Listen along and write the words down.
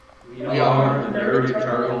We are the Nerd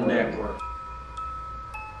Eternal Network.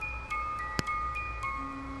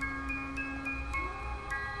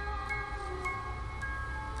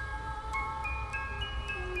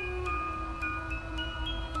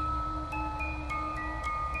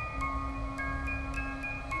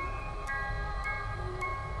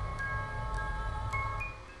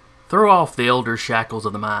 Throw off the elder shackles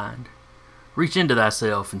of the mind. Reach into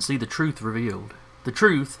thyself and see the truth revealed. The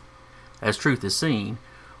truth, as truth is seen,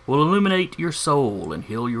 will illuminate your soul and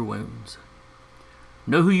heal your wounds.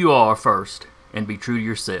 Know who you are first, and be true to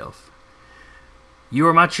yourself. You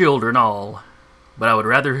are my children all, but I would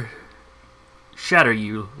rather shatter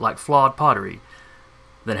you like flawed pottery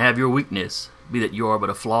than have your weakness be that you are but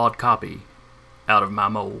a flawed copy out of my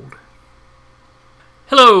mold.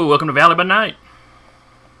 Hello, welcome to Valley by Night.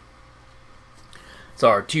 It's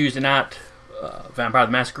our Tuesday night Vampire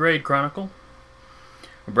the Masquerade Chronicle.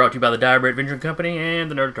 We're brought to you by the Diary Adventure Company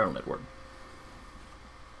and the Nerd Eternal Network.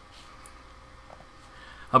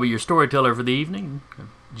 I'll be your storyteller for the evening,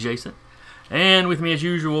 Jason. And with me as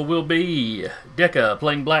usual will be Decca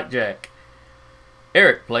playing Blackjack,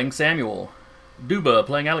 Eric playing Samuel, Duba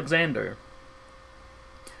playing Alexander,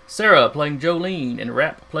 Sarah playing Jolene, and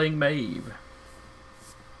Rap playing Maeve.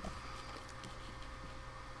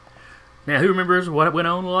 Now, who remembers what went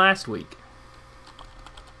on last week?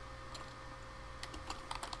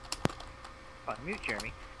 On mute,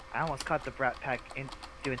 Jeremy. I almost caught the Brat Pack in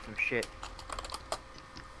doing some shit.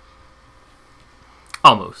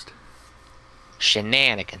 Almost.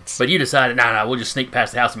 Shenanigans. But you decided, nah, we'll just sneak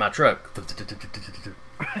past the house in my truck.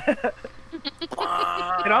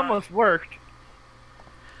 It almost worked.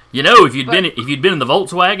 You know, if you'd been in the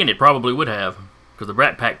Volkswagen, it probably would have, because the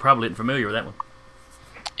Brat Pack probably isn't familiar with that one.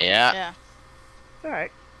 Yeah. It's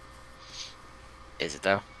alright. Is it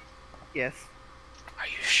though? Yes. Are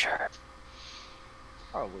you sure?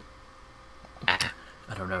 Probably. I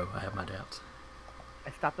don't know. I have my doubts.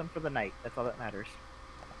 I stopped them for the night. That's all that matters.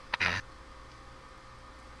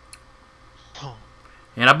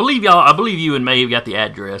 And I believe you and Maeve got the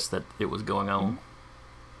address that it was going on.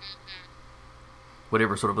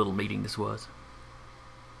 Whatever sort of little meeting this was.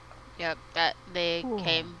 Yep, that they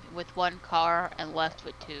came with one car and left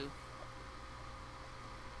with two.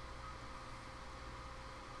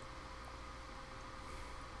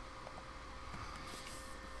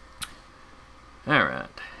 Alright.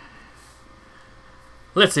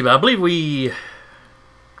 Let's see, but I believe we...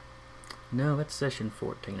 No, that's session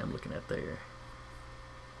 14 I'm looking at there.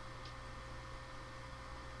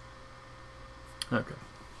 Okay.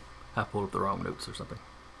 I pulled up the wrong notes or something.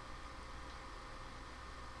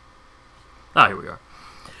 Ah, here we are.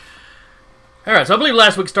 Alright, so I believe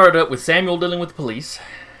last week started up with Samuel dealing with the police.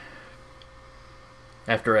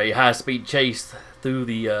 After a high-speed chase through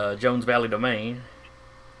the Jones Valley domain.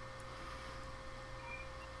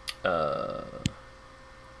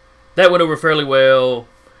 That went over fairly well.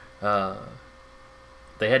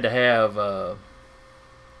 They had to have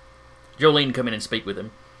Jolene come in and speak with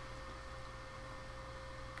him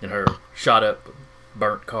in her shot up,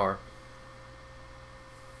 burnt car.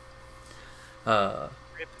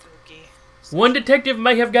 One detective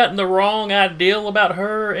may have gotten the wrong idea about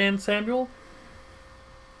her and Samuel.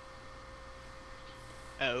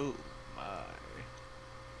 Oh my.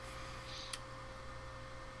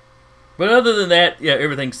 But other than that, yeah,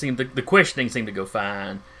 everything seemed the questioning seemed to go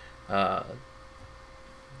fine.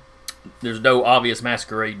 There's no obvious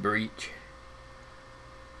masquerade breach,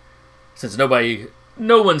 since no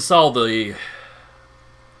one saw the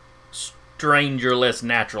stranger, less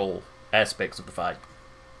natural aspects of the fight.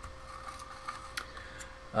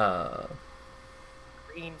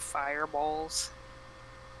 Green fireballs.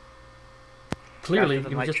 Clearly,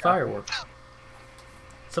 it was just fireworks.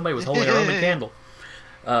 Somebody was holding a Roman candle.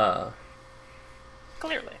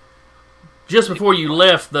 Clearly. Just before you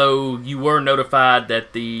left, though, you were notified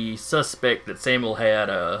that the suspect that Samuel had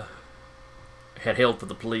held for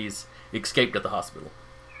the police escaped at the hospital.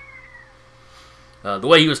 The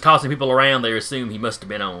way he was tossing people around, they assumed he must have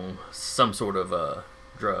been on some sort of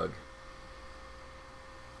drug.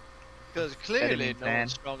 Because clearly no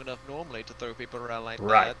one's strong enough normally to throw people around like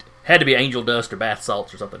Right. that. Had to be angel dust or bath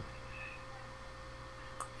salts or something.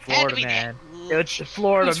 Florida man. It's the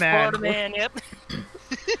Florida man. Florida man,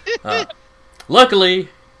 yep. Luckily,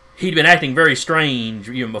 he'd been acting very strange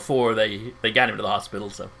even before they got him to the hospital,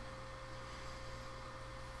 so...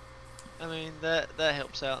 I mean, that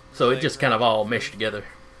helps out. So it just kind of all meshed together.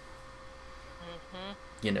 Mm-hmm.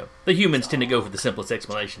 You know, the humans tend to go for the simplest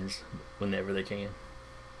explanations whenever they can.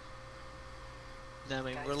 I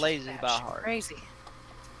mean, we're lazy by heart. Crazy.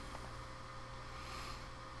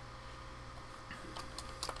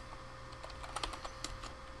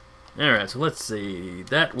 Alright, so let's see.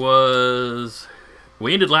 That was...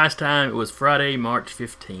 We ended last time, it was Friday, March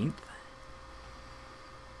 15th.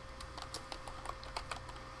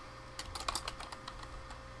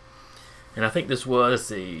 And I think this was, let's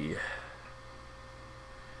see...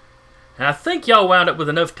 And I think y'all wound up with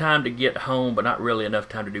enough time to get home, but not really enough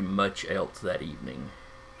time to do much else that evening.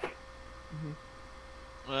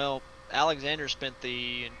 Well, Alexander spent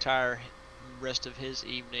the entire rest of his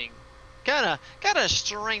evening kind of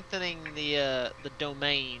strengthening the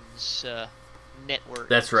domain's network.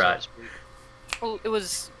 That's right. So to speak. Well, it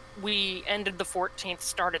was. We ended the 14th,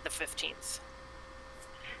 started the 15th.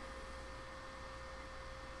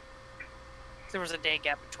 There was a day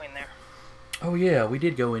gap between there. Oh yeah, we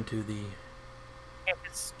did go into the... It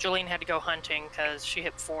was, Jolene had to go hunting because she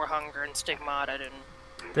hit 4 hunger and stigmata, and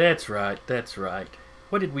That's right, that's right.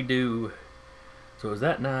 What did we do? So it was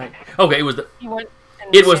that night... Okay, it was the... he went.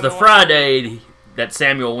 And It was the Samuel Friday that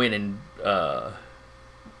Samuel went and...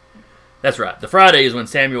 That's right. The Friday is when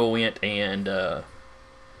Samuel went and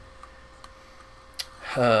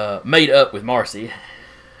made up with Marcy.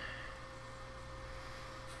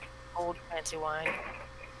 Old fancy wine,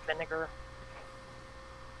 vinegar.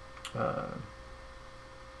 How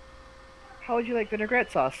would you like vinaigrette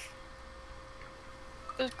sauce?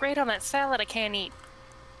 It was great on that salad I can't eat.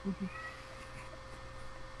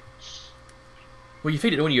 Well, you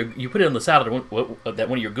feed it when you put it on the salad that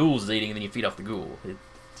one of your ghouls is eating, and then you feed off the ghoul.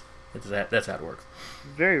 That's how it works.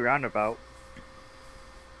 Very roundabout.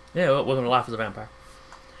 Yeah, well, welcome to Life as a Vampire.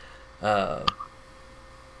 Yeah,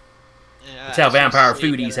 That's how vampire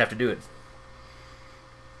essentially, foodies have to do it.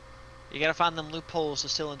 You gotta find them loopholes to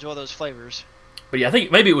still enjoy those flavors. But yeah, I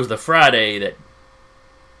think maybe it was the Friday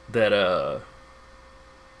that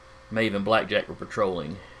Maeve and Blackjack were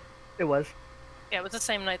patrolling. It was. Yeah, it was the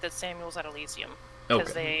same night that Samuel's at Elysium. Okay.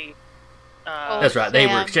 Because they. That's right. They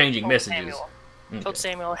were Sam exchanging told messages. Samuel. Okay. Told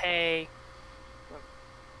Samuel, hey,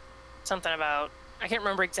 something about, I can't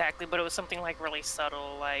remember exactly, but it was something like really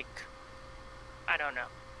subtle, like, I don't know.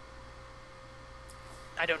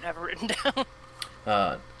 I don't have it written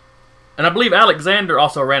down. And I believe Alexander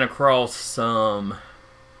also ran across some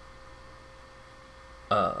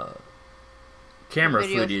camera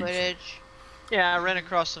Video footage. Yeah, I ran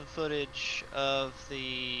across some footage of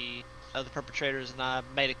the perpetrators, and I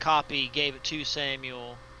made a copy, gave it to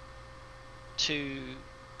Samuel to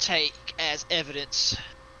take as evidence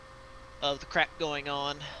of the crap going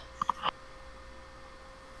on.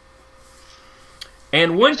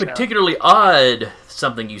 And one particularly odd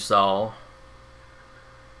something you saw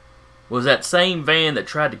was that same van that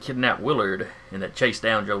tried to kidnap Willard and that chased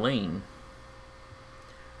down Jolene.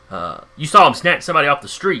 You saw him snatch somebody off the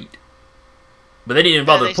street, but they didn't even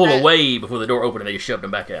bother to pull away before the door opened and they just shoved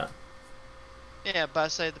him back out. Yeah, but I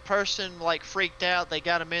say the person like freaked out. They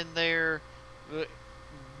got him in there.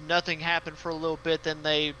 Nothing happened for a little bit. Then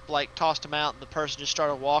they like tossed him out, and the person just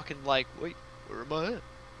started walking. Like, wait, where am I at?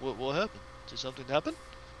 What happened? Did something happen?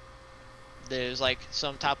 There's like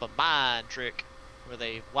some type of mind trick where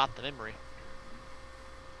they wipe the memory.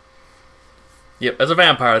 Yep, as a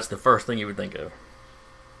vampire, that's the first thing you would think of.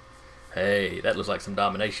 Hey, that looks like some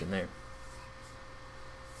domination there.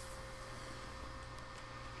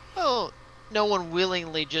 Well, no one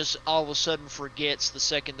willingly just all of a sudden forgets the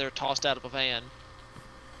second they're tossed out of a van.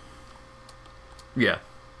 Yeah.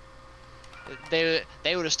 They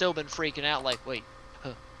would have still been freaking out like, wait,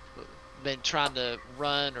 been trying to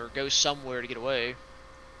run or go somewhere to get away.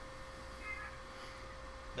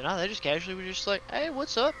 But no, they just casually were just like, hey,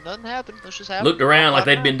 what's up? Nothing happened. Let's just have Looked around like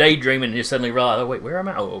they'd been daydreaming and just suddenly realized, oh, wait, where am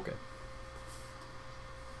I? Oh, okay.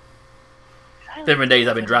 There have been days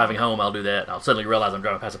I've been driving home, I'll do that. I'll suddenly realize I'm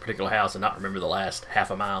driving past a particular house and not remember the last half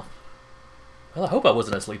a mile. Well, I hope I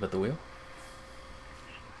wasn't asleep at the wheel.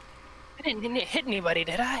 I didn't hit anybody,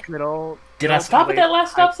 did I? Did I stop at that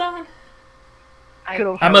last stop sign?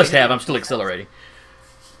 I must have. I'm still accelerating.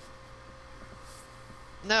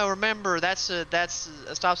 No, remember that's a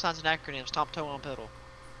stop sign's an acronym. Stop toe on pedal.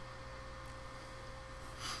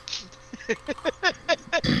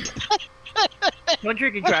 Don't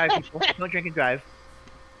drink and drive, people. Don't drink and drive.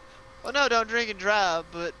 Well, no, don't drink and drive.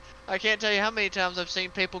 But I can't tell you how many times I've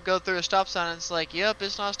seen people go through a stop sign and it's like, yep,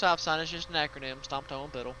 it's not a stop sign. It's just an acronym. Stop toe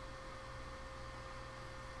on pedal.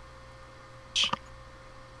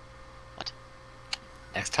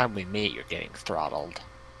 Next time we meet, you're getting throttled.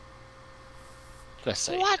 Just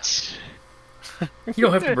so What? You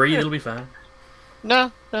don't have to breathe. It'll be fine.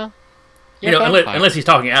 No, no. You know, unless he's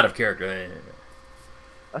talking out of character.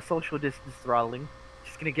 A social distance throttling.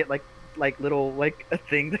 Just gonna get like little like a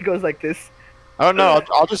thing that goes like this. Oh no,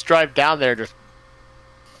 I'll just drive down there. Just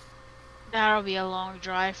That'll be a long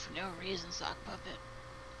drive for no reason, sock puppet.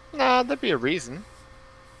 Nah, there'd be a reason.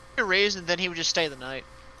 A reason, then he would just stay the night.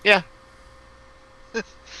 Yeah.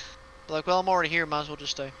 Like, well, I'm already here, might as well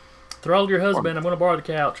just stay. Throttle your husband. I'm going to borrow the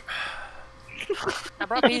couch. I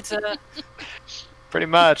brought pizza. Pretty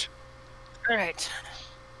much. All right.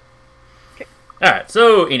 All right.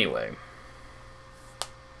 So anyway,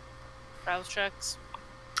 Browse checks.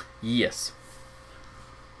 yes.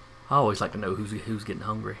 I always like to know who's getting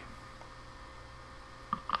hungry.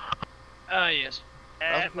 Yes.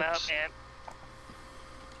 Well, man.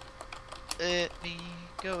 Let me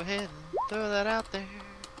go ahead and throw that out there.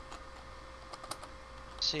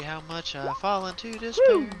 See how much I fall into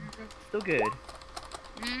despair. Woo! Still good.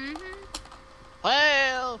 Mm-hmm.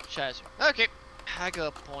 Well, Shizer. Okay. I go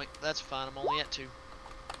up a point. That's fine. I'm only at 2.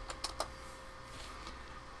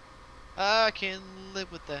 I can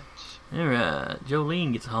live with that. All right.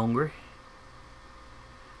 Jolene gets hungry.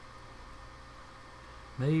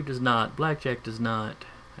 Maeve does not. Blackjack does not.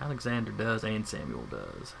 Alexander does, and Samuel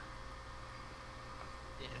does.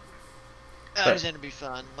 Alexander be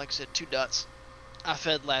fine. Like I said, 2 dots. I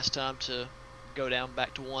fed last time to go down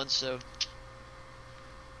back to 1, so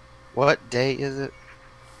What day is it?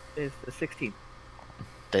 It's the 16th,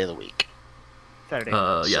 Day of the week. Saturday.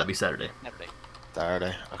 Yeah, it'll be Saturday. Saturday.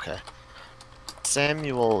 Saturday. Okay.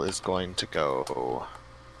 Samuel is going to go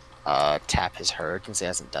tap his herd since he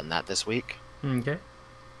hasn't done that this week, Okay.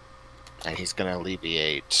 and he's going to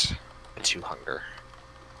alleviate 2 hunger.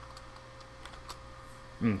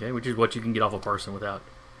 Okay, which is what you can get off a person without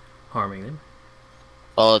harming them.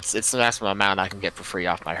 Well, it's the maximum amount I can get for free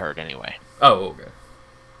off my herd anyway. Oh, okay.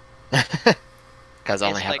 Because I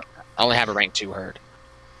only It's have like- I only have a rank 2 herd.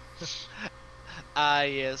 Ah,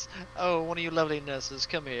 yes. Oh, one of you lovely nurses,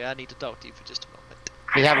 come here. I need to talk to you for just a moment.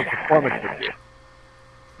 We have a performance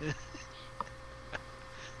review.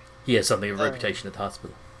 He has something of a reputation at the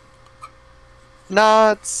hospital.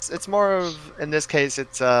 No, it's more of, in this case,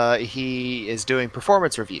 it's he is doing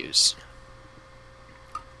performance reviews.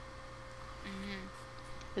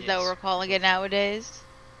 Mm-hmm. Is that Yes. what we're calling it nowadays?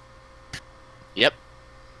 Yep.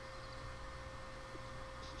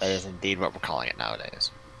 That is indeed what we're calling it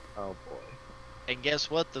nowadays. Oh boy. And guess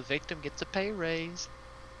what? The victim gets a pay raise.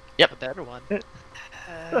 Yep. A better one.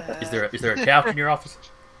 Is there a couch in your office?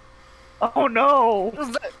 Oh no!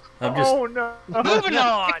 I'm just. Oh no! Moving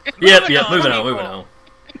on. Yep. Moving on. people. Moving on.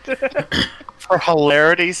 For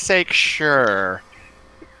hilarity's sake, sure.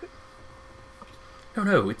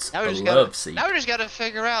 No, it's Now we a just love gotta, seat. now we just gotta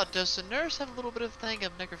figure out, does the nurse have a little bit of thing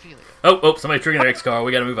of necrophilia? Oh, somebody's triggering their X car.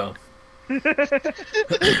 We gotta move on.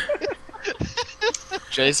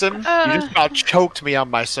 Jason, you just about choked me on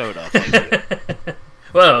my soda.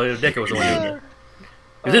 Well, Decker was the one doing it.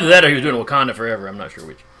 It was either that or he was doing Wakanda Forever. I'm not sure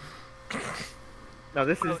which. No,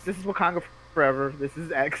 this is Wakanda Forever. This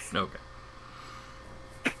is X. Okay.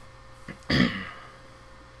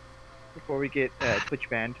 Before we get Twitch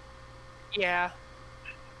banned. Yeah.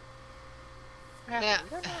 Yeah.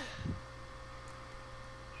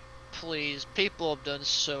 Please, people have done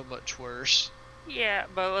so much worse. Yeah,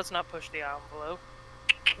 but let's not push the envelope.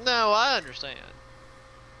 No, I understand.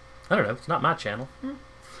 I don't know. It's not my channel.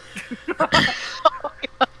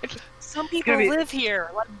 Some people be- live here,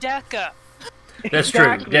 like Decca. That's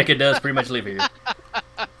Exactly. true. Decker does pretty much live here.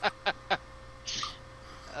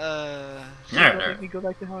 Uh, All right. Let me go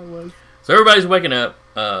back to how I was. So everybody's waking up.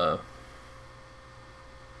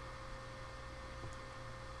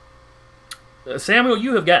 Samuel,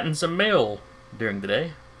 you have gotten some mail during the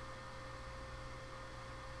day.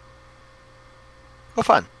 Oh,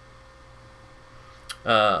 fun.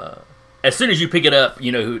 As soon as you pick it up,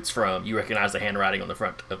 you know who it's from. You recognize the handwriting on the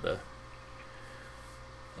front of the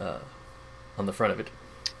on the front of it.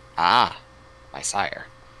 Ah, my sire.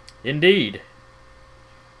 Indeed.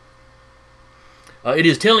 It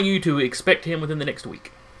is telling you to expect him within the next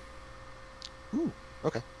week. Ooh,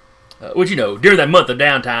 okay. Which, you know, during that month of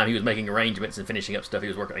downtime, he was making arrangements and finishing up stuff he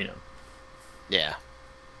was working on, you know. Yeah.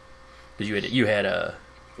 Because you had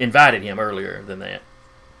invited him earlier than that.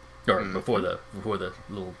 Or before the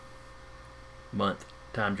little month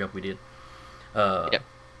time jump we did. Yep.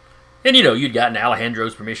 And, you know, you'd gotten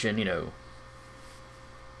Alejandro's permission, you know.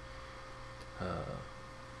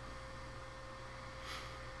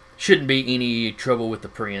 Shouldn't be any trouble with the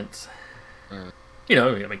prince. You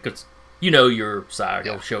know, I mean, because you know your sire.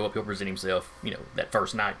 He'll show up, he'll present himself, you know, that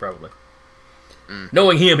first night probably.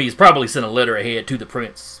 Knowing him, he's probably sent a letter ahead to the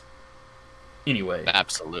prince anyway.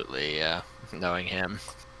 Absolutely, yeah. Knowing him.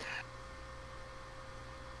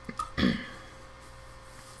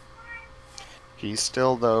 He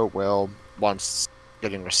still, though, will, once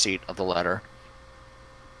getting receipt of the letter,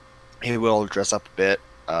 He will dress up a bit,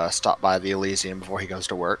 stop by the Elysium before he goes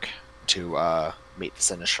to work to meet the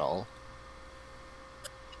Seneschal.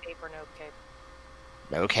 Cape or no cape?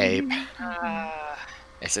 No cape. Uh,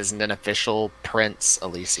 This isn't an official Prince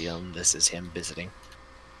Elysium. This is him visiting.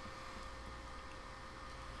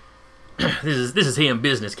 This is him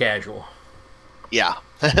business casual. Yeah,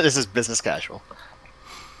 this is business casual.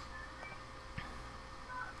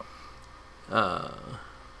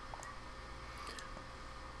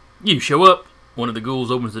 You show up. One of the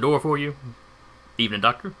ghouls opens the door for you. Evening,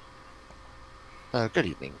 Doctor. Good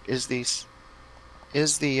evening. Is the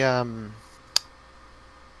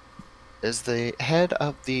head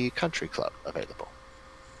of the country club available?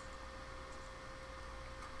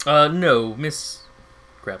 No, Miss.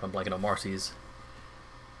 Crap, I'm blanking on Marcy's.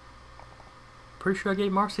 Pretty sure I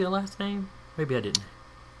gave Marcy a last name. Maybe I didn't.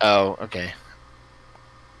 Oh, okay.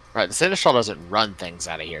 Right, the Seneschal doesn't run things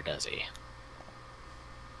out of here, does he?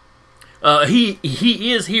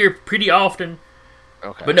 He is here pretty often,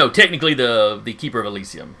 Okay. but no, technically the Keeper of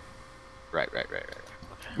Elysium, Right.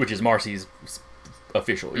 which is Marcy's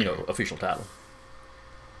official title.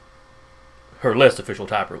 Her less official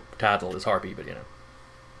title is Harpy, but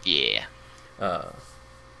Yeah.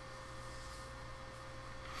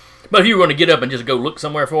 But if you were going to get up and just go look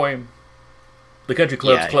somewhere for him, the country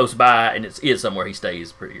club's Yeah. close by, and it is somewhere he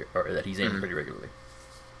stays that he's in pretty regularly.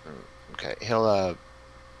 Okay. He'll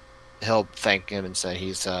thank him and say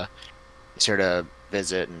he's here to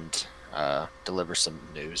visit and deliver some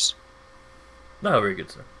news. No, very good,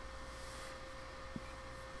 sir.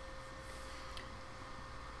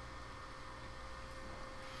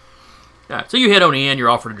 All right, so you head on in. You're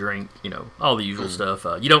offered a drink. All the usual stuff.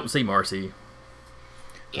 You don't see Marcy.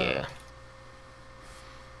 Yeah.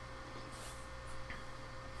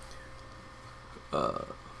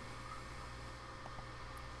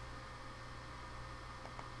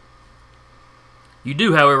 You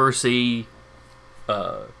do, however, see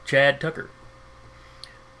Chad Tucker,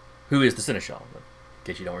 who is the Seneschal, in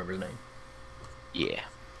case you don't remember his name. Yeah.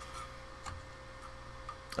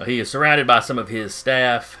 He is surrounded by some of his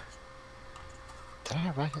staff. Did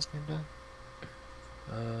I write his name down?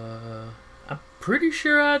 I'm pretty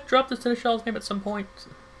sure I dropped the Seneschal's name at some point.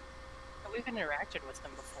 we've interacted with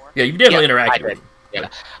them before. Yeah, you've definitely Yeah, I interacted did. with him. Yeah. I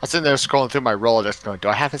was sitting there scrolling through my Rolodex going, do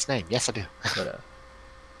I have his name? Yes, I do. But,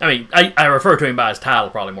 I mean, I refer to him by his title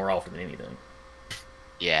probably more often than anything.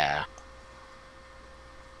 Yeah.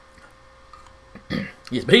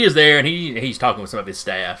 Yes, but he is there, and he's talking with some of his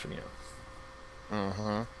staff.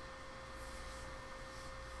 Mm-hmm.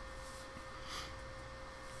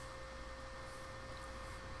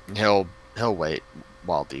 He'll wait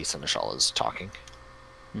while the Seneschal is talking.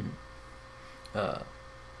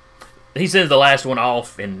 He sends the last one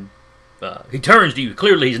off, and he turns to you.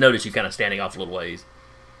 Clearly, he's noticed you kind of standing off a little ways.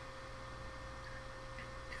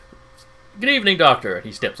 Good evening, Doctor. And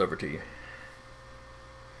he steps over to you.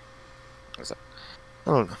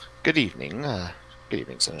 Oh, good evening. Good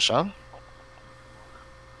evening, Seneschal.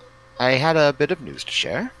 I had a bit of news to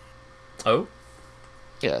share. Oh?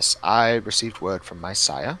 Yes, I received word from my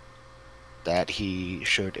sire that he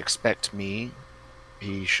should expect me.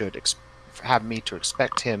 He should have me to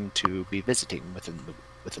expect him to be visiting within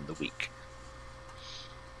the week.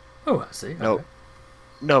 Oh, I see. No, Okay.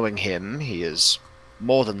 knowing him, he is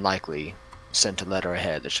more than likely sent a letter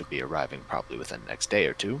ahead that should be arriving probably within the next day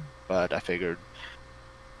or two. But I figured,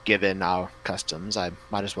 given our customs, I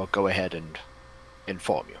might as well go ahead and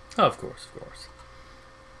inform you. Oh, of course.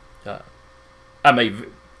 The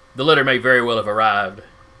letter may very well have arrived.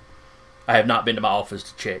 I have not been to my office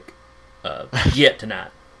to check yet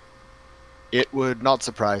tonight. It would not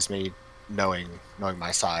surprise me, knowing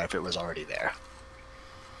my sire, if it was already there.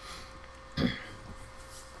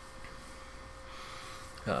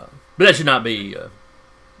 But that should not be.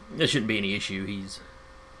 That shouldn't be any issue. He's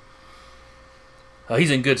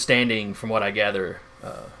in good standing, from what I gather,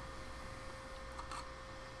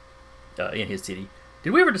 in his city.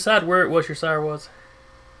 Did we ever decide where it was your sire was?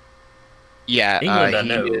 Yeah, England, I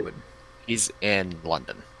know. But he's in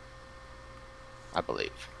London, I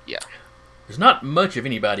believe. Yeah. there's not much of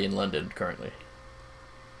anybody in London currently.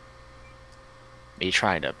 Me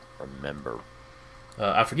trying to remember.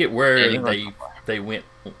 I forget where England. they went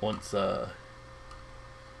once. Because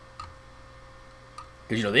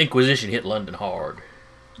the Inquisition hit London hard.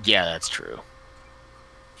 Yeah, that's true.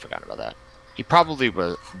 Forgot about that. He probably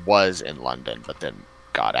was in London, but then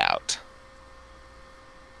got out.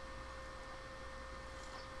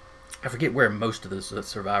 I forget where most of the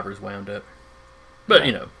survivors wound up. But,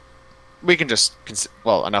 We can just...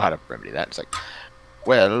 Well, I know how to remedy that. It's like,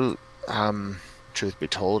 well, Truth be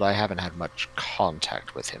told, I haven't had much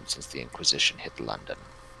contact with him since the Inquisition hit London.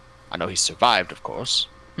 I know he survived, of course,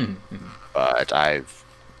 but I've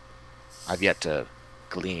yet to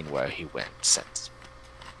glean where he went since.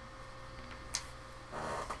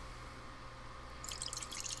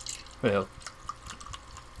 Well,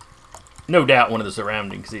 no doubt one of the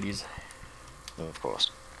surrounding cities. Of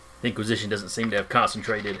course. The Inquisition doesn't seem to have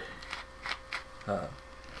concentrated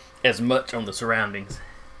as much on the surroundings.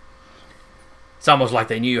 It's almost like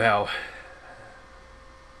they knew how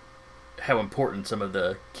important some of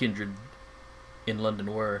the kindred in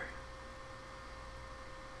London were.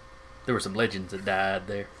 There were some legends that died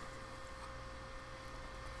there.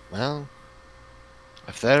 Well,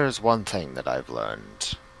 if there is one thing that I've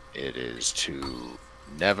learned, it is to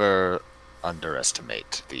never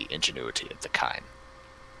underestimate the ingenuity of the kind.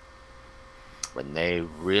 When they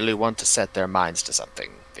really want to set their minds to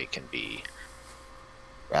something, they can be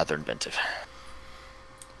rather inventive.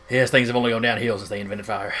 Yes, things have only gone downhill since they invented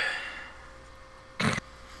fire.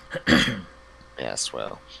 Yes,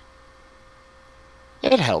 well,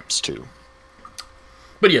 it helps too.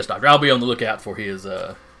 But yes, Doctor, I'll be on the lookout for his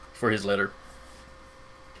letter.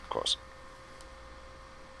 Of course.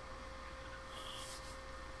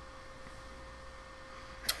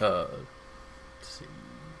 Let's see.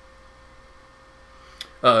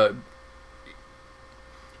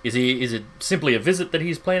 Is it simply a visit that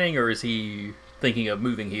he's planning, or is he thinking of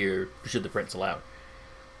moving here should the prince allow it?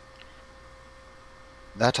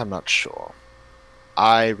 That I'm not sure.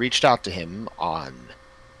 I reached out to him on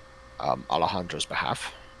Alejandro's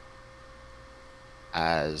behalf,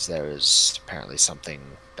 as there is apparently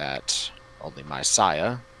something that only my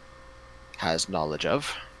sire has knowledge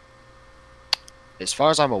of. As far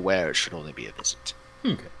as I'm aware, it should only be a visit.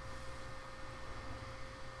 Okay.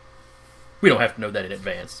 We don't have to know that in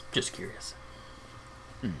advance. Just curious.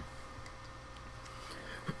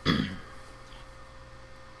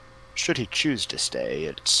 Should he choose to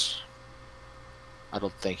stay, I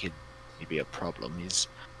don't think he'd be a problem. He's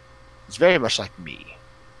very much like me.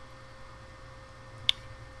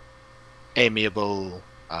 Amiable,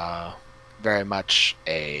 very much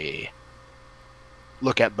a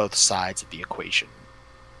look at both sides of the equation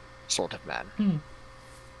sort of man.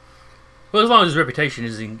 Well, as long as his reputation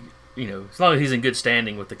is as long as he's in good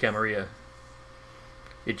standing with the Camarilla,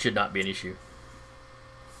 it should not be an issue.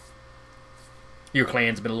 Your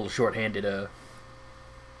clan's been a little short-handed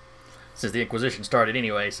since the Inquisition started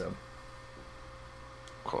anyway, so.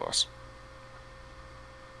 Of course.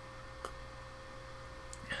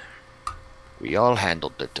 We all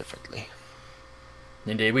handled it differently.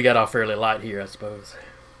 Indeed, we got off fairly light here, I suppose.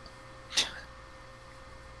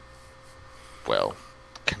 Well,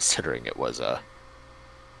 considering it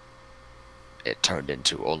turned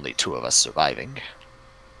into only two of us surviving.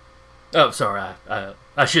 Oh, sorry,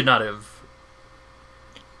 I should not have.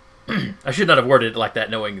 I should not have worded it like that,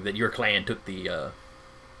 knowing that your clan took the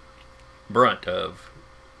brunt of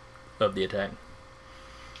the attack.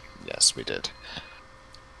 Yes, we did.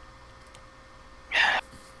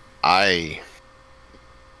 I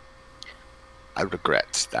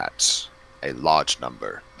regret that a large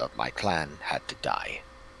number of my clan had to die.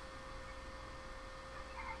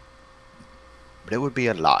 But it would be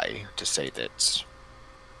a lie to say that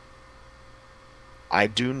I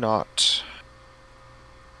do not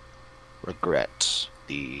regret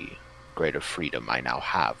the greater freedom I now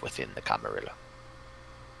have within the Camarilla.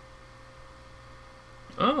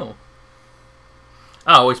 Oh.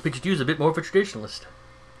 I always pictured you as a bit more of a traditionalist.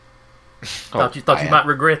 Thought you might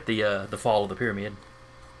regret the fall of the pyramid.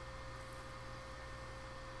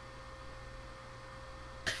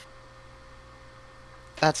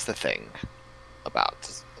 That's the thing about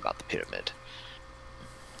the pyramid.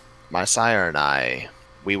 My sire and I,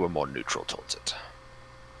 we were more neutral towards it.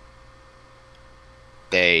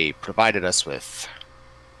 They provided us with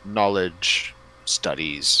knowledge,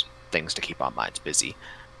 studies, things to keep our minds busy.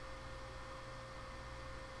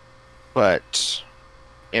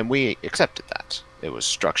 And we accepted that. It was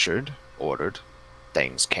structured, ordered,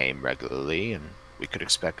 things came regularly, and we could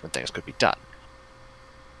expect when things could be done.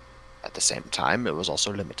 At the same time, it was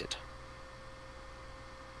also limited.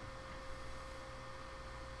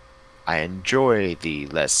 I enjoy the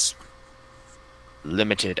less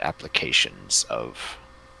limited applications of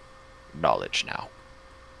knowledge now.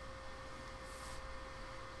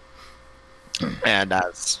 And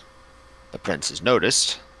as the prince has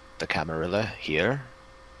noticed, the Camarilla here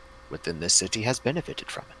within this city has benefited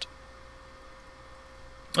from it.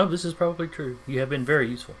 Oh, this is probably true. You have been very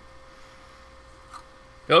useful.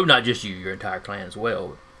 Oh, not just you, your entire clan as well,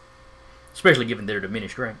 but especially given their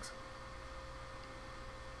diminished ranks.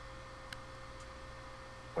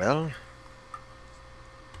 Well,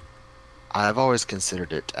 I've always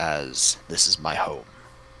considered it as this is my home.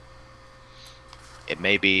 It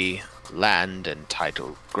may be land and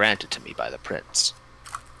title granted to me by the prince,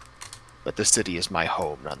 but the city is my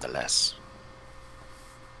home nonetheless.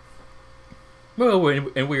 Well,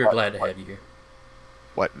 and we are glad to have you here.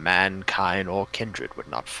 What mankind or kindred would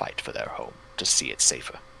not fight for their home to see it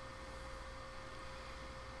safer?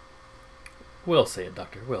 Well said,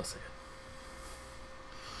 Doctor. Well said.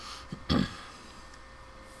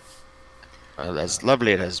 Well, as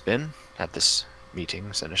lovely it has been at this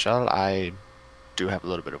meeting, Seneschal, I do have a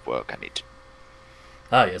little bit of work I need to.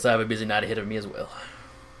 Ah, yes, I have a busy night ahead of me as well.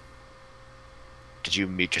 Did you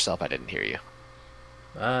mute yourself? I didn't hear you.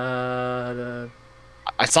 Uh,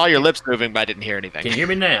 I saw your lips moving, but I didn't hear anything. can you hear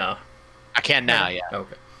me now? I can now, yeah.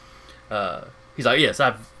 Okay. He's like, yes,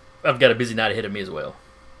 I've got a busy night ahead of me as well.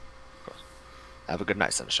 Have a good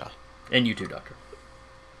night, Seneschal. And you too, Doctor.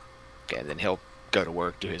 Okay, and then he'll go to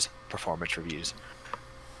work, do his performance reviews.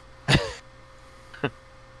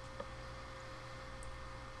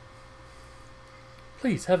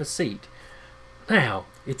 Please have a seat. Now,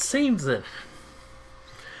 it seems that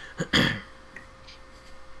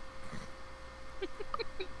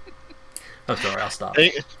I'm sorry, I'll stop.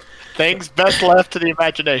 Things best left to the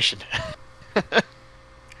imagination. Good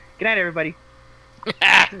night, everybody.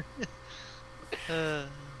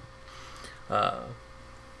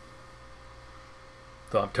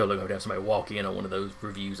 So I'm totally going to have somebody walk in on one of those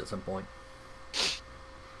reviews at some point.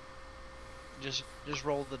 Just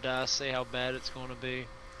roll the dice, see how bad it's going to be.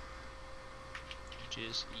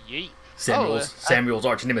 Just yeet. Samuel's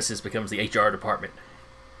arch nemesis becomes the HR department.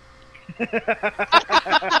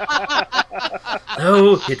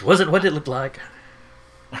 No, it wasn't what it looked like.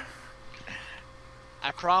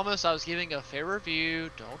 I promise I was giving a fair review.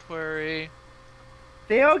 Don't worry.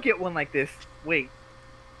 They all get one like this. Wait.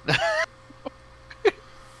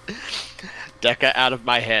 Deca out of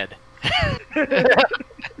my head.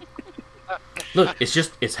 Look,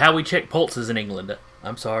 it's how we check pulses in England.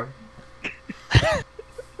 I'm sorry.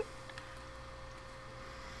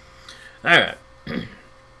 Alright.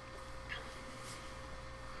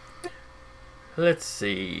 Let's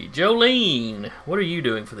see. Jolene, what are you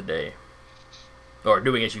doing for the day? Or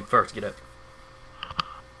doing as you first get up?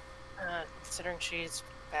 Considering she's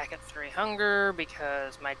back at 3 hunger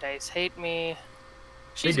because my dice hate me,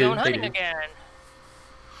 she's They do, going they hunting do. again.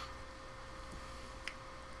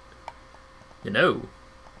 You know,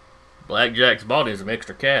 Blackjack's bought him some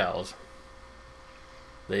extra cows.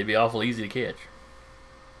 They'd be awful easy to catch.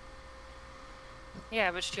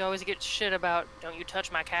 Yeah, but she always gets shit about don't you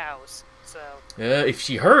touch my cows. So If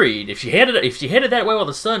she hurried, if she headed that way while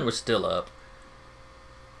the sun was still up,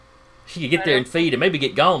 she could get there and feed and maybe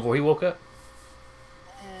get gone before he woke up.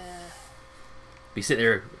 Be sitting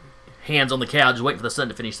there, hands on the cow, just waiting for the sun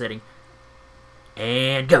to finish setting.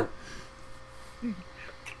 And go.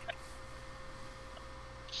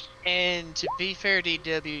 And to be fair,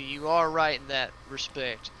 DW, you are right in that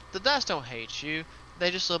respect. The dice don't hate you;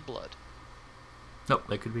 they just love blood. Nope,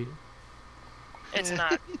 that could be it. it's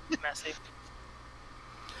not messy.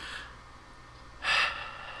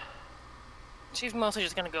 She's mostly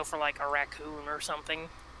just gonna go for like a raccoon or something.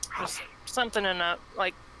 Just something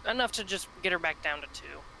enough to just get her back down to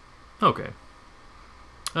 2. Okay.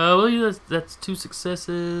 Well, yeah, that's 2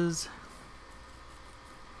 successes.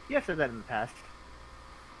 You have said that in the past.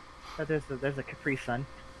 But there's a Capri Sun.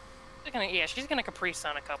 She's gonna Capri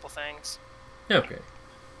Sun a couple things. Okay.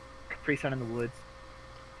 Capri Sun in the woods.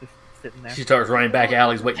 Just sitting there. She starts running back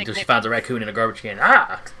alleys, waiting until she finds a raccoon in a garbage can.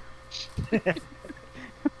 Ah!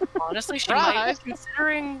 Honestly, she might be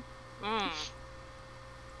considering.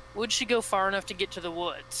 Would she go far enough to get to the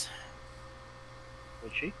woods?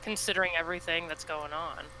 Would she? Considering everything that's going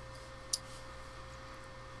on.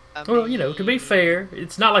 Well, you know, to be fair,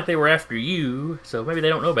 it's not like they were after you, so maybe they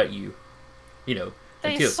don't know about you. You know,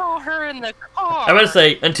 They saw her in the car. I'm about to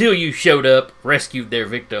say, until you showed up, rescued their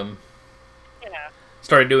victim, Yeah.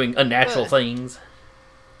 started doing unnatural things.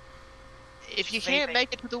 If you can't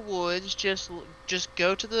make it to the woods, just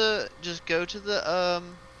go to the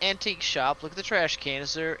antique shop. Look at the trash can.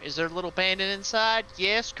 Is there a little bandit inside?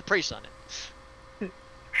 Yes, Capri Sun it.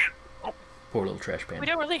 Poor little trash pan. We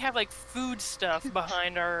don't really have like food stuff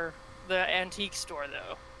behind the antique store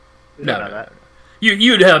though. No.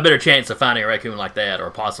 You'd have a better chance of finding a raccoon like that or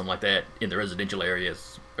a possum like that in the residential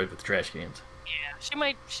areas with the trash cans. Yeah,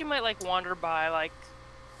 she might like wander by like,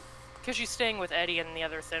 because she's staying with Eddie and the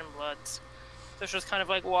other Thin Bloods, so she'll just kind of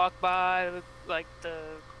like walk by like the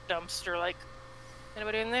dumpster, like,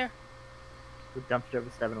 anybody in there? The dumpster of a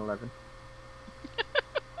 7-Eleven.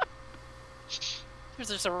 There's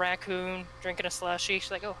just a raccoon drinking a slushie. She's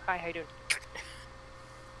like, "Oh, hi, how you doing?"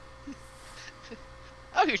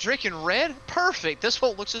 Oh, you're drinking red? Perfect. This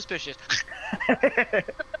won't look suspicious. She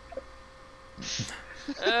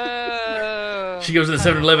goes to the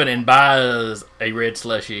 7-Eleven and buys a red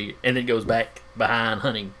slushie, and then goes back behind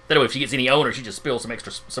hunting. That way, if she gets any owner, she just spills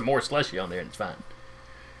some more slushie on there, and it's fine.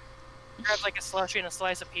 Grabs like a slushie and a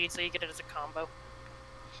slice of pizza. You get it as a combo.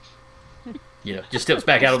 Just steps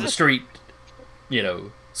back out on the street,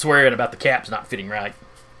 swearing about the caps not fitting right.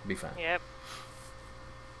 Be fine. Yep.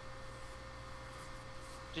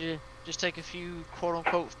 Just take a few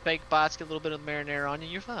quote-unquote fake bites, get a little bit of marinara on you,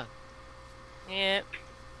 you're fine. Yep.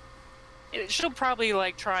 She'll probably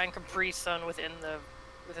try and Capri Sun within the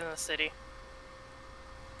city,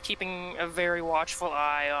 keeping a very watchful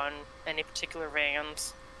eye on any particular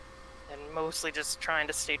vans, and mostly just trying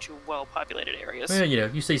to stay to well-populated areas. Well,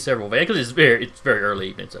 you see several vans because it's very early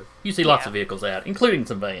evening, so you see lots of vehicles out, including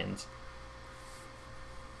some vans.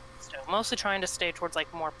 So mostly trying to stay towards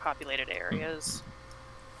more populated areas.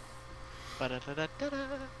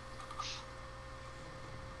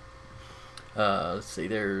 Let's see.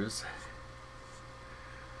 There's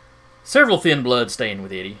several thin bloods staying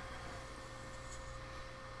with Eddie.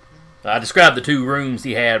 I described the 2 rooms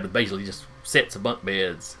he had with basically just sets of bunk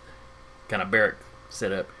beds, kind of barrack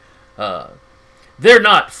setup. They're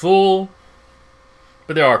not full,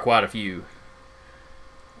 but there are quite a few.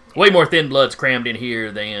 Way more thin bloods crammed in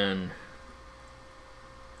here than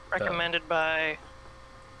recommended by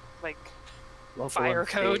Local fire and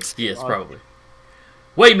state codes. Yes, laws. probably.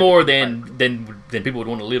 Way more than people would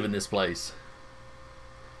want to live in this place.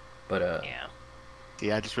 But Yeah.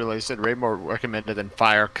 Yeah, I just realized you said way more recommended than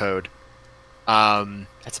fire code.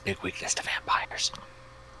 That's a big weakness to vampires.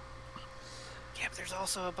 Yeah, but there's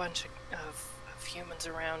also a bunch of humans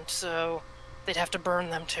around, so they'd have to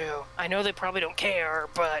burn them too. I know they probably don't care,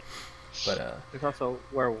 but There's also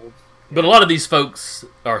werewolves. But a lot of these folks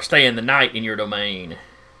are staying the night in your domain.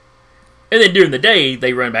 And then during the day,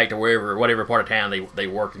 they run back to whatever part of town they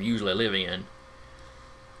work and usually live in.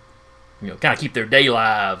 Kind of keep their day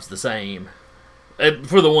lives the same.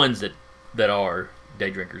 For the ones that are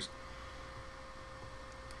day drinkers.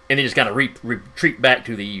 And then just kind of retreat back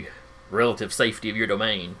to the relative safety of your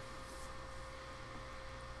domain.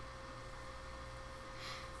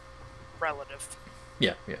 relative.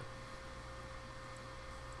 Yeah.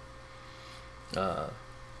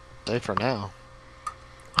 Safe for now.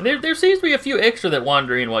 There seems to be a few extra that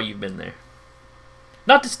wander in while you've been there.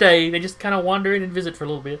 Not to stay, they just kind of wander in and visit for a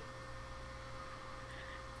little bit.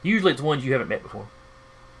 Usually it's ones you haven't met before.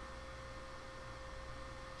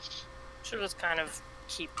 Should just kind of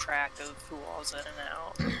keep track of who all's in and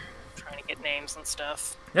out, trying to get names and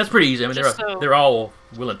stuff. That's pretty easy. I mean, they're all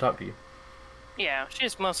willing to talk to you. Yeah, she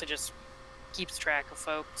just mostly just keeps track of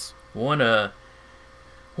folks. One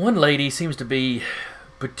lady seems to be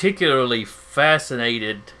particularly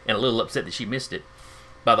fascinated and a little upset that she missed it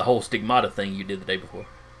by the whole stigmata thing you did the day before.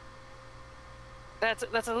 That's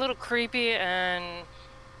a little creepy and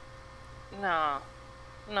no.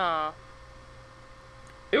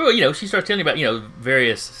 Well, she starts telling you about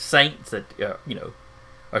various saints that are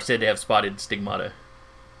said to have spotted stigmata.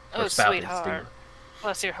 Oh, or spouted sweetheart. stigmata.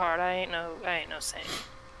 Bless your heart, I ain't no saint.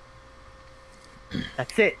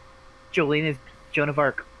 That's it. Jolene is Joan of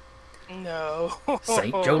Arc. No.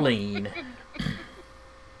 Saint Jolene.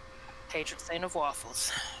 Patron saint of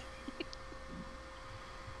waffles.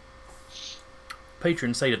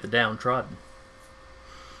 Patron saint of the downtrodden.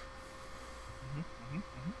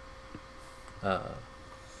 But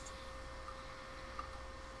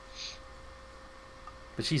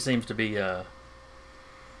she seems to be just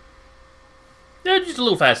a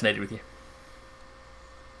little fascinated with you.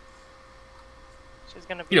 She's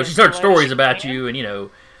gonna be She starts stories about you, and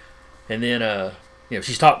and then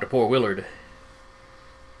she's talked to poor Willard.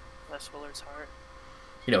 Bless Willard's heart.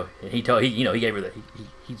 And he gave her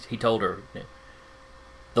he told her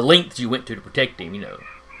the lengths you went to protect him.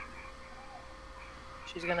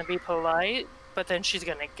 She's gonna be polite, but then she's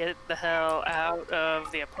gonna get the hell out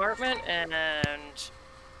of the apartment and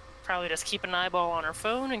probably just keep an eyeball on her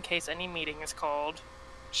phone in case any meeting is called.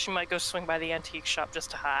 She might go swing by the antique shop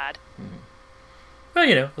just to hide. Mm-hmm. Well,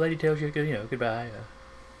 the lady tells you goodbye.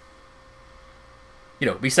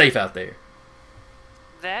 Be safe out there.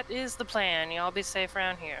 That is the plan. Y'all be safe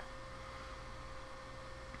around here.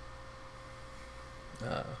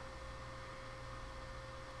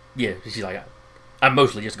 Yeah, she's like, I'm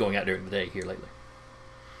mostly just going out during the day here lately.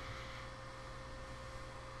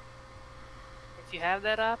 If you have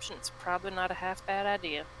that option, it's probably not a half bad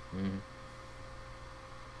idea. Mm-hmm.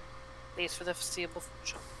 At least for the foreseeable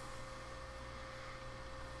future.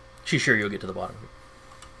 She's sure you'll get to the bottom of it.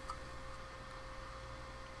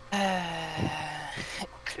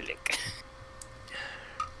 Click.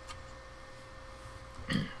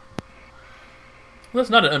 Well, that's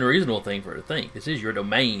not an unreasonable thing for her to think. This is your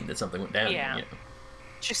domain that something went down Yeah. in. You know.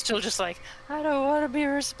 She's still just like, I don't want to be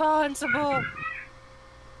responsible.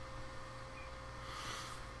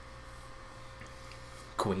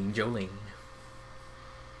 Queen Jolene.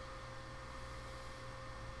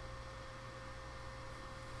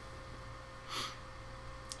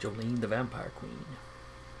 Jolene the Vampire Queen.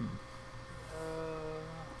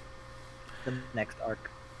 The next arc.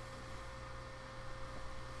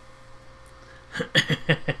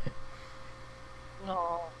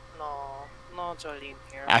 No, Jolene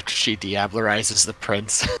here. After she diablerizes the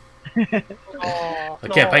prince. Oh, A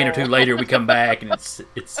campaign or two later, we come back and it's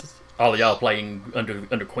all of y'all playing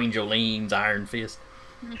under Queen Jolene's Iron Fist.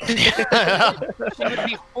 She would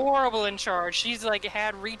be horrible in charge. She's like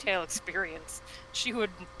had retail experience. She would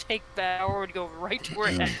take that or would go right to her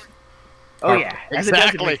head. Oh yeah, as it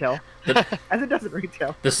does in Exactly. retail. As it does in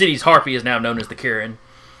retail. The city's harpy is now known as the Karen.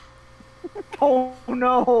 Oh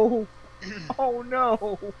no! Oh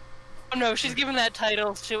no! Oh no, she's given that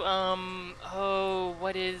title to oh,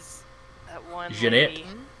 what is that one? Jeanette? lady?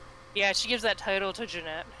 Yeah, she gives that title to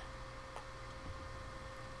Jeanette.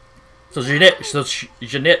 So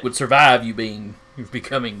Jeanette would survive you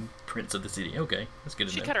becoming prince of the city. Okay, that's good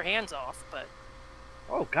to She know. cut her hands off, but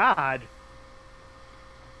Oh god!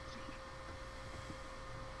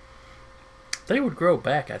 They would grow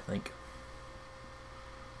back, I think.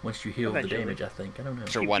 Once you heal the Eventually. damage, I think. I don't know.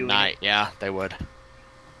 After Keep one doing night, yeah, they would.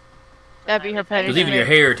 That'd be her Because punishment. even your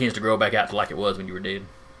hair tends to grow back out to like it was when you were dead.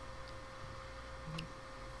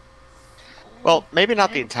 Well, maybe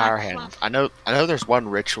not the entire hand. I know there's one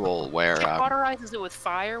ritual where if she cauterizes it with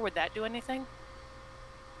fire, would that do anything?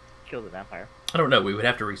 Kill the vampire. I don't know. We would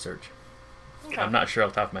have to research. Okay. I'm not sure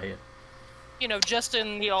off the top of my head. You know, just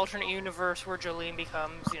in the alternate universe where Jolene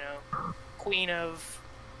becomes, you know, queen of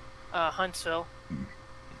Huntsville.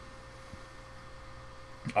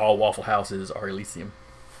 All Waffle Houses are Elysium.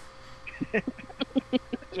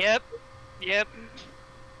 Yep. Get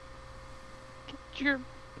your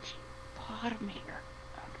bottom here.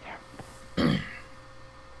 Up there.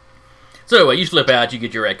 So anyway, you slip out, you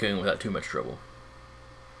get your raccoon without too much trouble.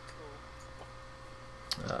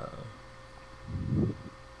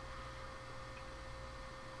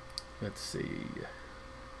 Let's see.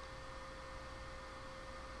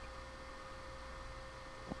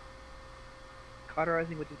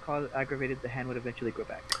 Cauterizing, which is caused aggravated, the hand would eventually grow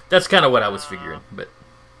back. That's kind of what I was figuring, but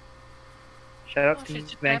Shout out Well, to she's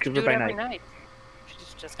just gonna have to Vancouver do by it every night. night.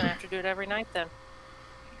 She's just gonna have to do it every night then.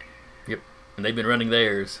 yep. And they've been running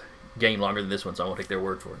theirs game longer than this one, so I won't take their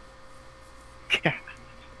word for it.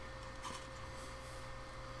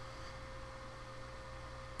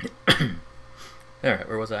 All right,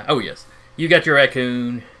 where was I? Oh yes, you got your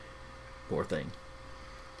raccoon. Poor thing.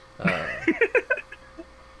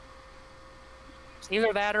 It's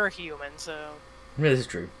either that or a human, so Yeah, this is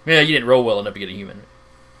true. Yeah, you didn't roll well enough to get a human.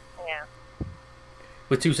 yeah.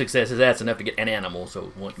 With 2 successes, that's enough to get an animal,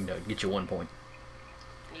 so get you 1 point.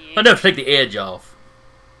 Yep. Enough to take the edge off.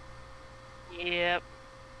 Yep.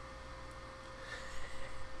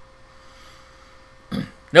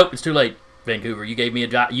 Nope, it's too late, Vancouver. You gave me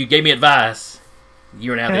advice.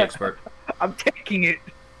 You're now the expert. I'm taking it.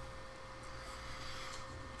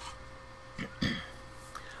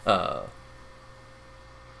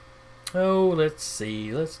 Let's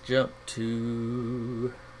see. Let's jump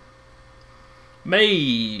to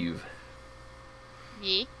Maeve.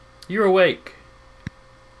 Ye? You're awake.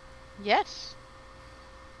 Yes.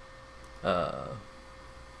 And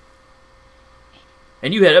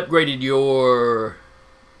you had upgraded your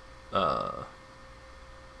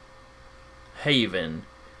haven.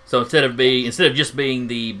 So instead of just being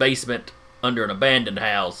the basement under an abandoned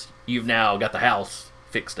house, you've now got the house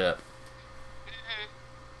fixed up.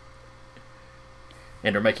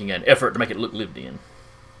 And are making an effort to make it look lived in.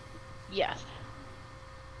 Yes.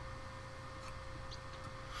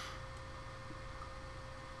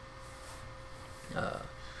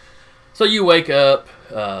 So you wake up,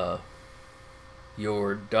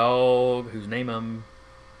 your dog, whose name I'm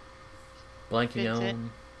blanking Vincent.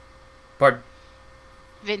 on. Pardon?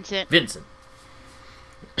 Vincent. Vincent.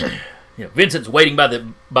 Vincent's waiting by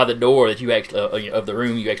the door that you actually of the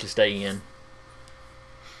room you actually stay in,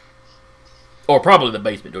 or probably the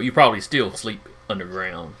basement door. You probably still sleep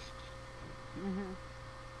underground. Mm-hmm.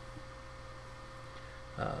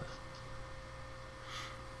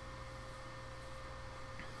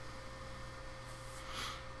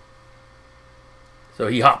 So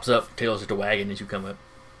he hops up, tails at the wagon as you come up.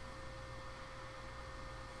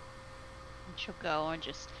 And she'll go and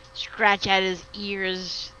just scratch at his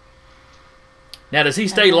ears. Now, does he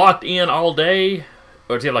stay locked in all day,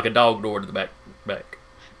 or does he have like a dog door to the back?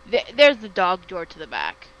 There's the dog door to the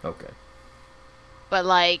back. Okay. But,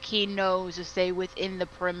 like, he knows to stay within the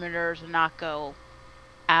perimeters and not go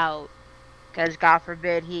out. Because, God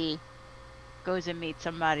forbid, he goes and meets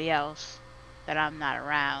somebody else that I'm not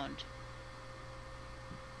around.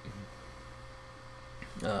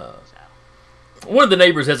 So. One of the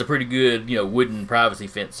neighbors has a pretty good, wooden privacy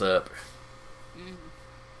fence up.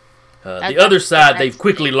 The other side, they've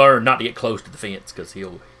quickly learned not to get close to the fence because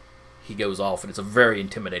he goes off, and it's a very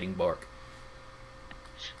intimidating bark.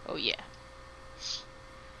 Oh, yeah.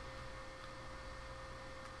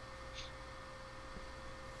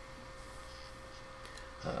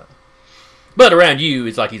 But around you,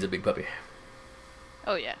 it's like he's a big puppy.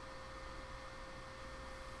 Oh, yeah.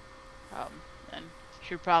 And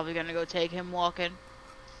she's probably gonna go take him walking.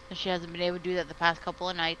 And she hasn't been able to do that the past couple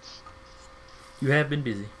of nights. You have been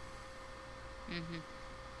busy.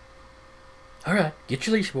 All right, get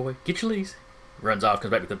your leash, boy. Get your leash. Runs off,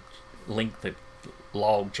 comes back with the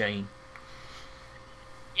log chain.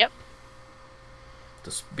 Yep.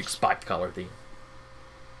 This big spiked collar thing.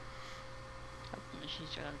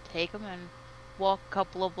 She's gonna take him and walk a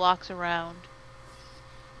couple of blocks around.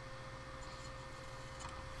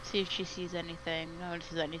 See if she sees anything,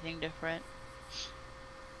 notices anything different.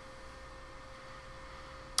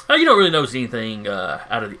 You don't really notice anything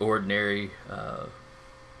out of the ordinary.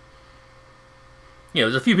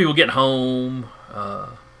 There's a few people getting home.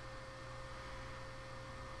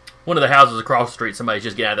 One of the houses across the street, somebody's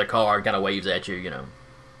just getting out of their car and kind of waves at you,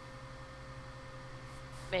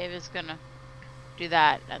 Maybe it's gonna do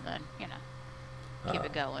that and then, keep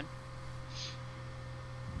it going.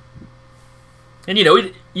 And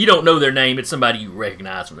you don't know their name. It's somebody you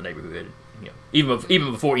recognize from the neighborhood.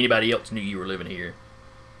 Even before anybody else knew you were living here.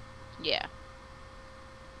 Yeah.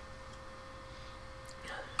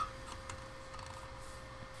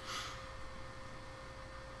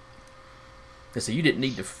 So you didn't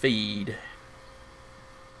need to feed.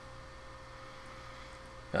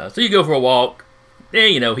 So you go for a walk.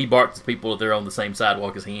 Yeah, he barks at people if they're on the same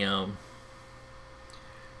sidewalk as him.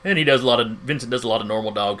 And Vincent does a lot of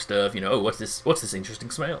normal dog stuff. What's this interesting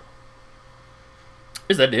smell?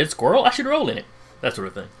 Is that a dead squirrel? I should roll in it. That sort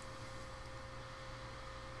of thing.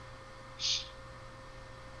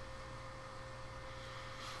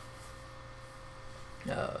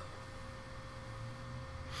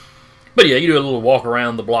 But yeah, you do a little walk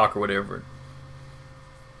around the block or whatever.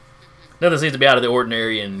 Nothing seems to be out of the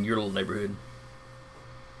ordinary in your little neighborhood.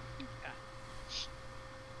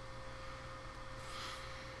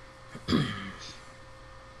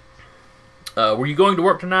 Were you going to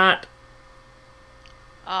work tonight?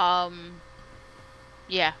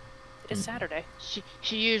 Yeah. It's Saturday.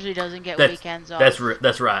 She usually doesn't get That's- weekends off.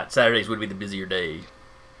 That's right. Saturdays would be the busier day.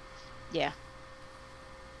 Yeah.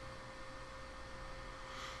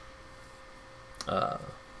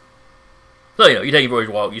 So you take your boys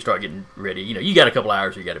walk. You start getting ready. You got a couple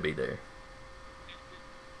hours. You got to be there.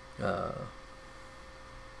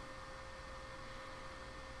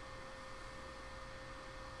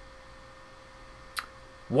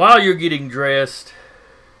 While you're getting dressed,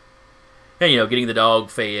 and getting the dog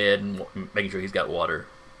fed and making sure he's got water,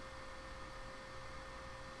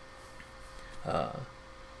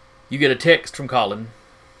 you get a text from Colin.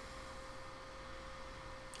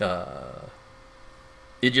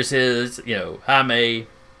 It just says, "Hi May,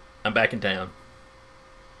 I'm back in town."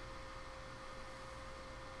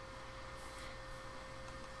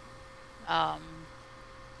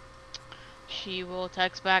 She will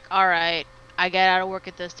text back, alright, I get out of work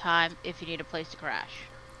at this time if you need a place to crash.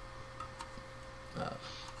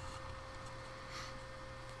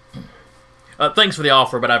 Thanks for the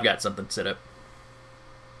offer, but I've got something set up.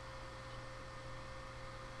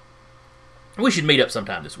 We should meet up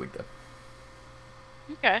sometime this week, though.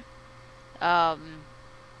 Okay. I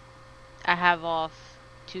have off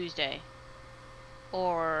Tuesday.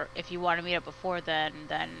 Or if you want to meet up before then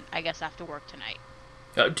I guess after work tonight.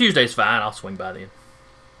 Tuesday's fine. I'll swing by then.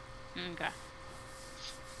 Okay.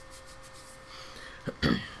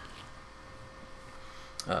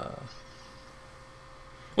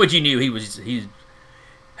 Which you knew he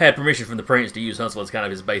had permission from the prince to use Huntsville as kind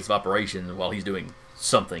of his base of operations while he's doing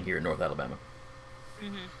something here in North Alabama.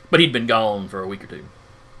 Mm-hmm. But he'd been gone for a week or two.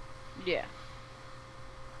 Yeah.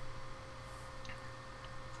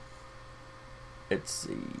 Let's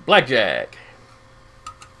see. Blackjack.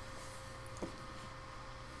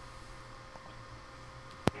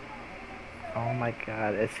 Oh my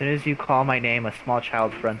god, as soon as you call my name, a small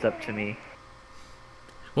child runs up to me.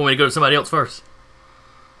 Want me to go to somebody else first?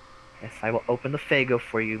 Yes, I will open the Fago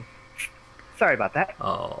for you. Sorry about that.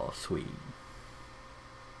 Oh, sweet.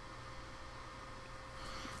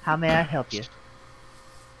 How may I help you?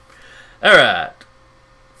 Alright.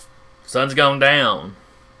 Sun's gone down.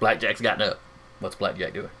 Blackjack's gotten up. What's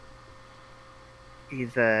Blackjack doing?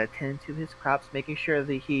 He's tending to his crops, making sure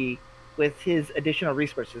that with his additional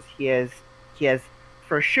resources, he has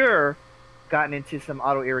for sure gotten into some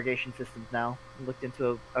auto irrigation systems now. Looked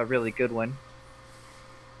into a really good one,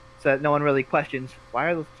 so that no one really questions why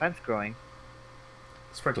are those plants growing.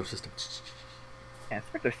 Sprinkler system. Yeah,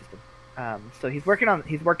 sprinkler system. So he's worked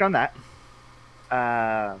on that,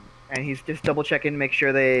 and he's just double checking to make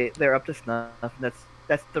sure they're up to snuff. And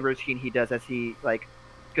that's the routine he does as he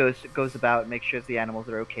goes about and makes sure the animals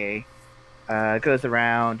are okay. Goes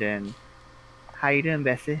around and how you doing,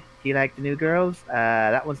 Bessie? Do you like the new girls?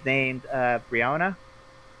 That one's named Brianna.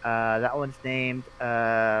 That one's named.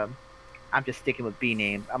 I'm just sticking with B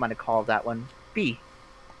names. I'm gonna call that one B.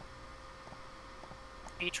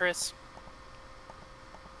 Beatrice.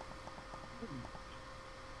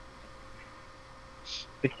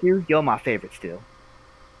 But you're my favorite still.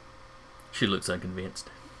 She looks unconvinced.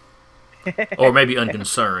 Or maybe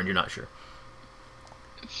unconcerned, you're not sure.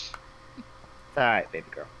 It's alright, baby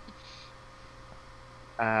girl.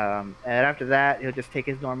 And after that, he'll just take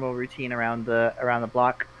his normal routine around the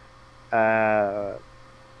block.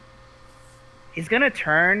 He's gonna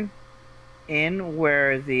turn in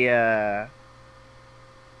where the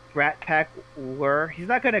Rat Pack were. He's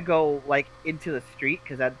not gonna go like into the street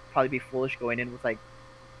because that'd probably be foolish going in with like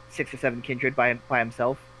 6 or 7 kindred by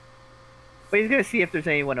himself. But he's gonna see if there's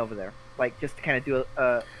anyone over there, like just to kind of do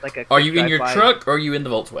a. Are you in your truck or are you in the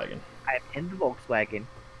Volkswagen? I'm in the Volkswagen.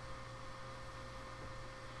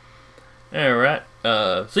 All right.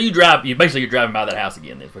 So you're driving by that house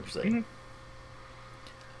again. That's what you're saying.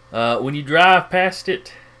 Mm-hmm. When you drive past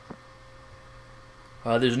it,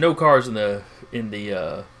 there's no cars in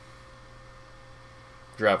the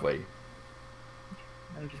driveway.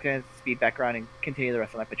 I'm just gonna speed back around and continue the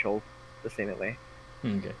rest of my patrol the same way.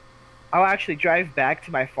 Okay. I'll actually drive back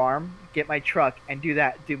to my farm, get my truck, and do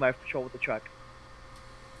my patrol with the truck.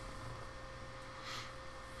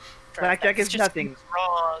 Blackjack is nothing.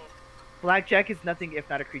 Wrong. Blackjack is nothing if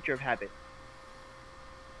not a creature of habit.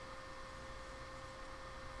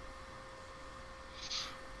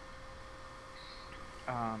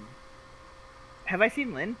 Have I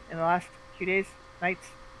seen Lynn in the last few days, nights?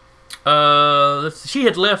 She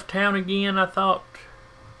had left town again, I thought,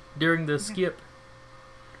 during the skip.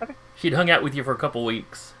 Okay. She'd hung out with you for a couple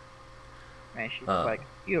weeks. Man, she's like,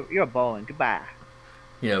 you're balling. Goodbye.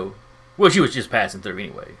 You know, well, she was just passing through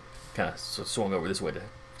anyway. Kind of swung over this way to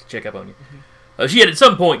check up on you. Mm-hmm. She had at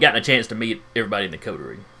some point gotten a chance to meet everybody in the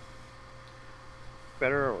coterie.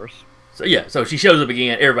 Better or worse? So yeah, so she shows up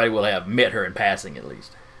again. Everybody will have met her in passing at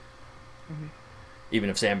least. Mm-hmm. Even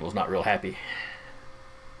if Samuel's not real happy.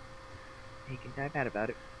 He can die mad about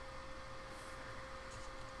it.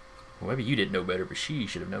 Well, maybe you didn't know better, but she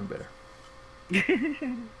should have known better.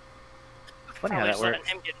 Funny how that works. Letting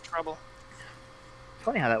him get in trouble.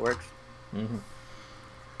 Funny how that works. Mm-hmm.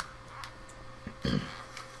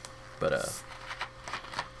 But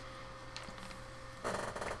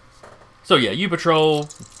so yeah, you patrol.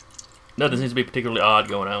 Nothing seems to be particularly odd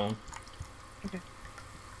going on. Okay.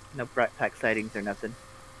 No Brat Pack sightings or nothing.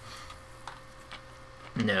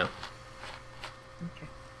 No. Okay.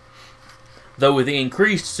 Though with the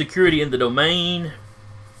increased security in the domain,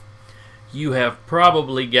 you have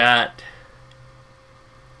probably got,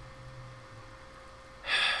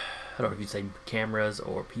 I don't know if you'd say cameras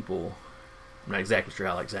or people. I'm not exactly sure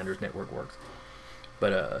how Alexander's network works,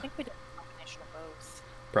 but I think we did a combination of both.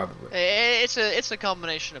 Probably. It's a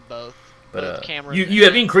combination of both. But both cameras you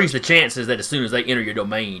have increased the chances that as soon as they enter your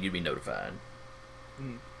domain, you'd be notified.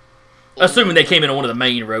 Mm. Assuming they came in on one of the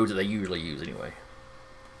main roads that they usually use anyway.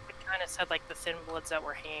 We kind of said like the Thin Bloods that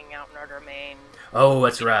were hanging out in our domain. Oh,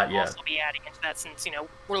 that's right. Yeah. Also be adding into that since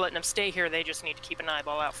we're letting them stay here. They just need to keep an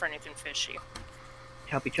eyeball out for anything fishy.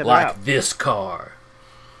 Help each other out. Like this car.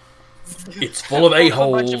 It's full of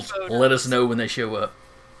a-holes. Let us know when they show up.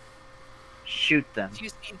 Shoot them. You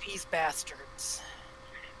see these bastards.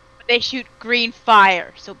 They shoot green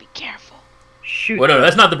fire, so be careful. Shoot. Well, no,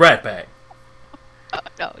 that's not the Brat Pack.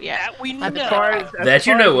 No, yeah. That we know. That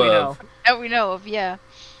you know of. That we know of, yeah.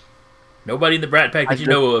 Nobody in the Brat Pack that you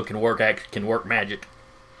know of can work magic.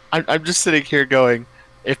 I'm just sitting here going,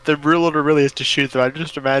 if the real order really is to shoot them, I'm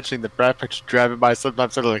just imagining the Brat Pack just driving by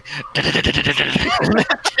sometimes sort of like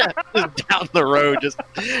down the road, just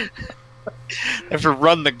have to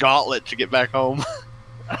run the gauntlet to get back home.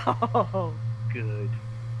 Oh, good.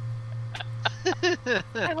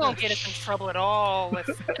 That won't get us in trouble at all with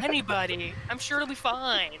anybody. I'm sure it'll be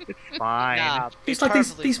fine. It's fine. Nah, It's it's like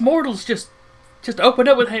perfectly these fine. mortals just opened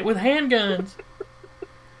up with handguns,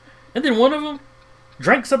 and then one of them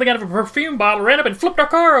drank something out of a perfume bottle, ran up and flipped our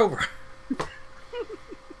car over.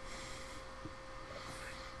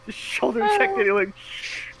 Just shoulder checked it, like,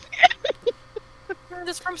 Learned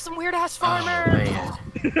this from some weird ass Oh farmer. man!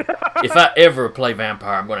 If I ever play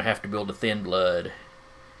vampire, I'm going to have to build a thin blood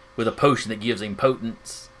with a potion that gives him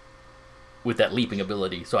potence with that leaping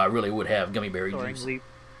ability. So I really would have gummy berry soaring juice. leap.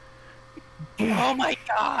 Oh my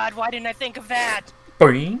god, why didn't I think of that?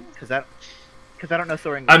 Boing. Because I don't know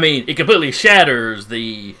soaring I leap. mean, it completely shatters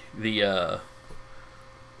the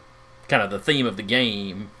kind of the theme of the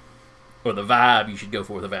game or the vibe you should go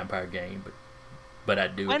for with a vampire game, but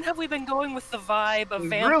I'd do When it. have we been going with the vibe of We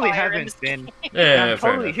vampire? really in haven't this been. game? Yeah, I'm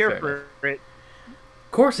fair totally enough, here fair for enough. it.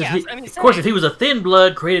 Of course, Yeah, if I mean, he was a thin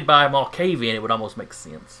blood created by a Malkavian, it would almost make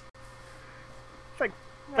sense.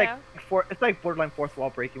 Yeah. It's like borderline fourth wall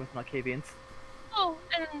breaking with Malkavians. Oh,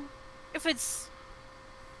 and if it's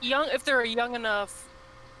young, if they're a young enough,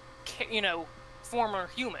 former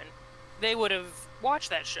human, they would have watched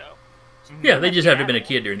that show. Yeah, they just have to have been a animal.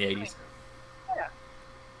 kid during the 80s. Yeah.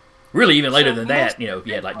 Really, even later So than that, most if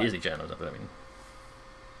you had like people- Disney Channel or something. I mean,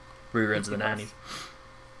 reruns of the 90s.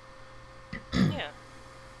 Yeah.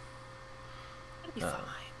 It'll be Uh, fine.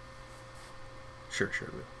 Sure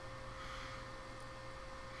will.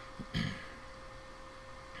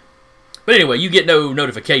 But anyway, you get no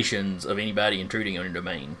notifications of anybody intruding on your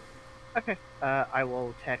domain. Okay. I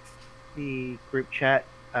will text the group chat.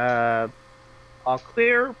 All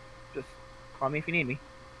clear. Just call me if you need me.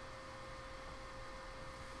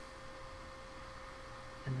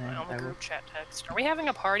 And then On the I will. group chat text. Are we having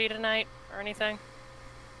a party tonight or anything?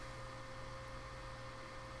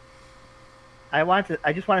 I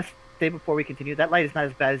just want to say before we continue, that light is not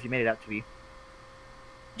as bad as you made it out to be.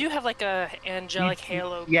 Do you have like a angelic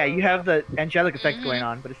halo? Yeah, you glow? have the angelic effect Mhm. going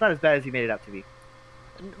on, but it's not as bad as you made it out to be.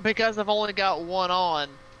 Because I've only got one on,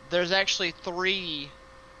 there's actually 3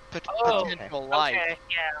 Oh, potential lights. Okay,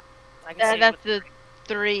 yeah. I can see That's with- the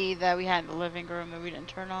 3 that we had in the living room that we didn't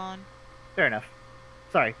turn on. Fair enough.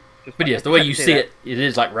 Sorry. But yes, the way you see it, it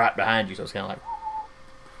is like right behind you, so it's kind of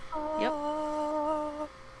like, Yep.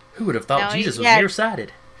 who would have thought Now, Jesus was yeah.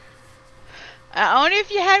 nearsighted? Only if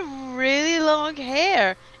you had really long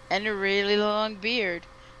hair and a really long beard.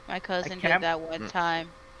 My cousin did can't- that one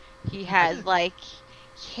time. He has like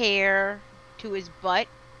hair to his butt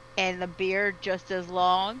and the beard just as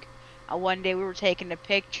long. One day we were taking a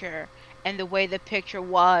picture, and the way the picture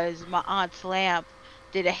was, my aunt's lamp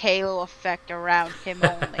did a halo effect around him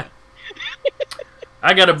only.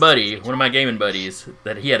 I got a buddy, one of my gaming buddies,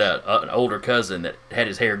 that he had an older cousin that had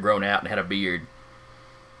his hair grown out and had a beard.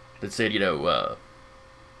 That said, you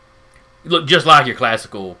look just like your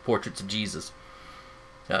classical portraits of Jesus.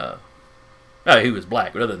 He was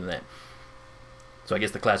black, but other than that. So I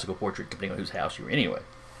guess the classical portrait, depending on whose house you were. Anyway,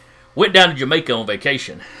 went down to Jamaica on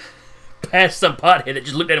vacation. Passed some pothead that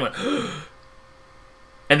just looked at him and went,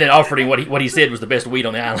 and then offered him what he said was the best weed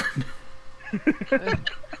on the island. I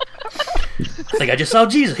think I just saw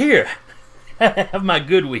Jesus. Here, have my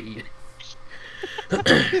good weed.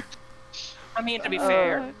 I mean, to be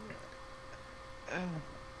fair,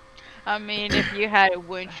 I mean, if you had it,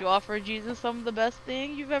 wouldn't you offer Jesus some of the best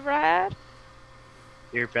thing you've ever had?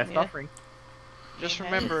 Your best Yeah. offering. Just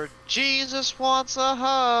Amen. remember, Jesus wants a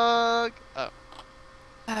hug. Oh,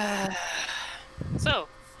 so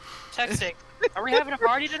texting. Are we having a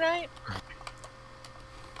party tonight?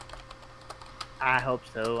 I hope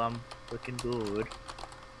so. I'm looking good.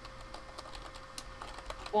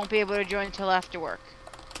 Won't be able to join until after work.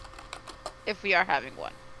 If we are having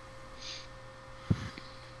one.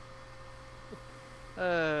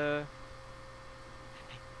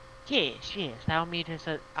 yes. I'll meet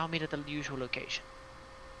at the usual location.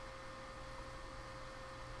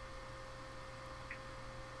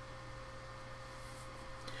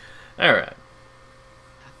 All right.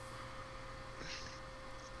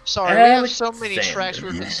 Sorry, we have so many tracks we're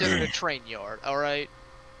Alexander. considered a train yard. All right,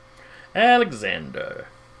 Alexander,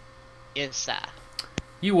 inside.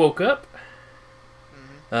 you woke up.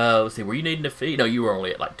 Mhm. Let's see. Were you needing to feed? No, you were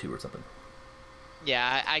only at like 2 or something.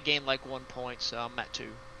 Yeah, I gained like 1 point, so I'm at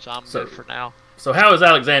 2. So I'm So- good for now. So how is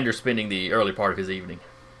Alexander spending the early part of his evening?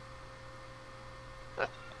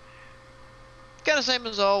 Kind of same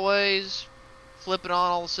as always. Flipping on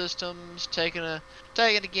all the systems, taking a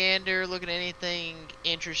gander, looking at anything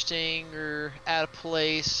interesting or out of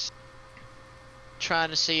place. Trying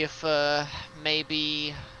to see if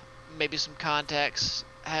maybe some contacts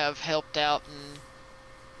have helped out in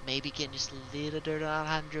maybe getting just a little dirt on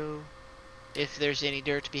Alejandro, if there's any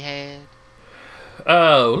dirt to be had.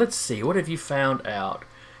 Oh, let's see. What have you found out?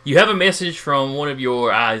 You have a message from one of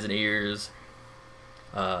your eyes and ears.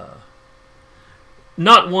 Not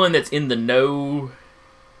one that's in the know.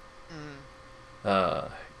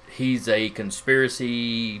 He's a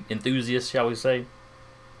conspiracy enthusiast, shall we say.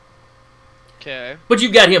 Okay. But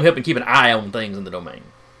you've got him helping keep an eye on things in the domain.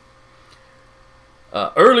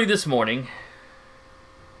 Early this morning,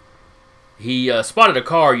 he spotted a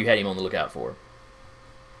car you had him on the lookout for.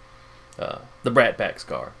 The Brat Pack's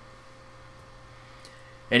car.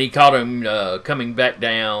 And he caught him coming back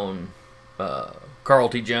down Carl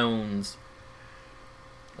T. Jones,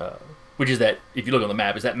 which is that, if you look on the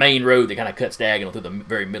map, is that main road that kind of cuts diagonal through the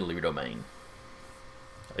very middle of your domain.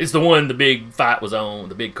 It's the one the big fight was on,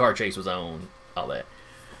 the big car chase was on, all that.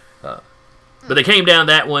 But they came down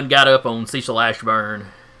that one, got up on Cecil Ashburn,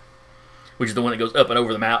 which is the one that goes up and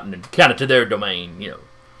over the mountain and kind of to their domain,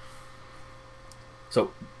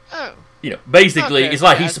 So, basically, Okay, it's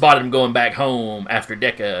like yeah. he spotted him going back home after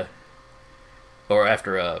Decca, or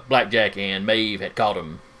after Blackjack and Maeve had caught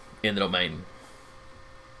him in the domain.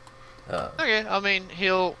 Okay, I mean,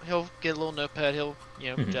 he'll get a little notepad, he'll,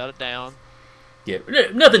 jot it down. Yeah,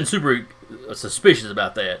 nothing super suspicious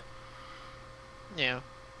about that. Yeah.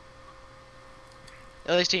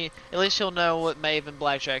 At least he'll know what Maeve and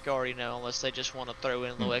Blackjack already know, unless they just want to throw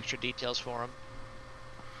in little extra details for him.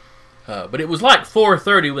 But it was like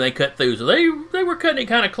 4:30 when they cut through, so they were cutting it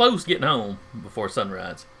kind of close getting home before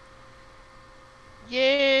sunrise.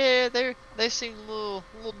 Yeah, they seemed a little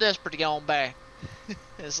desperate to get on back,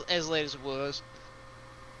 as late as it was.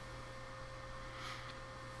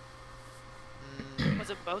 Was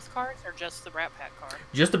it both cars or just the Brat Pack car?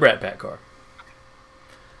 Just the Brat Pack car.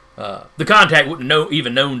 The contact wouldn't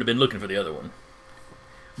even known to have been looking for the other one,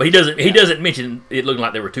 but he doesn't mention it looking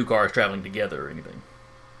like there were two cars traveling together or anything.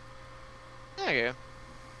 Okay.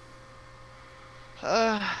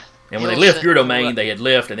 And when they left your domain, they had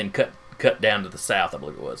left and then cut down to the south, I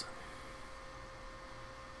believe it was.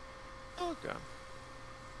 Okay.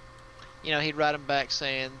 He'd write him back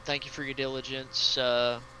saying, "Thank you for your diligence.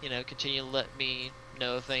 Continue to let me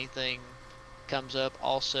know if anything comes up.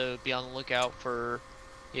 Also, be on the lookout for,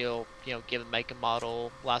 give them make and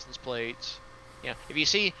model, license plates. If you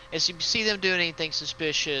see them doing anything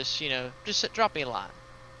suspicious, just drop me a line."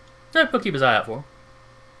 Yeah, he'll keep his eye out for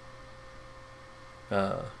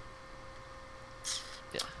him.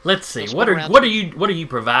 Let's see. Let's What go are around what are you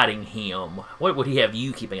providing him? What would he have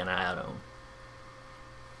you keeping an eye out on?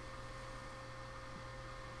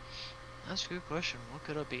 That's a good question. What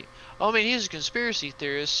could it be? Oh, I mean, he's a conspiracy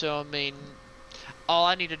theorist, so I mean, all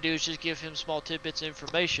I need to do is just give him small tidbits of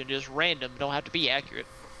information, just random. Don't have to be accurate.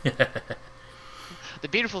 The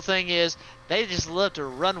beautiful thing is, they just love to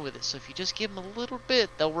run with it. So if you just give them a little bit,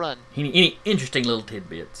 they'll run. Any interesting little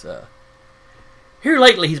tidbits? Here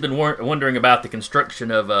lately, he's been wondering about the construction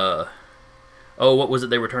of what was it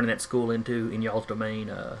they were turning that school into in y'all's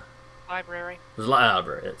domain? Library. It was a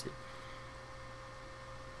library. That's it.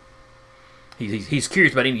 He's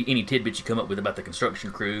curious about any tidbits you come up with about the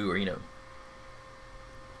construction crew, or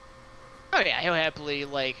Oh yeah, he'll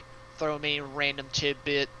happily throw me a random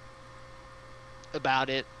tidbit about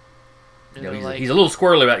it. he's a little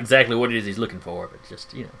squirrely about exactly what it is he's looking for, but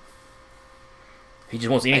just he just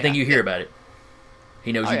wants anything you hear about it.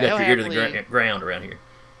 He knows you've got your ear to the ground around here.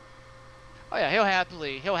 Oh yeah, he'll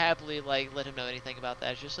happily let him know anything about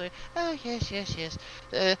that. Just say, "Oh yes.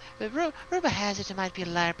 Rumor has it might be a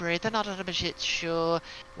library. They're not 100% sure.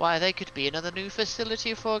 Why, they could be another new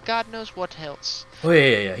facility for God knows what else." Oh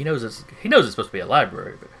yeah. He knows it's supposed to be a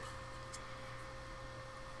library, but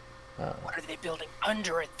What are they building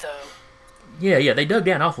under it, though? yeah, they dug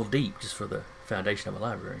down awful deep just for the foundation of a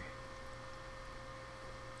library.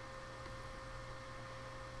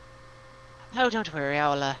 Oh, don't worry.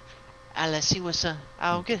 I'll see what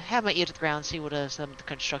I'll have my ear to the ground, see what some of the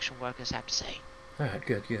construction workers have to say. All right,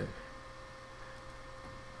 good.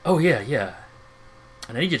 Oh yeah.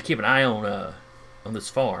 And I need you to keep an eye on this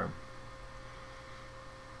farm.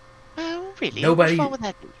 Oh, really? Nobody. Which one would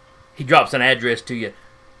that be? He drops an address to you.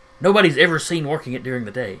 Nobody's ever seen working it during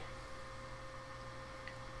the day.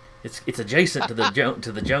 It's adjacent to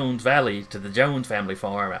the Jones Valley, to the Jones family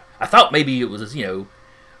farm. I thought maybe it was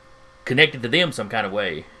connected to them some kind of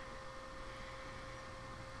way.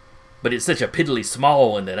 But it's such a piddly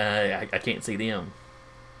small one that I can't see them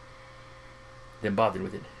bothered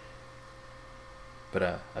with it.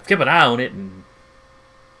 But I've kept an eye on it, and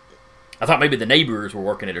I thought maybe the neighbors were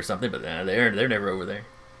working it or something, but they're never over there.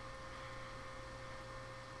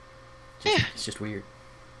 It's just weird.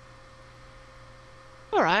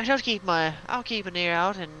 All right, I'll keep an ear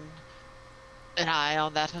out and an eye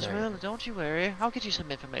on that as Right. well. Don't you worry. I'll get you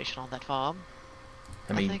some information on that farm.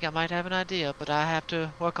 I I mean, think I might have an idea, but I have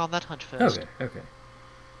to work on that hunt first. okay.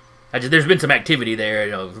 There's been some activity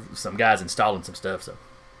there. Some guys installing some stuff. So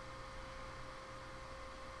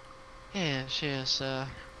Yes.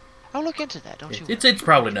 I'll look into that. Don't you worry. it's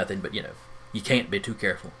probably nothing, but you can't be too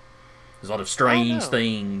careful. There's a lot of strange no.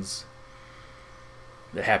 things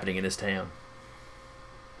that are happening in this town.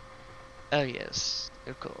 Oh yes,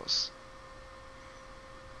 of course.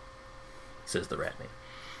 Says the rat man.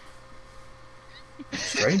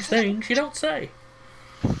 Strange things you don't say.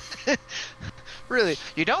 Really,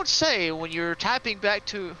 you don't say when you're typing back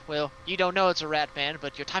to. Well, you don't know it's a rat man,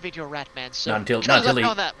 but you're typing to a rat man. So Not until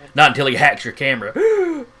on that one. not until he hacks your camera.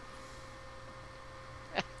 We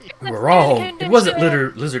were wrong. It wasn't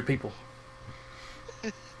lizard people.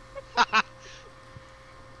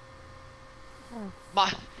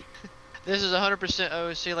 This is 100%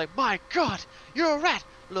 OC. Like, my God, you're a rat.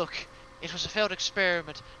 Look, it was a failed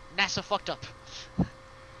experiment. NASA fucked up.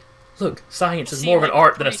 Look, science is See, more of an like,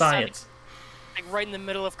 art than a Capri science. Like right in the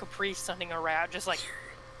middle of Capri sunning a rat, just like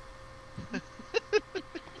So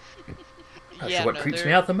what creeps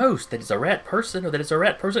me out the most? That it's a rat person, or that it's a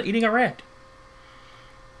rat person eating a rat.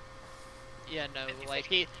 Yeah, no, like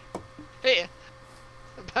hey,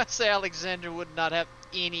 I say Alexander would not have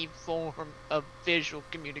any form of visual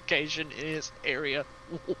communication in his area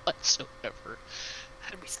whatsoever.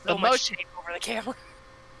 there'd be so The much most- tape over the camera.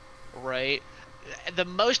 Right? The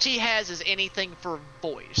most he has is anything for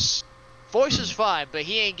voice. Voice is fine, but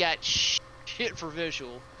he ain't got shit for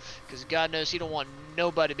visual, because God knows he don't want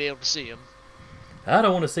nobody to be able to see him. I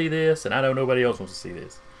don't want to see this, and I know nobody else wants to see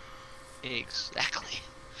this. Exactly.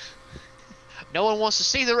 No one wants to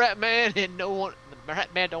see the rat man, and the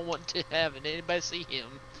rat man don't want to have anybody see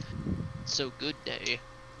him. So good day.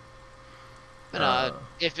 And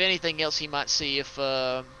if anything else, he might see if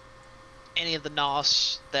any of the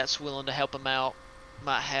NOS that's willing to help him out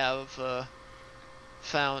might have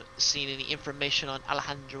seen any information on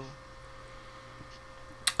Alejandro.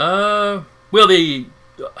 Well,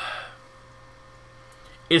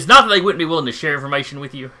 it's not that they wouldn't be willing to share information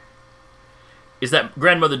with you. It's that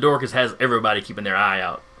Grandmother Dorcas has everybody keeping their eye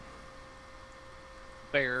out.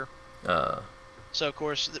 Fair. So of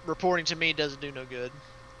course, reporting to me doesn't do no good.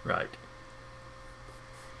 Right.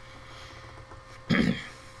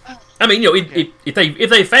 I mean, if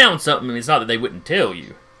they found something, it's not that they wouldn't tell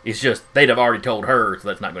you. It's just they'd have already told her, so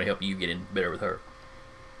that's not going to help you get in better with her.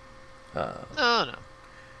 No.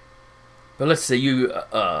 But let's see, you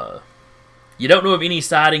don't know of any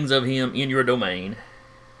sightings of him in your domain.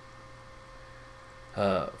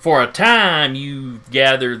 For a time, you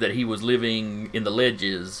gathered that he was living in the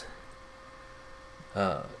ledges.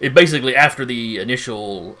 It basically, after the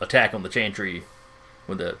initial attack on the Chantry,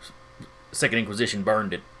 when the Second Inquisition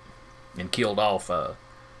burned it and killed off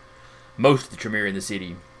most of the Tremere in the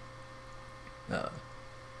city,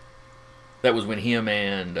 that was when him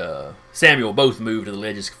and Samuel both moved to the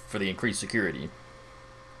ledges for the increased security.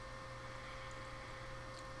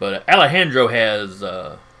 But Alejandro has,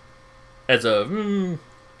 as of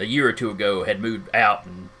a year or two ago, had moved out,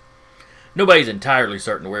 and nobody's entirely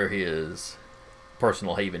certain where his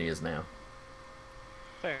personal haven is now.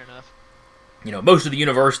 Fair enough. Most of the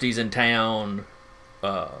universities in town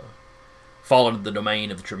fall into the domain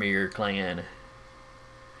of the Tremere clan.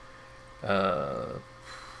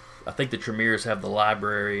 I think the Tremeres have the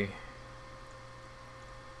library.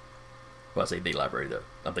 Well, I say the library, though.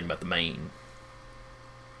 I'm thinking about the main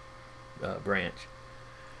branch.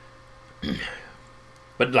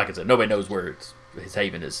 But like I said, nobody knows where his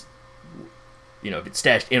haven is. If it's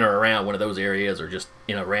stashed in or around one of those areas, or just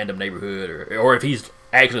in a random neighborhood, or if he's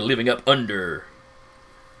actually living up under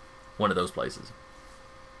one of those places.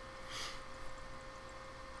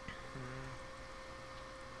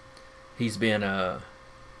 He's been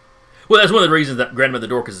well, that's one of the reasons that Grandmother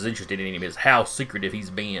Dorcas is interested in him, is how secretive he's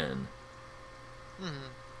been.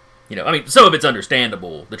 I mean, some of it's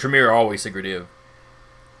understandable. The Tremere are always secretive.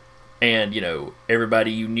 And,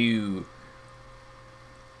 everybody you knew,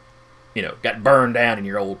 got burned down in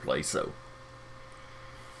your old place, so.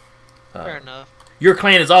 Fair enough. Your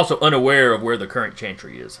clan is also unaware of where the current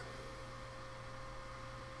Chantry is.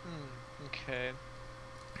 Okay.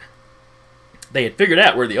 They had figured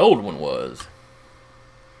out where the old one was.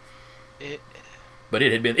 But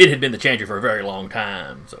it had been the Chantry for a very long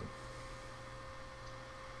time, so.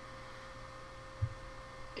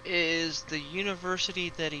 Is the university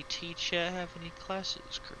that he teach at have any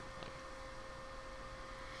classes currently?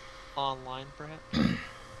 Online, perhaps?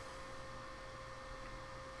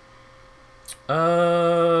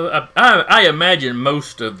 I imagine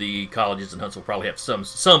most of the colleges in Huntsville probably have some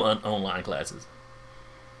online classes.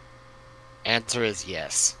 Answer is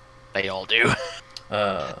yes. They all do.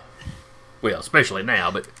 Well, especially now,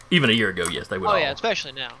 but even a year ago, yes, they would all. Oh yeah,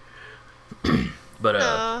 especially now.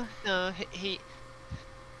 But No, he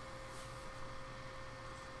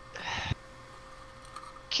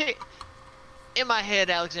in my head,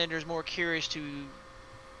 Alexander is more curious to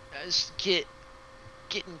get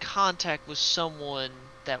in contact with someone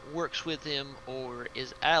that works with him or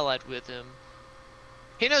is allied with him.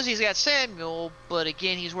 He knows he's got Samuel, but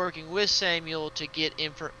again, he's working with Samuel to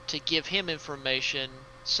give him information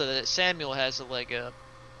so that Samuel has a leg up.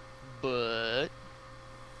 But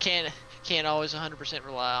can't always 100%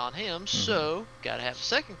 rely on him. So gotta have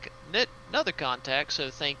another contact. So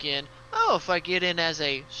thinking, oh, if I get in as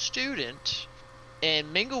a student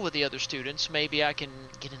and mingle with the other students, maybe I can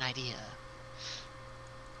get an idea.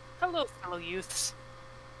 Hello, fellow youths.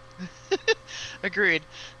 Agreed.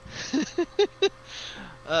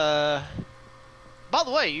 By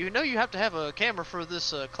the way, you know you have to have a camera for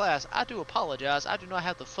this class. I do apologize. I do not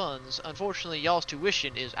have the funds. Unfortunately, y'all's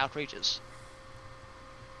tuition is outrageous.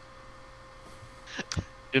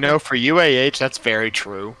 You know, for UAH, that's very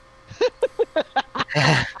true.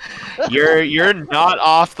 You're not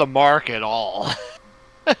off the mark at all.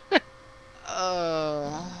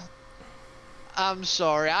 I'm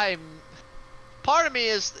sorry. Part of me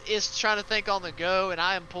is trying to think on the go, and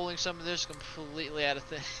I am pulling some of this completely out of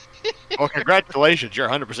thing. Well, congratulations. You're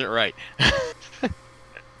 100% right.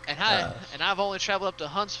 And I've only traveled up to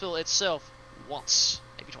Huntsville itself once,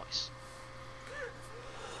 maybe twice.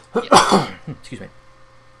 Yeah. Excuse me.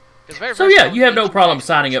 So yeah, you have no problem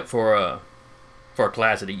signing up for a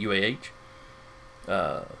class at a UAH.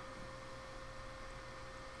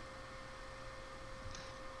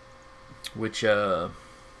 Which I'm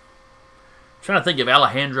trying to think if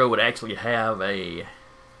Alejandro would actually have a.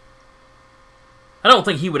 I don't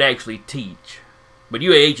think he would actually teach, but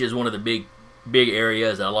UAH is one of the big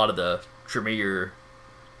areas that a lot of the Tremere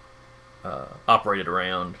operated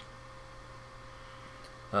around.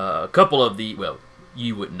 A couple of the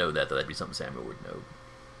you wouldn't know that, though. That'd be something Samuel would know.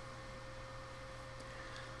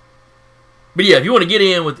 But yeah, if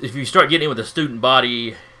you start getting in with the student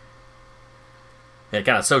body and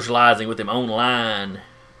kind of socializing with them online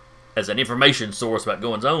as an information source about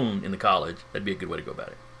goings on in the college, that'd be a good way to go about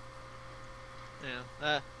it.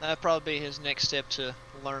 Yeah, that'd probably be his next step to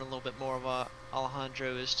learn a little bit more about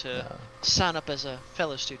Alejandro is to sign up as a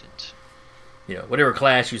fellow student. You know, whatever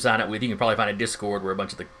class you sign up with, you can probably find a Discord where a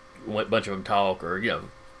bunch of them talk, or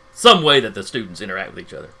some way that the students interact with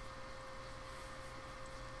each other.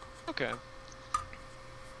 Okay.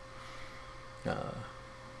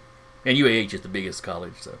 And UAH is the biggest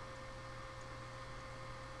college, so.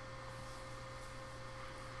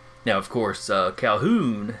 Now, of course,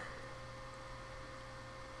 Calhoun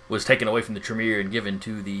was taken away from the Tremere and given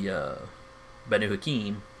to the Banu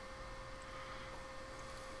Hakim.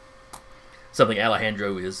 Something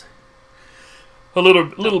Alejandro is a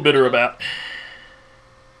little bitter about.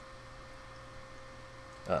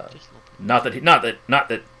 Not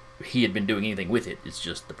that he had been doing anything with it. It's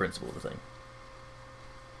just the principle of the thing.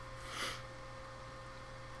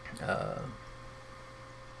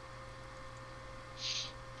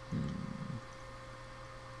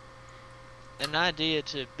 An idea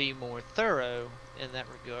to be more thorough in that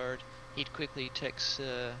regard, he'd quickly text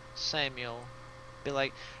Samuel, be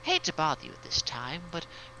like, hate to bother you at this time, but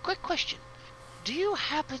quick question. Do you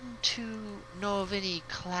happen to know of any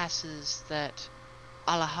classes that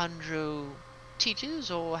Alejandro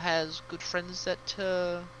teaches or has good friends that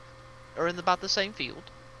are in about the same field?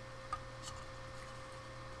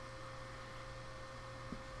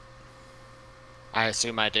 I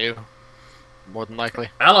assume I do. More than likely.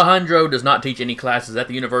 Alejandro does not teach any classes at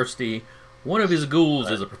the university. One of his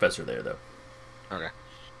ghouls is a professor there, though. Okay.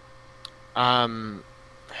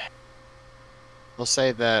 We'll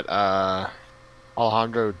say that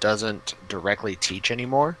Alejandro doesn't directly teach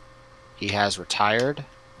anymore. He has retired,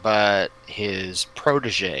 but his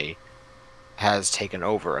protege has taken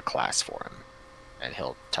over a class for him, and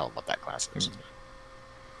he'll tell him what that class is.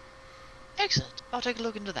 Excellent. I'll take a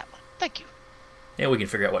look into that one. Thank you. Yeah, we can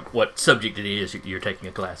figure out what subject it is you're taking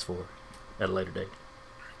a class for at a later date.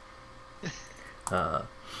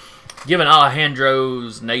 Given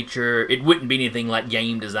Alejandro's nature, it wouldn't be anything like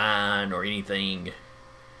game design or anything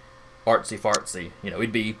artsy-fartsy.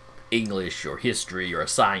 It'd be English or history or a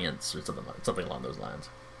science or something along those lines.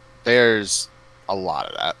 There's a lot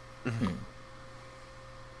of that. I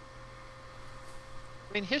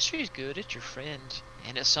mean, history's good. It's your friend,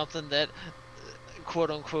 and it's something that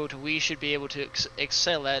quote unquote, we should be able to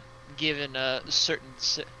excel at given certain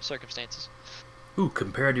circumstances. Ooh,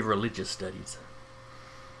 comparative religious studies.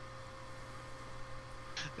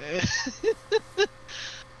 You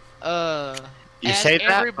as say that,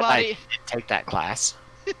 but I everybody, did take that class.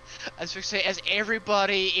 I was going to say, as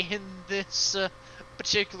everybody in this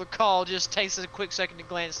particular call just takes a quick second to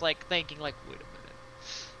glance, like thinking, like, wait a minute.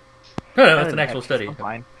 No, that's an actual study.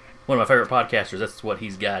 Fine. One of my favorite podcasters. That's what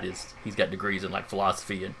he's got. He's got degrees in like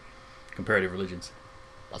philosophy and comparative religions.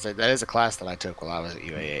 I'll say that is a class that I took while I was at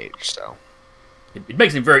UAH. So It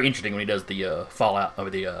makes him very interesting when he does the Fallout or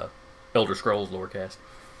the Elder Scrolls lorecast,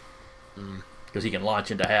 because he can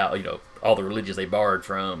launch into how all the religions they borrowed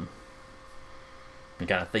from, and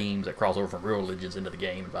kind of themes that cross over from real religions into the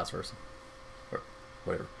game and vice versa, or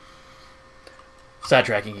whatever.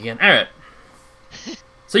 Sidetracking again. All right.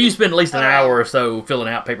 So you spend at least an hour or so filling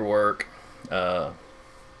out paperwork. Now,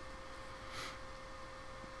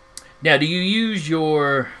 do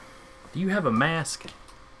you have a mask?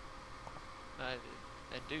 I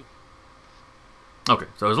do. Okay,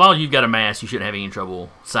 so as long as you've got a mask, you shouldn't have any trouble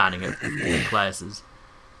signing up for classes.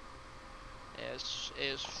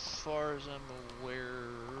 As far as I'm aware,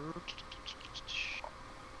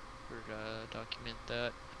 where did I document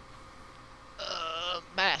that?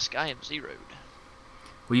 Mask, I am zeroed.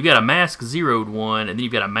 Well, you've got a mask zeroed one, and then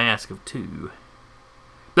you've got a mask of 2.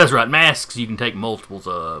 That's right, masks you can take multiples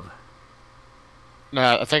of.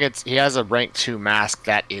 no, I think he has a rank 2 mask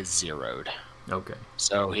that is zeroed. Okay.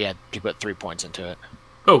 So he put 3 points into it.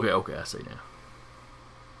 Okay, I see now.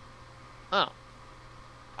 Oh,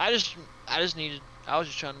 I was just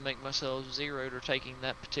trying to make myself zeroed or taking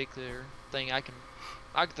that particular thing. I can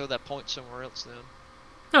throw that point somewhere else then.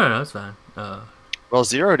 No, that's fine. Well,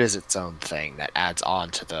 zeroed is its own thing that adds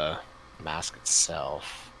on to the mask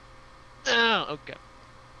itself. Oh, okay.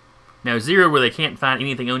 Now, 0 where they can't find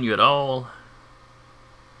anything on you at all.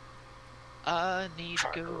 I need to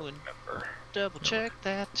go and double check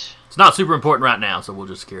that. It's not super important right now, so we'll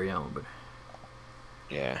just carry on. But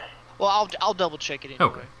Yeah. Well, I'll double check it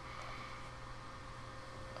anyway.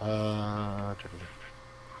 Okay.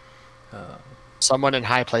 Someone in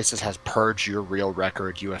high places has purged your real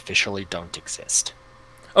record. You officially don't exist.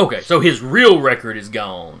 Okay, so his real record is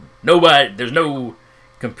gone. There's no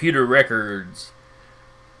computer records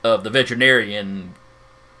of the veterinarian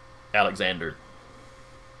Alexander.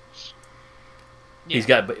 Yeah. He's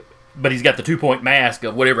got the 2-point mask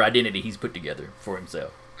of whatever identity he's put together for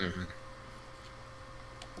himself. Mm-hmm.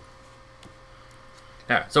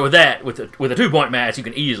 All right, so with a 2-point mask, you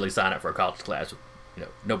can easily sign up for a college class with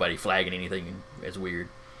nobody flagging anything as weird.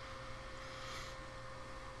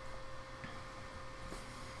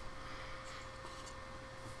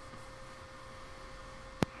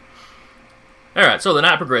 All right, so the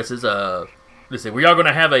night progresses. Let's see, were y'all going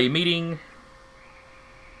to have a meeting?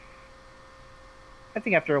 I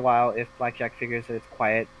think after a while, if Blackjack figures that it's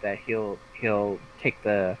quiet, that he'll go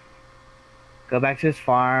back to his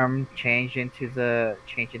farm, change into the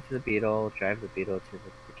Beetle, drive the Beetle to the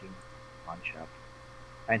freaking pawn shop,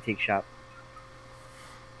 antique shop.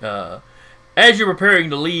 As you're preparing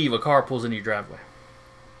to leave, a car pulls into your driveway.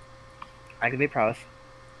 Activate prowess.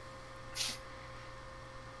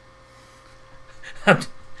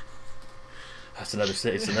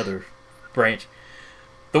 It's another branch.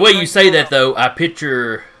 The way you say that, though, I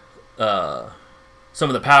picture some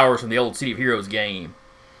of the powers from the old City of Heroes game.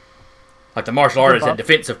 Like the martial artist had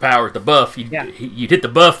defensive powers, the buff. You'd hit the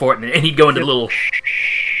buff for it, and he'd go into the little...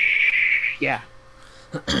 Yeah.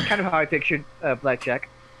 Kind of how I pictured Blackjack.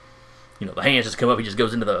 The hands just come up, he just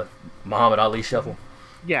goes into the Muhammad Ali shuffle.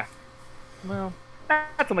 Yeah. Well,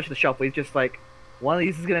 not so much the shuffle. He's just like, one of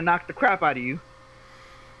these is going to knock the crap out of you.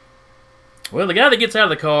 Well, the guy that gets out of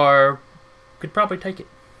the car could probably take it.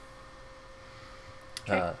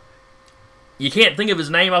 Okay. You can't think of his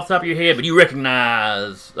name off the top of your head, but you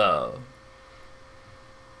recognize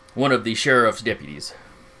one of the sheriff's deputies.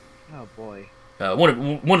 Oh boy. One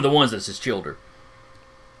of the ones that's his childer.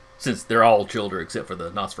 Since they're all childer except for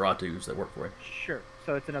the Nosferatus that work for him. Sure.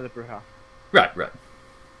 So it's another Bruja. Right.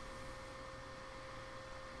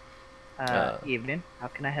 Evening. How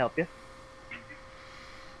can I help you?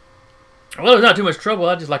 Well, it's not too much trouble.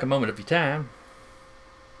 I'd just like a moment of your time.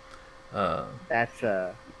 That's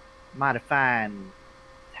a mighty fine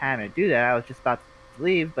time to do that. I was just about to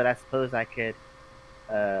leave, but I suppose I could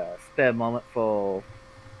spare a moment for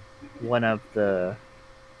one of the...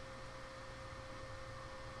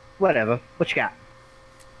 Whatever. What you got?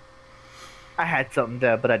 I had something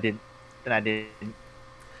there, but I didn't. Then I didn't.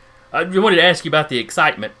 I just wanted to ask you about the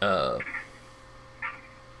excitement. Let's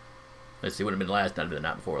see, it would have been last night or the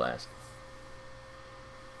night before last.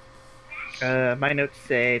 My notes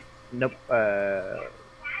say nope. 3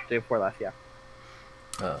 or 4 less. Yeah.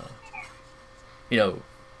 You know,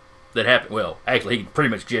 that happened. Well, actually, he pretty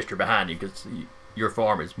much gestured behind you because your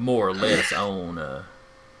farm is more or less on the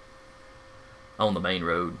main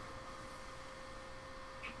road.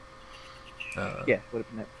 Yeah, would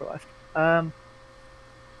have been it for last.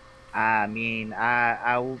 I mean,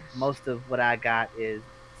 most of what I got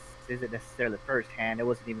isn't necessarily firsthand. It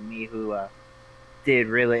wasn't even me who did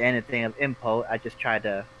really anything of import. I just tried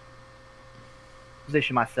to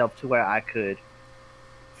position myself to where I could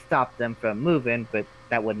stop them from moving, but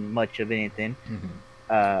that wasn't much of anything.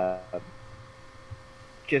 Uh,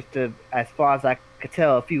 as far as I could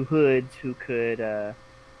tell, a few hoods who could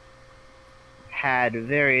had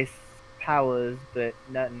various powers, but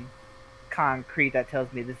nothing concrete that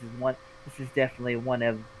tells me this is definitely one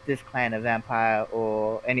of this clan of vampire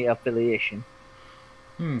or any affiliation.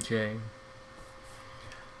 Okay.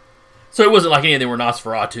 So it wasn't like any of them were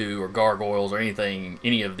Nosferatu or gargoyles or anything.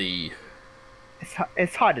 Any of the.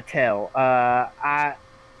 It's hard to tell. I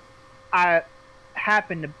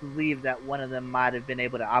happen to believe that one of them might have been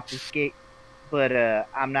able to obfuscate, but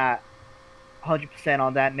I'm not 100%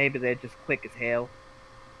 on that. Maybe they're just quick as hell.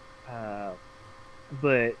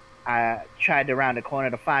 But I tried to round the corner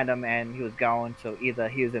to find him, and he was gone. So either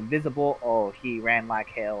he was invisible or he ran like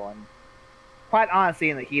hell. And quite honestly,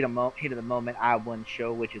 in the heat of the moment, I wasn't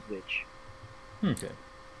sure which is which. Okay.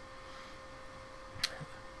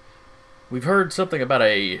 We've heard something about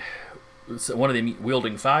one of them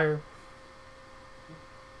wielding fire.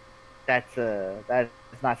 That's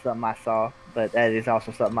not something I saw, but that is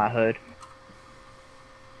also something I heard.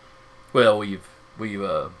 Well, we've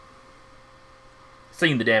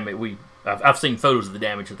seen the damage. I've seen photos of the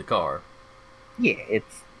damage of the car. Yeah,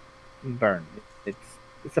 it's burned.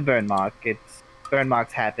 It's a burn mark. Burn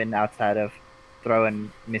marks happen outside of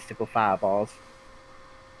throwing mystical fireballs.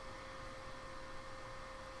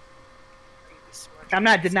 I'm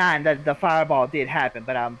not denying that the fireball did happen,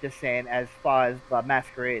 but I'm just saying as far as the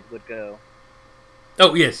Masquerade would go.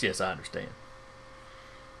 Oh, yes, I understand.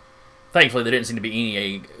 Thankfully, there didn't seem to be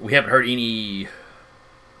any. We haven't heard any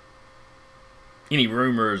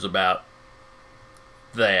rumors about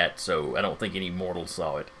that, so I don't think any mortals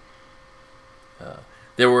saw it.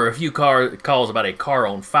 There were a few calls about a car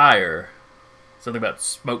on fire, something about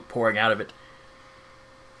smoke pouring out of it.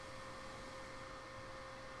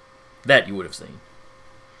 That you would have seen.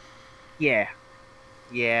 Yeah,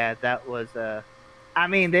 that was. I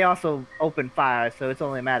mean, they also opened fire, so it's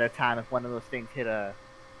only a matter of time if one of those things hit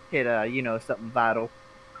something vital,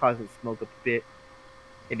 cause it to smoke up a bit.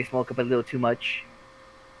 Maybe smoke up a little too much.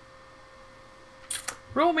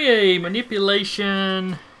 Roll me a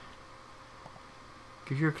manipulation,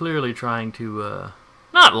 because you're clearly trying to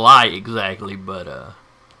not lie exactly, but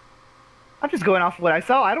I'm just going off of what I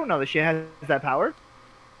saw. I don't know that she has that power.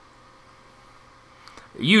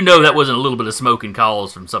 you know that wasn't a little bit of smoke and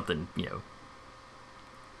calls from something,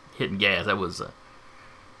 hitting gas. That was a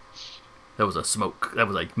smoke. That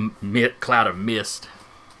was a cloud of mist.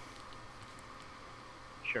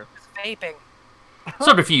 Sure. Vaping.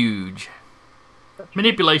 Subterfuge.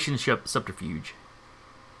 Manipulation subterfuge.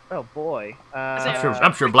 Oh boy.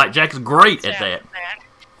 I'm sure Blackjack is great at that.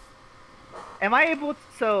 Am I able to,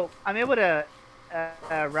 so I'm able to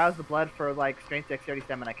rouse the blood for like strength, dexterity,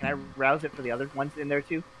 stamina. Can I rouse it for the other ones in there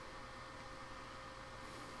too?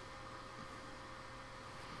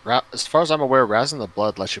 As far as I'm aware, rousing the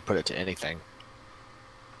blood lets you put it to anything.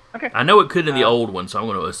 Okay. I know it could in the old one, so I'm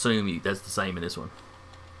going to assume that's the same in this one.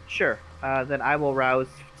 Sure. Then I will rouse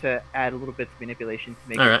to add a little bit of manipulation to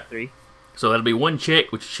make All it right. 3. So that'll be one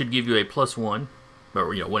check, which should give you a +1,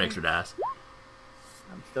 or one extra dice.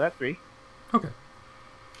 I'm still at 3. Okay.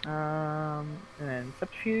 And then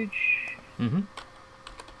subterfuge. Mm-hmm.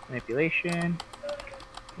 Manipulation.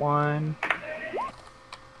 1.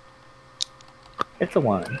 It's a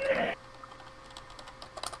 1.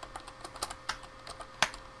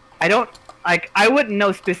 I wouldn't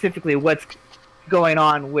know specifically what's going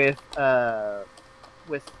on with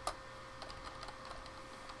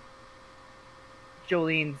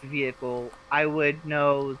Jolene's vehicle. I would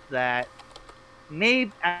know that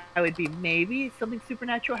maybe something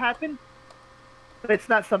supernatural happened, but it's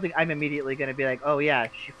not something I'm immediately going to be like, oh yeah,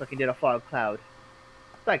 she fucking did a fog cloud.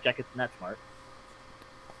 Blackjack isn't that smart.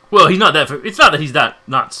 Well, he's not that. It's not that he's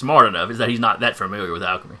not smart enough. It's that he's not that familiar with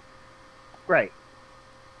alchemy. Right.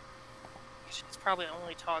 She's probably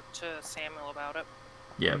only talked to Samuel about it.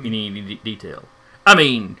 Yeah, you need any detail. I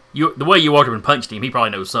mean, the way you walked up and punched him, he probably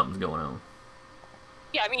knows something's going on.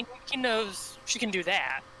 Yeah, I mean, he knows she can do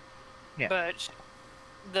that. Yeah. But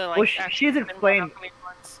she's explained.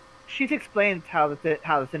 she's explained how the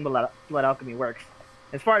thin blood alchemy works.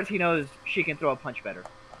 As far as he knows, she can throw a punch better.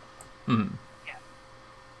 Hmm.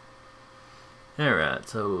 Alright,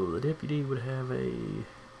 so the deputy would have a...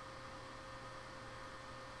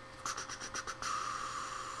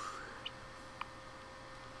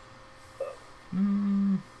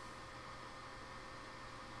 Hmm.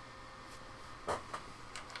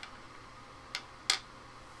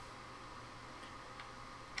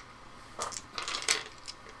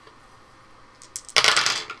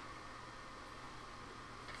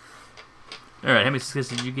 Alright, how many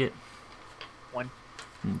successes did you get? 1.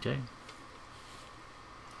 Okay.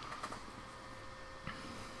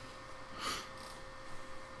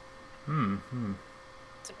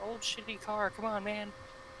 It's an old shitty car. Come on, man.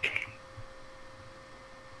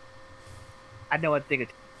 I know a thing or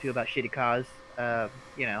two about shitty cars.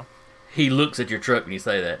 You know. He looks at your truck when you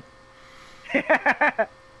say that.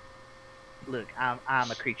 Look,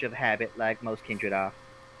 I'm a creature of habit, like most kindred are.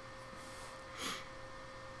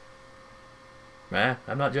 Nah,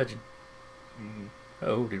 I'm not judging. Mm-hmm.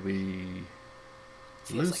 Oh, did we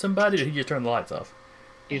Feels lose like- somebody, or did he just turn the lights off?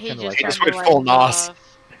 He He turned the just lights turned off. the He just went full lights nos.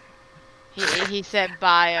 off. He said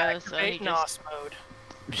bio, so he Activate just NOS mode.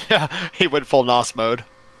 Yeah, he went full NOS mode.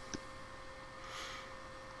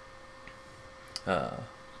 Well,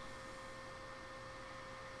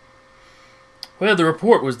 the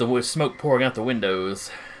report was the smoke pouring out the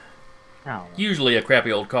windows. Oh, Usually a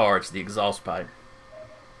crappy old car, it's the exhaust pipe.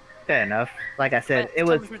 fair enough. Like I said, Vents it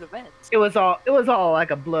coming was through the vents. it was all like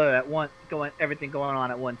a blur at once, everything going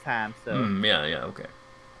on at one time. So Yeah, okay.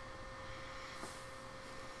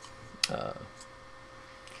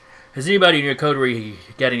 Has anybody in your coterie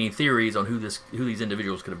got any theories on who these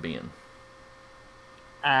individuals could have been?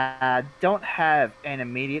 I don't have an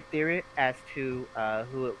immediate theory as to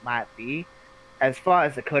who it might be. As far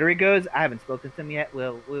as the coterie goes, I haven't spoken to them yet.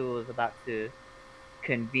 We was about to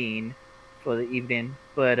convene for the evening,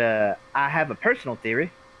 but I have a personal theory.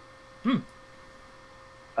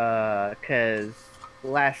 Because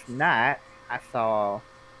last night I saw.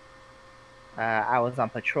 I was on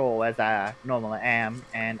patrol as I normally am,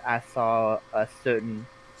 and I saw a certain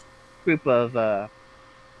group of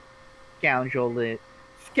scoundrel-esque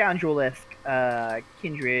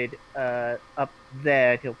kindred up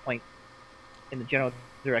there. He'll point in the general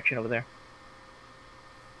direction over there.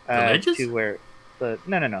 Villages? To where no.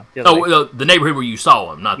 The other way. Oh, the neighborhood where you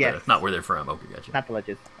saw them, not Yes. not where they're from. Okay, gotcha. Not the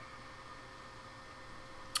ledges.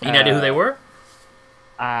 Any idea who they were?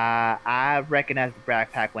 I recognize the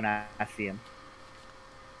Brat Pack when I see him.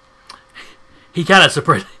 He kind of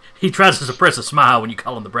suppress. He tries to suppress a smile when you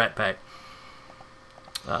call him the Brat Pack.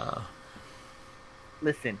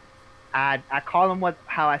 Listen, I call him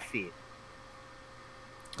how I see it.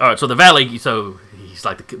 All right, so the Valley. So he's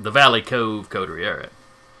like the Valley Cove coterie. All right.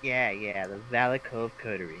 Yeah, the Valley Cove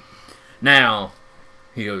Coterie. Now,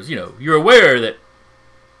 he goes. You're aware that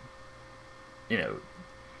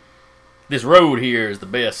this road here is the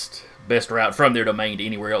best route from their domain to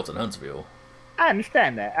anywhere else in Huntsville. I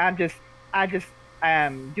understand that. I just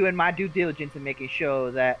am doing my due diligence and making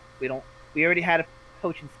sure that we already had a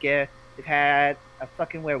poaching scare. We've had a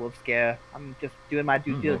fucking werewolf scare. I'm just doing my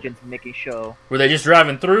due diligence and making sure. Were they just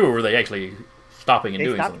driving through, or were they actually stopping and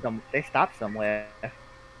doing something? They stopped somewhere.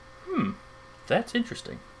 That's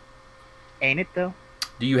interesting. Ain't it though?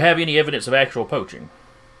 Do you have any evidence of actual poaching?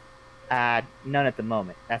 None at the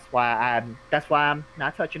moment. That's why I'm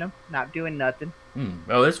not touching them, not doing nothing.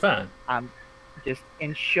 Oh, that's fine. I'm just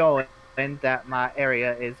ensuring that my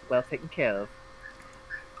area is well taken care of.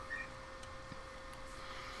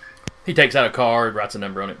 He takes out a card, writes a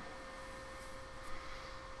number on it.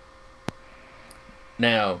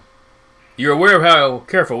 Now, you're aware of how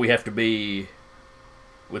careful we have to be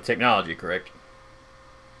with technology, correct?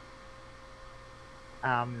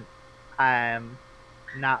 I'm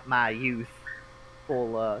not my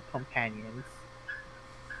youthful companions.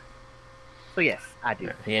 So yes, I do.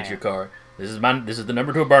 He hands you a card. This is the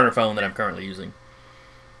number to a burner phone that I'm currently using.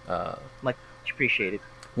 Much appreciated.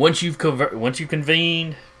 Once you've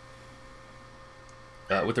convened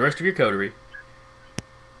with the rest of your coterie,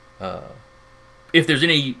 if there's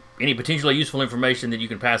any potentially useful information that you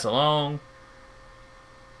can pass along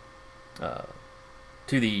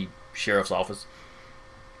to the sheriff's office,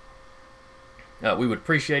 we would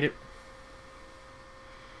appreciate it.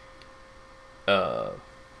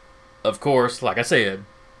 Of course, like I said,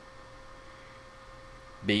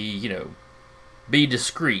 be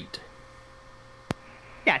discreet.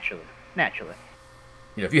 Naturally.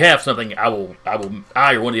 If you have something, I or one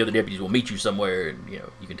of the other deputies will meet you somewhere, and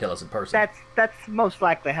you can tell us in person. That's most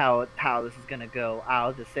likely how this is gonna go.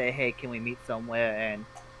 I'll just say, hey, can we meet somewhere, and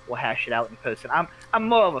we'll hash it out in person. I'm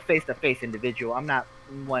more of a face-to-face individual. I'm not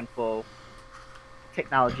one for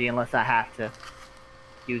technology unless I have to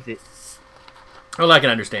use it. Well, I can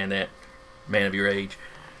understand that, man of your age.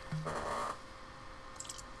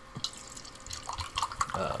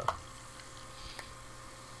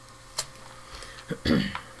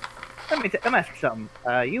 Let me ask you something.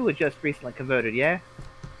 You were just recently converted, yeah?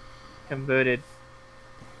 Converted,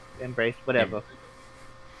 embraced, whatever.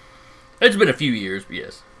 It's been a few years, but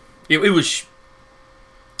yes. It was,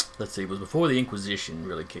 let's see, it was before the Inquisition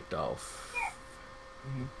really kicked off.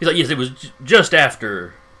 Mm-hmm. He's like, yes, it was just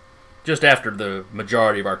after the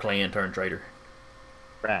majority of our clan turned traitor.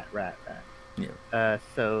 Right. Yeah.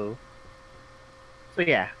 So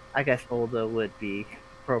yeah, I guess older would be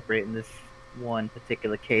appropriate in this one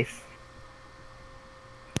particular case.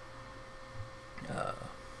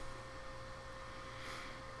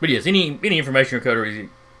 But yes, any information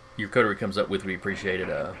your coterie comes up with, we appreciate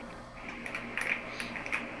it.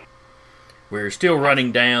 We're still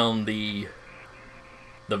running down the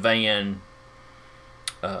van.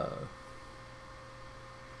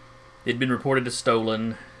 It'd been reported as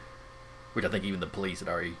stolen, which I think even the police had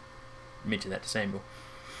already mentioned that to Samuel.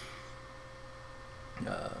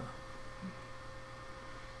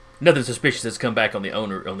 Nothing suspicious has come back on the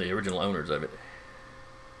original owners of it.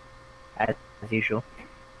 As usual.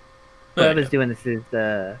 Whoever's doing this is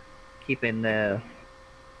keeping the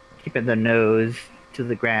nose to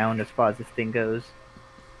the ground as far as this thing goes.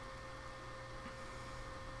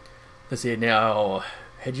 Let's see. Now,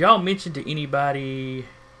 had y'all mentioned to anybody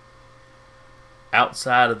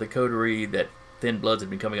outside of the coterie that Thin Bloods had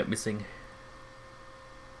been coming up missing?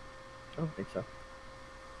 I don't think so.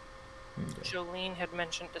 Okay. Jolene had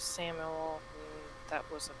mentioned to Samuel, that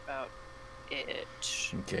was about it.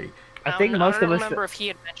 Okay. I think most I don't of us remember if he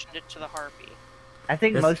had mentioned it to the Harpy. I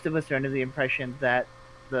think That's- most of us are under the impression that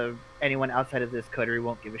anyone outside of this coterie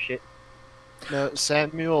won't give a shit. No,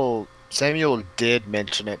 Samuel did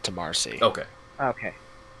mention it to Marcy. Okay. Okay.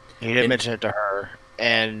 He did mention it to her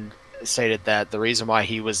and stated that the reason why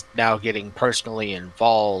he was now getting personally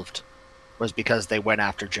involved was because they went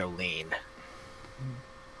after Jolene.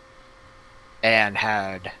 And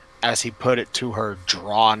had, as he put it to her,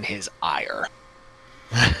 drawn his ire.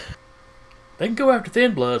 They can go after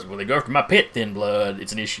Thin Bloods. Well, they go after my pet Thin Blood.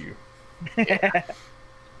 It's an issue.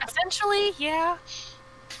 Essentially, yeah.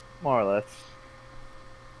 More or less.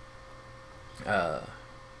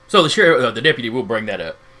 So the sheriff, the deputy, will bring that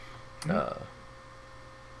up.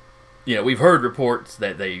 We've heard reports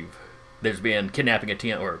that there's been kidnapping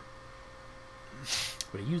attempt, or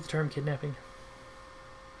would he use the term kidnapping?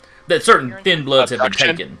 That certain Thin Bloods have been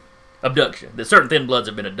taken. Abduction. That certain Thin Bloods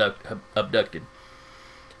have been abducted.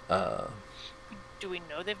 Do we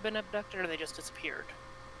know they've been abducted, or they just disappeared?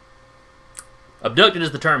 Abducted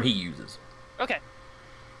is the term he uses. Okay.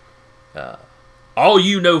 All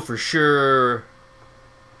you know for sure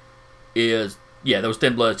is, those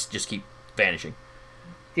Thin Bloods just keep vanishing.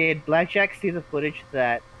 Did Blackjack see the footage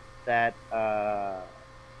that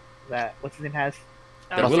what's his name has?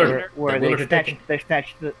 That Willard- Where that Willard they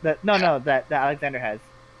snatched that Alexander has.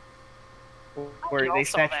 Where we all they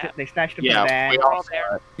saw snatched that. they snatched him Yeah, from the van. we We're all all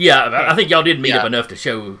there. Yeah, I think y'all did meet up Yeah. enough to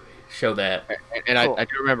show that. And Cool. I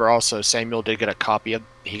do remember also Samuel did get a copy of.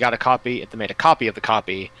 He got a copy. They made a copy of the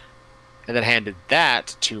copy, and then handed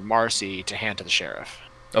that to Marcy to hand to the sheriff.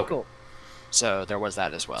 Okay. Cool. So there was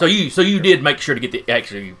that as well. So you did make sure to get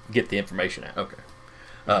the information out. Okay.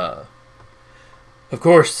 Of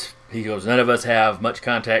course, he goes, none of us have much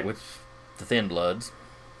contact with the Thin Bloods.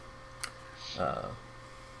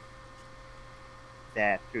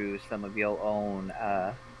 That through some of your own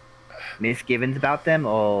misgivings about them,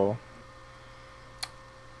 or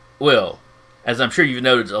Well, as I'm sure you've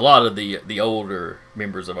noted, a lot of the older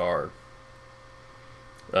members of our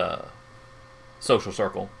social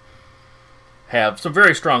circle have some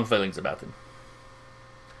very strong feelings about them.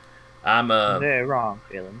 they're wrong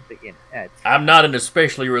feeling, but I'm not an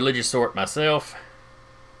especially religious sort myself,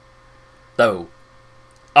 though.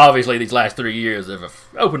 Obviously, these last 3 years have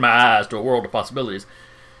opened my eyes to a world of possibilities.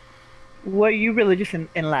 Were you religious and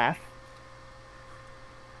laugh?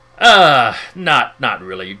 Not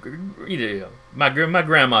really. My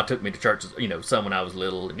grandma took me to church, some when I was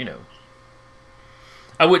little, and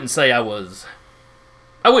I wouldn't say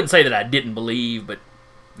that I didn't believe, but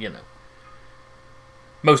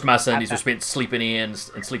most of my Sundays were spent sleeping in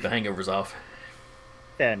and sleeping hangovers off.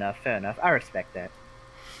 Fair enough. I respect that.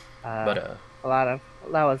 But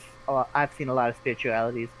I've seen a lot of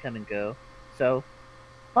spiritualities come and go, so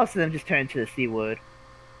most of them just turn to the C word.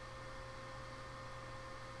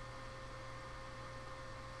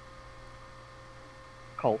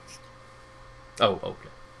 cults. Oh, okay.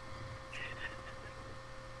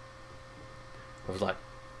 I was like,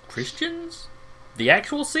 Christians? The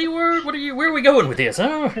actual C word? Where are we going with this,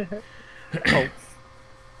 huh? Cults.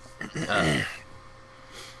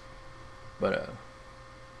 But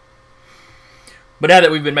now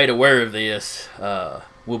that we've been made aware of this,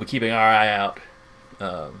 we'll be keeping our eye out.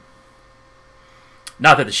 Not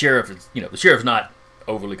that the sheriff is, the sheriff's not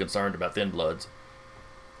overly concerned about thin bloods.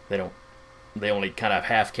 They only kind of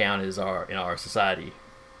half count in our society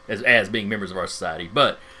as being members of our society.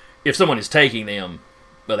 But if someone is taking them,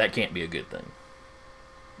 well, that can't be a good thing.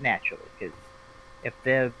 Naturally, because if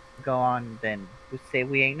they go on, then who say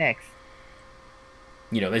we ain't next?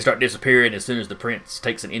 They start disappearing as soon as the prince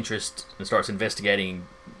takes an interest and starts investigating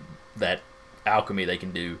that alchemy they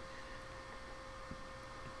can do.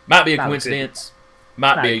 Might be a coincidence.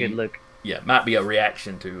 Might be a good look. Yeah, might be a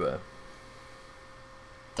reaction to.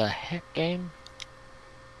 The heck game?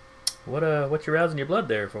 What you rousing your blood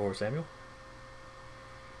there for, Samuel?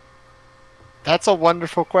 That's a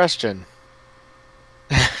wonderful question.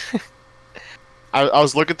 I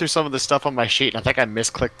was looking through some of the stuff on my sheet, and I think I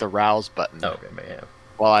misclicked the rouse button. Oh, okay, may have.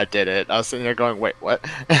 While I did it, I was sitting there going, "Wait, what?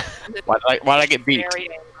 why did I get beat?" Very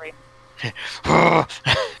angry.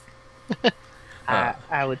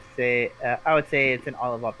 I would say it's in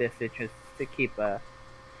all of our best interests to keep an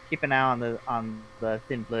eye on the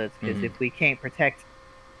thin bloods, because if we can't protect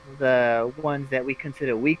the ones that we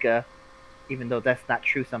consider weaker, even though that's not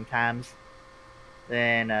true sometimes,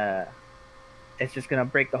 then it's just gonna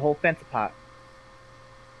break the whole fence apart.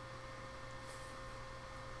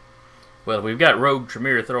 Well, we've got Rogue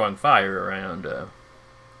Tremere throwing fire around.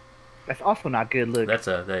 That's also not good, look. That's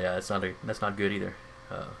not good either.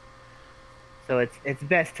 So it's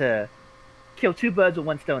best to kill two birds with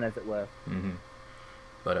one stone, as it were. Mm-hmm.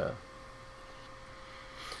 But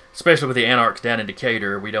especially with the Anarchs down in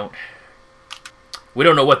Decatur, we don't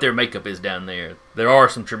know what their makeup is down there. There are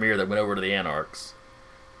some Tremere that went over to the Anarchs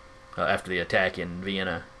after the attack in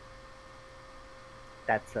Vienna.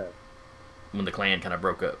 That's when the clan kind of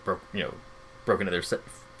broke into their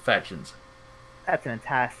factions. That's an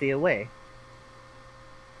entire sea away.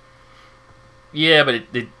 Yeah, but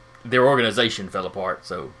their organization fell apart,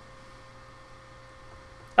 so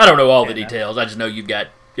I don't know all the details. I just know you've got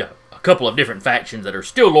a couple of different factions that are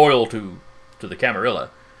still loyal to the Camarilla,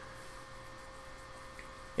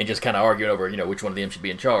 and just kind of arguing over which one of them should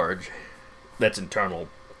be in charge. That's internal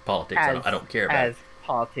politics. I don't care about as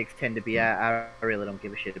politics tend to be. I really don't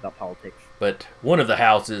give a shit about politics. But one of the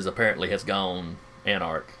houses apparently has gone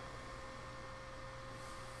Anarch.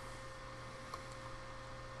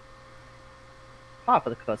 Par for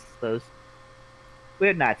the course, I suppose.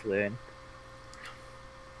 Weird night to learn.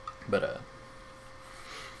 But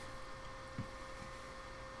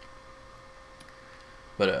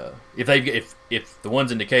if the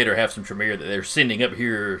ones in Decatur have some Tremere that they're sending up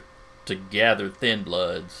here to gather thin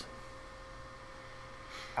bloods,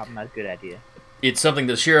 probably not a good idea. It's something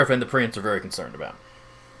the sheriff and the prince are very concerned about.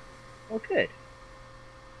 Well, good.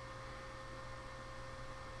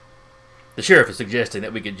 The sheriff is suggesting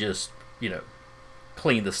that we could just,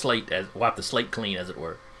 wipe the slate clean, as it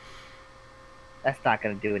were. That's not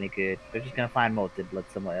going to do any good. They're just going to find more thin blood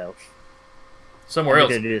somewhere else.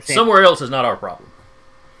 Somewhere else is not our problem.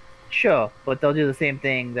 Sure, but they'll do the same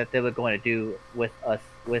thing that they were going to do with us,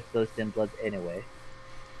 with those thin bloods anyway.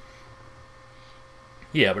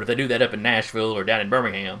 Yeah, but if they do that up in Nashville or down in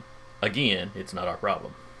Birmingham, again, it's not our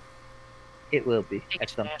problem. It will be at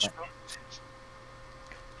some point.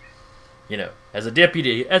 As a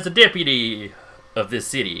deputy of this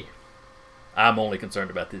city, I'm only concerned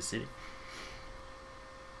about this city.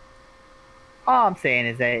 All I'm saying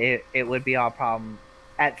is that it would be our problem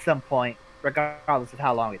at some point, regardless of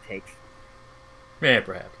how long it takes. Yeah,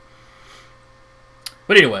 perhaps.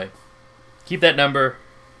 But anyway, keep that number.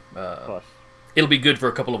 Of course. It'll be good for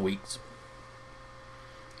a couple of weeks.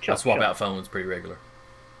 Sure, I swap out phones pretty regular.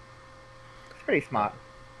 It's pretty smart.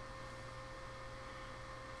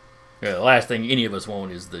 Yeah, the last thing any of us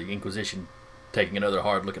want is the Inquisition taking another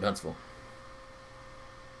hard look at Huntsville.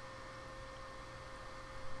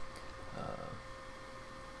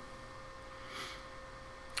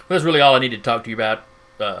 That's really all I needed to talk to you about,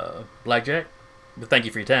 Blackjack. But thank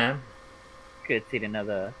you for your time. Could see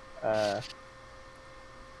another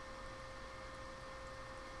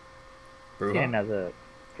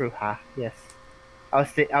Bruja. Yes, I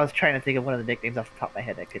was trying to think of one of the nicknames off the top of my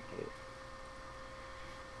head. I couldn't do it.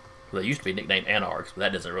 Well, they used to be nicknamed Anarchs, but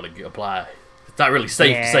that doesn't really apply. It's not really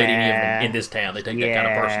safe to say to any of them in this town. They take that kind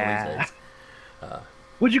of personal these days.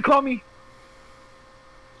 What'd you call me?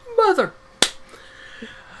 Mother.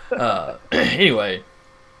 Anyway,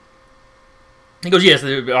 He goes, yes,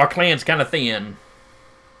 our clan's kind of thin.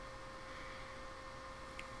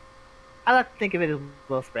 I like to think of it as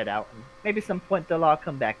well spread out, and maybe some point they'll all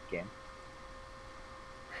come back again.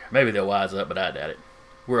 Maybe they'll wise up, but I doubt it.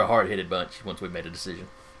 We're a hard-headed bunch once we've made a decision.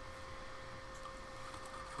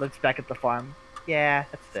 Looks back at the farm. Yeah,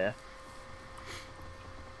 that's fair.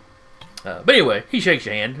 But anyway, he shakes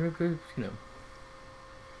your hand. You know,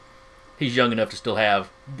 he's young enough to still have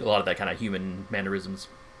a lot of that kind of human mannerisms.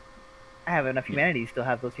 I have enough humanity to still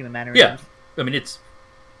have those human mannerisms. Yeah, I mean it's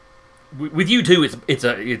with you two. It's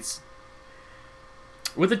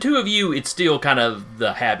with the two of you. It's still kind of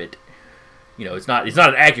the habit. You know, it's not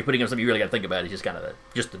an act you're putting on something you really got to think about. It's just kind of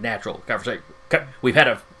just the natural conversation. We've had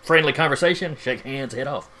a friendly conversation. Shake hands, head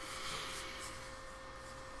off.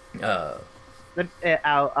 I'll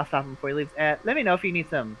stop him before he leaves. Let me know if you need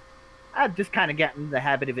some. I've just kind of gotten the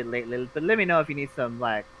habit of it lately, but let me know if you need some,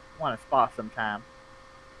 like, want to spa sometime.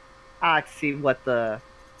 I like to see what the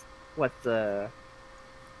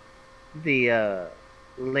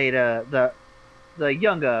later the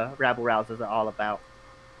younger rabble rousers are all about,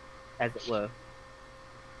 as it were.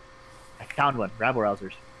 I found one, rabble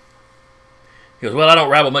rousers. He goes, well, I don't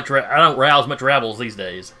rouse much rabbles these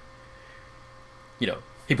days. You know,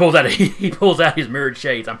 he pulls out his mirrored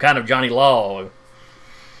shades. I'm kind of Johnny Law.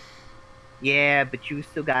 Yeah, but you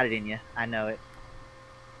still got it in you. I know it.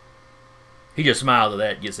 He just smiles at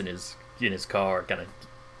that, gets in his car, kind of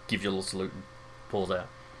gives you a little salute, and pulls out.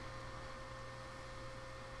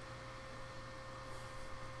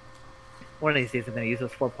 One of these days I'm going to use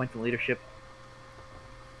those 4 points of leadership.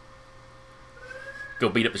 Go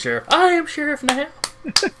beat up the sheriff. I am sheriff now.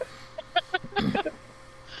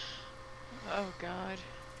 Oh God.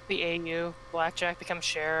 The AU. Blackjack becomes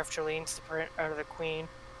sheriff. Jolene's the queen.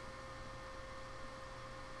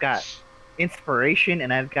 Got inspiration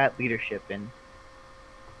and I've got leadership, and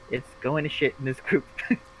it's going to shit in this group.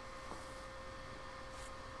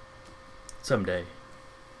 Someday.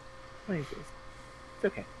 What is this? It's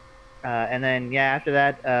okay. And then, yeah, after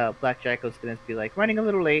that, Blackjack was going to be like, running a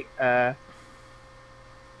little late. Had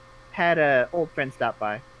a old friend stop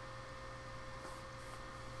by.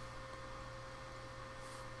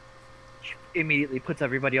 Immediately puts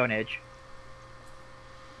everybody on edge.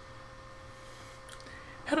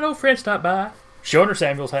 Had an old friend stop by, showing her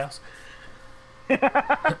Samuel's house. And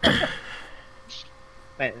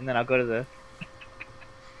then I'll go to the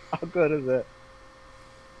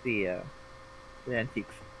the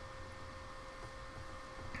antiques.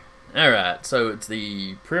 Alright, so it's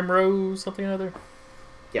the Primrose something or other?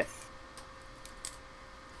 Yes.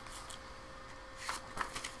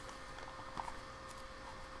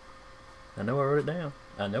 I know I wrote it down.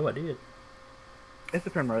 I know I did. It's the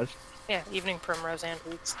Primrose. Yeah, evening primrose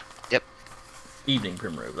antiques. Evening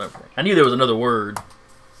Primrose. Okay. I knew there was another word.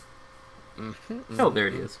 Oh, there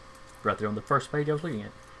it is. Right there on the first page I was looking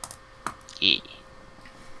at.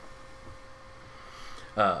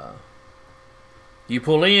 You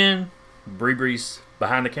pull in. Bree's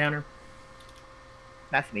behind the counter.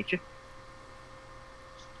 Nice to meet you.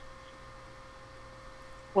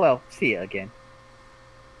 Well, see you again.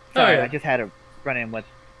 Sorry, yeah. I just had a run in with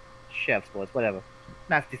chef's boys. Whatever.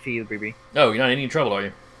 Nice to see you, Bree. Oh, you're not in any trouble, are you?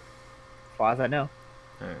 As far as I know.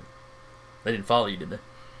 Alright. They didn't follow you, did they?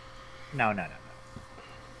 No.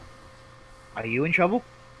 Are you in trouble?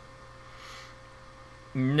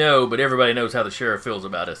 No, but everybody knows how the sheriff feels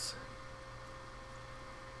about us.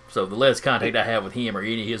 So the less contact I have with him or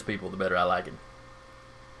any of his people, the better I like him.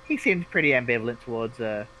 He seems pretty ambivalent towards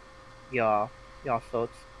y'all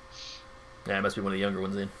sorts. Yeah, it must be one of the younger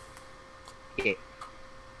ones then. Yeah.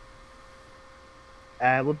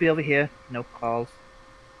 We'll be over here. No calls.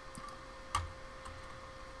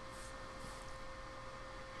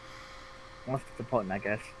 Unless it's important, I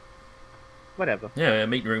guess. Whatever. Yeah,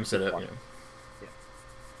 meeting room set up. Yeah.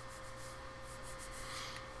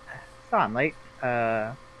 So I'm late.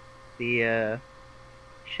 The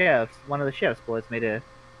one of the sheriff's boys made a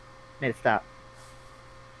stop.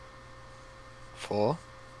 For?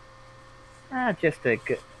 Just a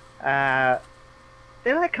good.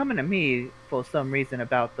 They like coming to me for some reason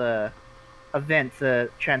about the events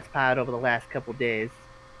transpired over the last couple days.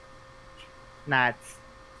 Nights.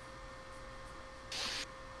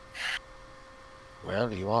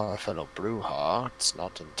 Well, you are a fellow Brujah. It's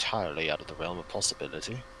not entirely out of the realm of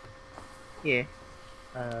possibility. Yeah.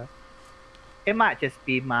 It might just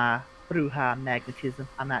be my Brujah magnetism.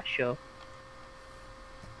 I'm not sure.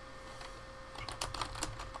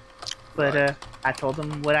 But Right. I told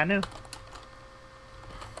them what I knew.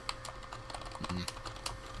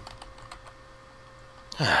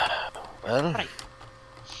 Well, Right.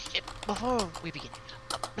 Before we begin,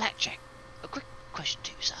 Blackjack, a quick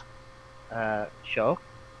Show.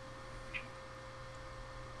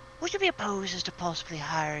 Would you be opposed as to possibly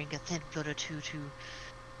hiring a thin blood or two to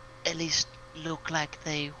at least look like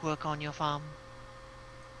they work on your farm?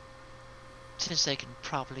 Since they can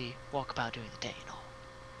probably walk about during the day and all.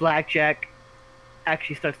 Blackjack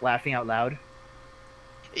actually starts laughing out loud.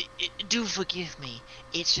 Do forgive me.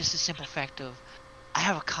 It's just a simple fact of I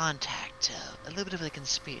have a contact, a little bit of a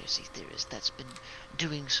conspiracy theorist that's been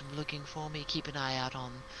doing some looking for me. Keep an eye out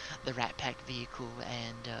on the Rat Pack vehicle,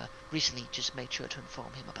 and recently just made sure to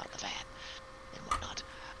inform him about the van and whatnot.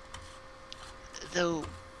 Though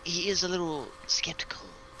he is a little skeptical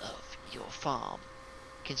of your farm,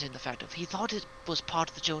 considering the fact of he thought it was part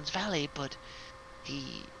of the Jones Valley, but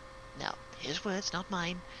now his words, not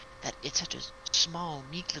mine, that it's such a small,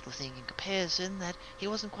 meek little thing in comparison that he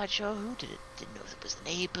wasn't quite sure who did it. Didn't know if it was the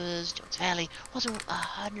neighbors, Jones Valley, wasn't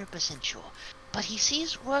 100% sure. But he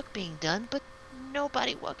sees work being done, but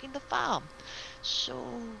nobody working the farm.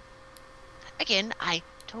 So, again, I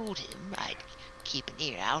told him I'd keep an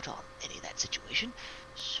ear out on any of that situation.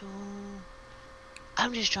 So,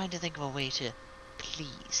 I'm just trying to think of a way to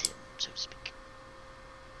please him, so to speak.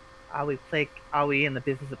 Are we in the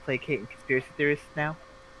business of placating conspiracy theorists now?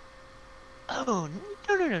 Oh,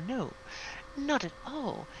 no. Not at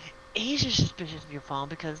all. He's just suspicious of your farm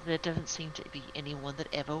because there doesn't seem to be anyone that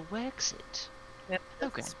ever works it. Yep,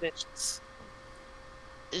 that's Okay. suspicious.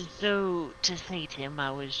 So, to say to him,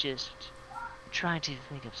 I was just trying to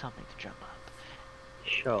think of something to drum up.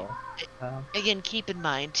 Sure. Again, keep in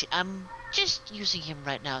mind, I'm just using him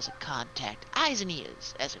right now as a contact. Eyes and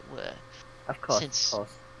ears, as it were. Of course.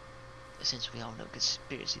 Since we all know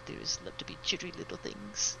conspiracy theorists love to be jittery little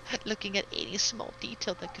things, looking at any small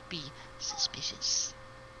detail that could be suspicious.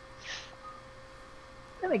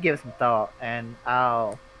 Let me give it some thought, and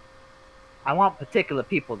I want particular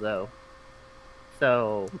people though,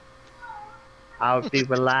 so I'll be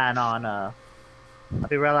relying on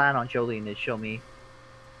Jolene to show me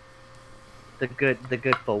the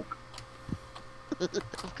good folk.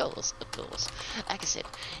 Of course. Like I said,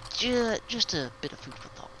 just a bit of food for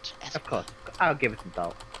thought. Of course, I'll give it some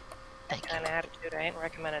thought. Thank Kind you. of attitude I ain't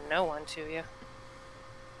recommending no one to you.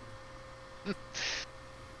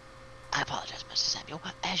 I apologize, Mr. Samuel,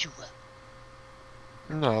 as you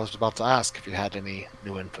were. No, I was about to ask if you had any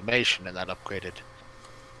new information in that upgraded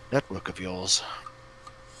network of yours.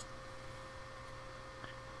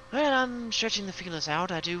 Well, I'm stretching the feelers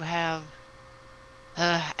out. I do have,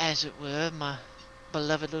 as it were, my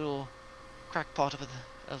beloved little crackpot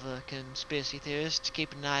of a conspiracy theorist to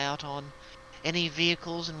keep an eye out on any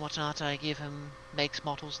vehicles and whatnot. I give him makes,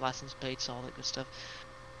 models, license plates, all that good stuff.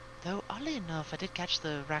 Though, oddly enough, I did catch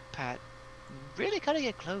the Rack Pat really kind of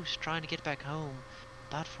get close trying to get back home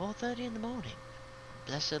about 4:30 in the morning.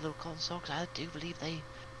 Bless their little cotton socks, I do believe they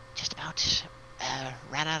just about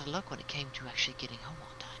ran out of luck when it came to actually getting home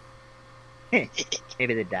on time.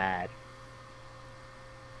 Maybe they died.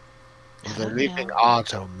 They're leaving our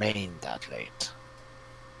domain that late.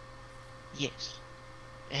 Yes.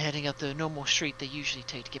 Heading up the normal street they usually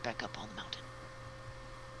take to get back up on the mountain.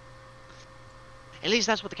 At least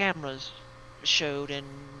that's what the cameras showed, and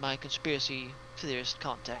my conspiracy theorist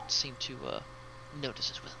contact seemed to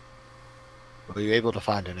notice as well. Were you able to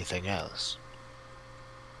find anything else?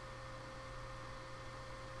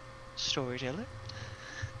 Storyteller?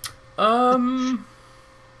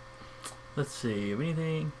 Let's see.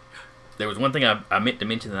 Anything? There was one thing I meant to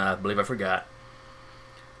mention that I believe I forgot.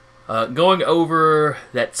 Going over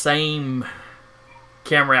that same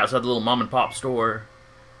camera outside the little mom and pop store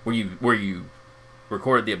where you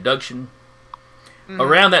recorded the abduction. Mm-hmm.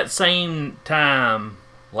 Around that same time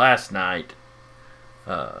last night,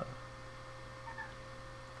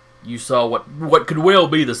 you saw what could well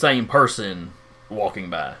be the same person walking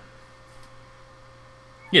by.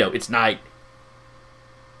 It's night.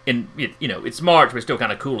 And, it's March, but it's still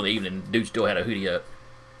kind of cool in the evening. Dude still had a hoodie up.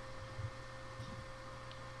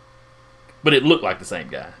 But it looked like the same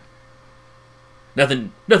guy.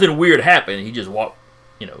 Nothing weird happened. He just walked,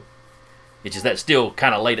 It's just that still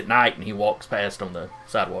kind of late at night, and he walks past on the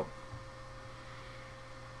sidewalk.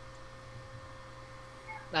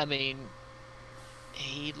 I mean,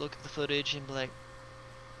 he'd look at the footage and be like,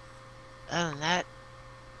 other than that,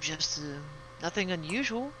 just nothing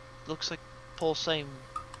unusual. Looks like the whole same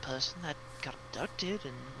person that got abducted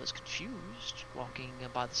and was confused, walking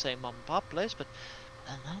by the same mom and pop place, but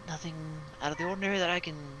nothing out of the ordinary that I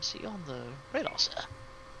can see on the radar, sir.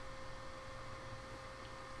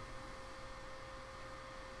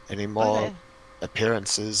 Any more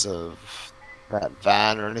appearances of that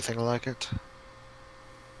van or anything like it?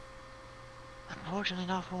 Unfortunately,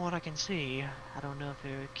 not from what I can see. I don't know if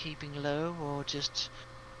they're keeping low or just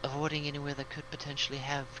avoiding anywhere that could potentially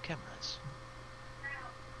have cameras.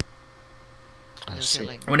 I No see.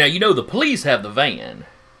 telling. Well, now, you know the police have the van.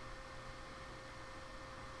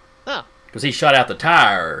 Huh. Because he shot out the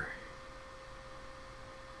tire,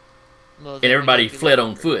 Well, and then we everybody gotta be fled looking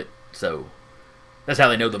on for- foot. So that's how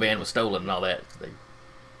they know the van was stolen and all that.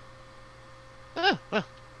 Oh, well.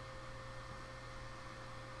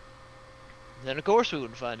 Then of course we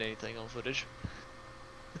wouldn't find anything on footage.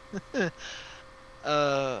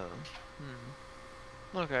 uh,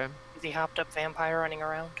 Okay. Is he hopped up vampire running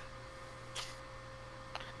around?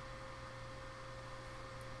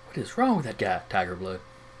 What is wrong with that guy, Tiger Blood?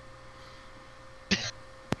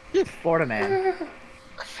 Florida man.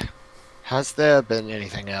 Has there been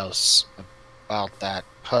anything else about that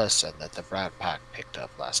person that the Brat Pack picked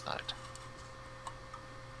up last night?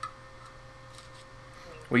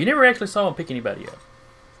 Well, you never actually saw him pick anybody up.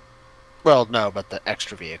 Well, no, but the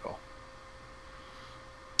extra vehicle.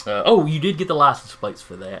 Oh, you did get the license plates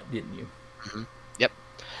for that, didn't you? Mm-hmm. Yep.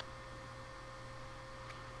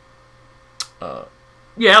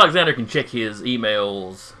 Yeah, Alexander can check his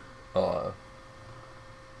emails.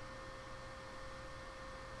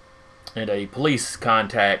 And a police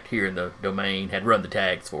contact here in the domain had run the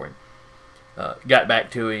tags for him. Got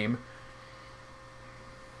back to him.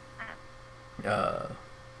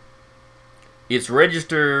 It's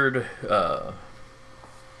registered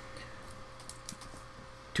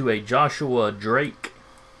to a Joshua Drake,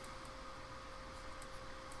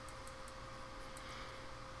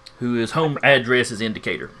 whose home address is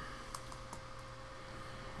Indicator.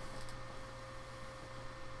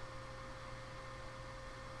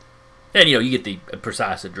 And, you know, you get the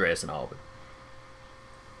precise address and all of it.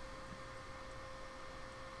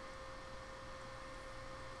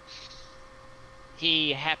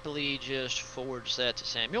 He happily just forwards that to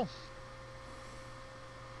Samuel.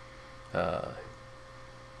 So,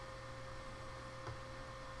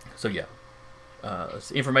 yeah.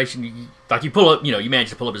 It's information, like you pull up, you know, you managed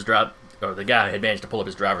to pull up his or the guy had managed to pull up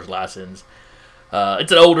his driver's license.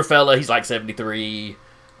 It's an older fella, he's like 73.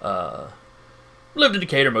 Lived in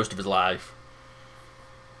Decatur most of his life.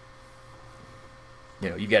 You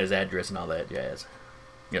know, you got his address and all that jazz.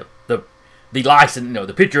 You know, the license, you know,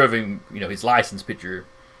 the picture of him, you know, his license picture,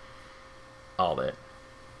 all that.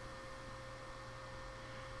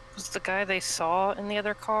 Was the guy they saw in the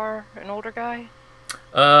other car an older guy?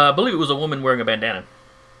 I believe it was a woman wearing a bandana.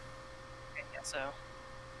 Yeah, so.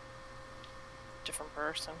 Different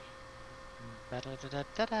person.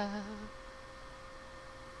 Ba-da-da-da-da-da.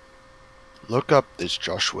 Look up this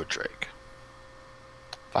Joshua Drake.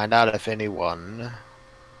 Find out if anyone,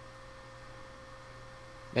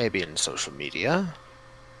 maybe in social media,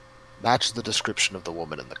 matches the description of the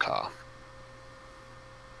woman in the car.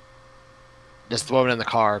 Does the woman in the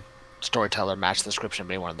car, storyteller, match the description of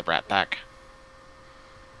anyone in the Brat Pack?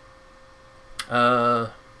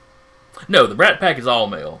 No, the Brat Pack is all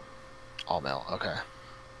male. All male, okay.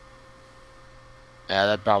 Yeah,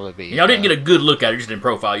 that'd probably be... Y'all didn't get a good look at it, just in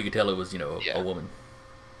profile you could tell it was, you know, a woman.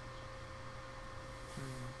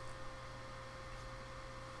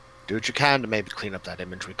 Do what you can to maybe clean up that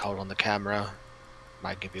image we caught on the camera.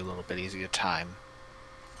 Might give you a little bit easier time.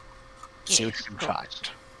 See what you can find.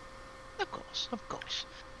 Of course.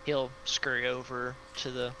 He'll scurry over to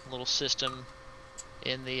the little system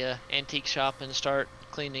in the antique shop and start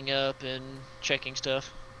cleaning up and checking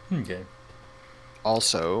stuff. Okay.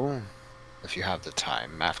 Also, if you have the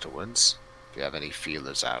time afterwards, if you have any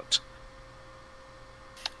feelers out,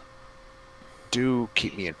 do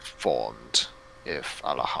keep me informed if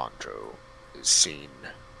Alejandro is seen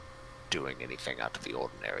doing anything out of the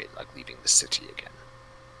ordinary, like leaving the city again.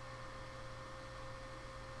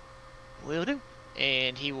 Will do.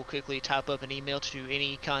 And he will quickly type up an email to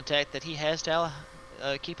any contact that he has to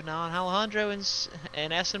keep an eye on Alejandro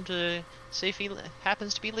and ask him to see if he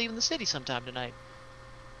happens to be leaving the city sometime tonight.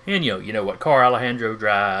 And you know what car Alejandro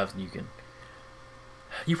drives, and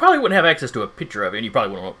you probably wouldn't have access to a picture of it, and you probably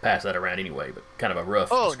wouldn't want to pass that around anyway, but kind of a rough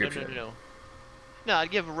description. No. No, I'd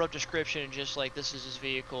give a rough description, just like this is his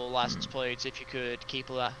vehicle, license plates. If you could keep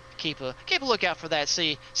a lookout for that,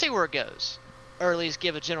 see where it goes, or at least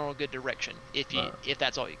give a general good direction if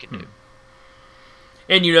that's all you can do.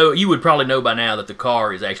 And you know, you would probably know by now that the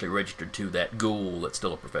car is actually registered to that ghoul that's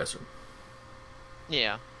still a professor.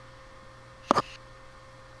 Yeah.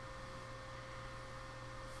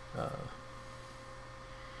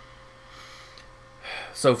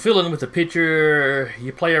 So filling with the picture,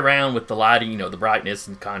 you play around with the lighting, you know, the brightness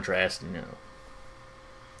and contrast, you know.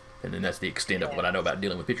 And then that's the extent of what I know about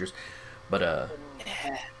dealing with pictures. But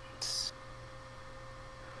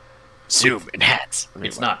Zoom and hats. I mean,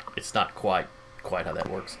 It's not quite how that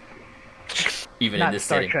works. Even in Not this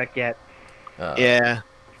Star setting. Trek yet. Yeah.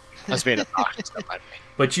 I was being obnoxious. Don't mind me.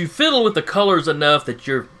 But you fiddle with the colors enough that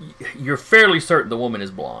you're fairly certain the woman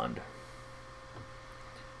is blonde.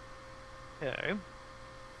 Okay.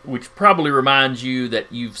 Which probably reminds you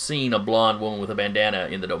that you've seen a blonde woman with a bandana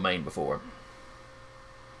in the domain before.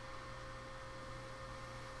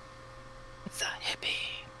 The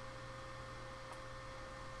hippie.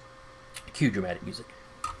 Cue dramatic music.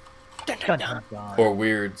 Dun, dun, dun. Or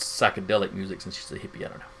weird psychedelic music since she's a hippie, I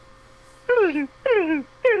don't know.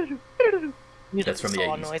 That's from the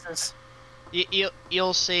Saw 80s. noises.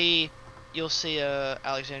 You'll see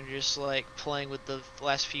Alexander just like playing with the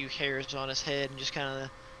last few hairs on his head and just kind of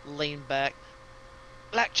lean back.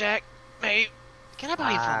 Blackjack, mate, can I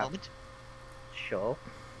buy you for a moment? Sure.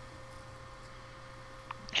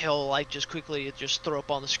 He'll like just quickly just throw up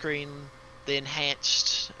on the screen the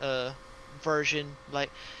enhanced version. Like,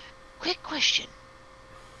 quick question: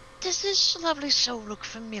 does this lovely soul look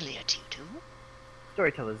familiar to you too?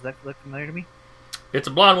 Storyteller, does that look familiar to me? It's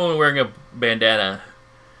a blonde woman wearing a bandana.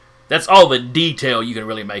 That's all the detail you can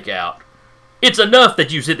really make out. It's enough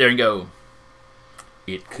that you sit there and go,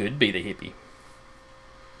 it could be the hippie.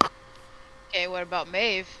 Okay, what about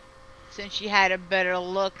Maeve? Since she had a better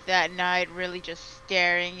look that night, really just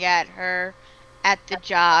staring at her at the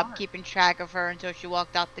job, keeping track of her until she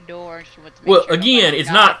walked out the door and she went to make Well, sure again, nobody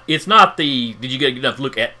it's got- not the. Did you get enough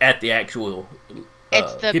look at the actual?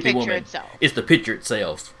 It's the hippie picture woman. itself. It's the picture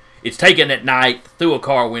itself. It's taken at night through a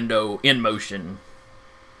car window in motion.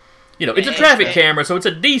 You know, it's a traffic camera, so it's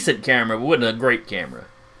a decent camera, but wasn't a great camera.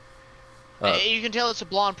 You can tell it's a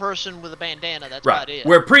blonde person with a bandana. That's Right. about it.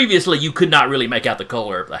 Where previously you could not really make out the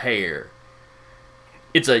color of the hair.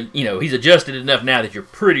 It's he's adjusted enough now that you're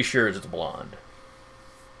pretty sure it's a blonde.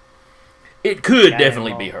 It could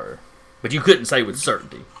definitely be her, but you couldn't say with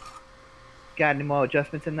certainty. Got any more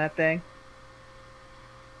adjustments in that thing?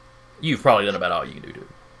 You've probably done about all you can do to it.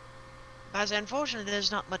 But unfortunately, there's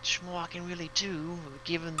not much more I can really do.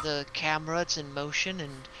 Given the camera, it's in motion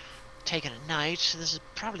and taken at night. This is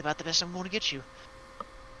probably about the best I'm going to get you.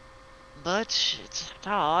 But it's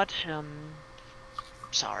hard.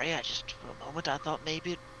 Sorry, for a moment I thought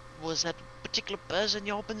maybe it was that particular person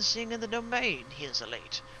you've been seeing in the domain here so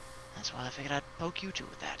late. That's why I figured I'd poke you too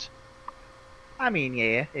with that. I mean,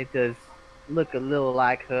 yeah, it does look a little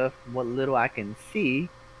like her from what little I can see.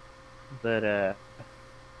 But,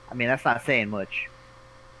 I mean, that's not saying much.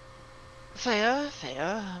 Fair.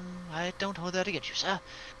 I don't hold that against you, sir.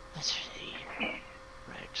 Let's see.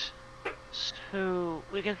 Right. So,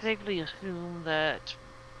 we can safely assume that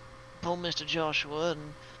poor Mr. Joshua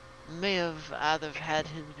may have either had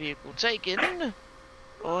his vehicle taken,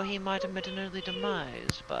 or he might have met an early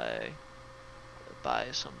demise by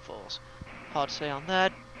some force. Hard to say on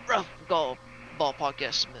that. Rough ballpark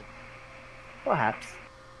estimate. Perhaps.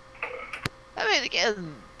 I mean,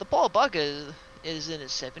 again, the poor bugger is in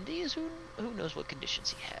his 70s. Who knows what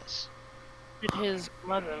conditions he has? What did his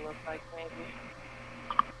mother look like, maybe?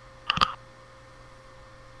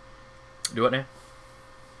 Do it now.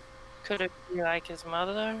 Could it be like his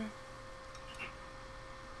mother?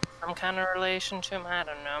 Some kind of relation to him? I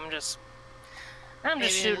don't know. I'm just Maybe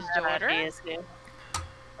shooting his some daughter? ideas here.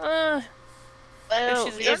 Well,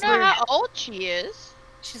 she's- We don't know how old she is.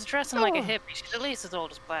 She's dressing like a hippie. She's at least as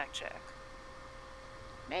old as Blackjack.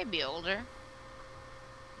 Maybe older.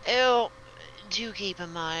 oh, do keep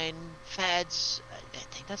in mind, fads, I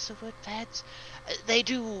think that's the word, fads? They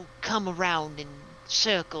do come around in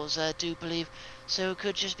circles, I do believe. So it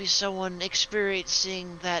could just be someone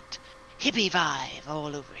experiencing that hippie vibe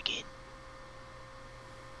all over again.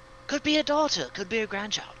 Could be a daughter, could be a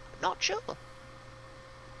grandchild. Not sure.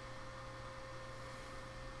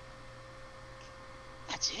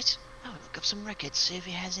 That's it. I'll look up some records, see if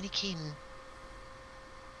he has any kin.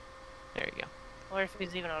 There you go. Or if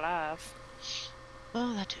he's even alive.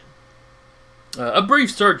 Well, that too. A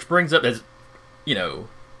brief search brings up as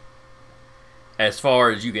far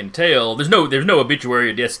as you can tell, there's no obituary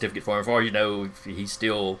or death certificate for him. As far as you know, if he's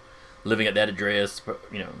still living at that address,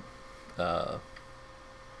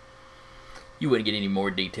 you wouldn't get any more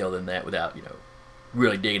detail than that without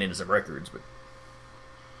really digging into some records.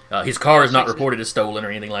 But his car is not reported as stolen or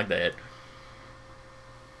anything like that.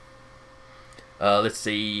 Let's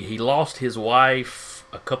see, he lost his wife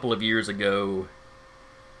a couple of years ago,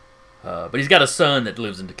 but he's got a son that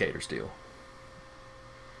lives in Decatur still.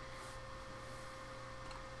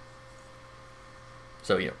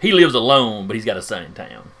 So, he lives alone, but he's got a son in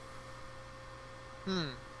town.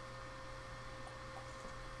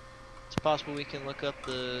 It's possible we can look up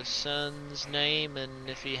the son's name and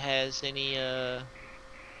if he has any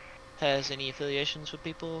affiliations with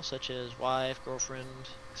people, such as wife, girlfriend,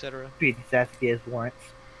 etc. Beat his ass if he has warrants.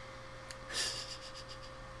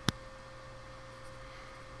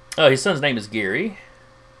 Oh, his son's name is Gary.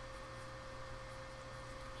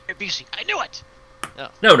 Busey, I knew it.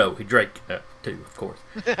 No, Drake too, of course.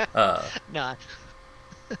 Nah.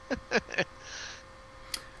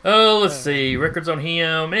 Oh, let's see. Records on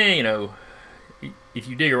him. If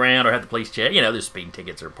you dig around or have the police check, there's speeding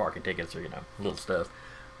tickets or parking tickets or, little stuff.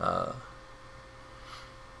 Other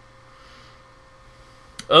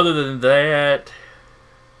than that,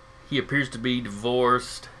 he appears to be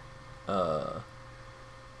divorced. Kind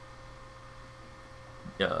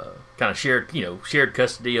of shared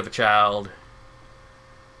custody of a child.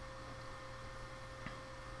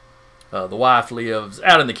 The wife lives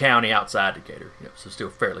out in the county outside Decatur, so still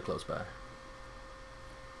fairly close by.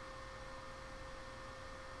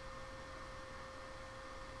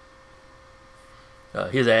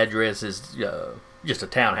 His address is just a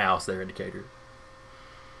townhouse there in Decatur.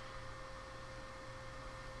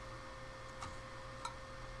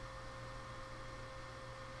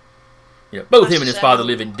 Both him and his father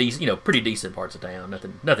live in pretty decent parts of town.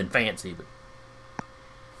 Nothing fancy, but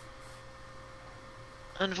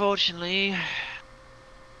unfortunately,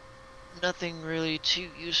 nothing really too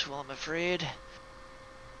useful, I'm afraid.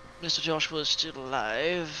 Mr. Joshua is still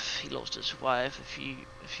alive. He lost his wife a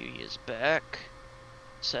few years back.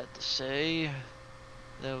 Sad to say,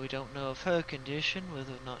 though we don't know of her condition,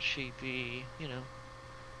 whether or not she be,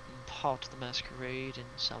 part of the Masquerade in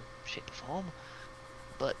some shape or form.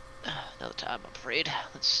 But another time, I'm afraid.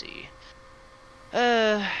 Let's see.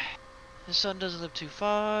 His son doesn't live too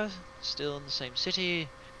far. Still in the same city.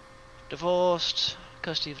 Divorced.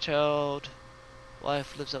 Custody of a child.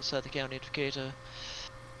 Wife lives outside the county of Decatur.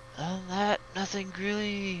 Other than that, nothing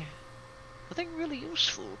really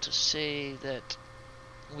useful to say that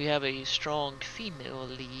we have a strong female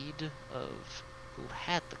lead of who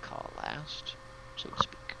had the car last, so to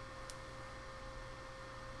speak.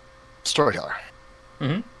 Storyteller.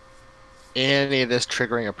 Mm-hmm. Any of this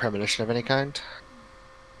triggering a premonition of any kind?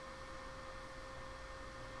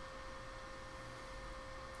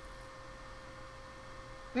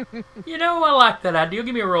 I like that idea.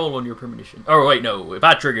 Give me a roll on your premonition. Oh wait, no. If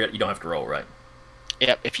I trigger it, you don't have to roll, right?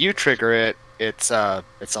 Yep. If you trigger it, it's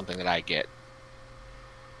something that I get.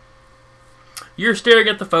 You're staring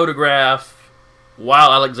at the photograph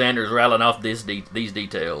while Alexander's rattling off these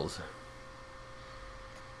details.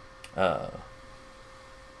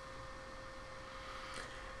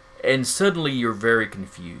 And suddenly you're very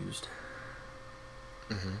confused.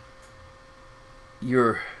 Mm-hmm.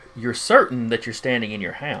 You're certain that you're standing in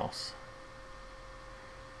your house,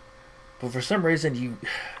 but for some reason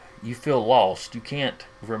you feel lost. You can't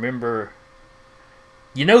remember.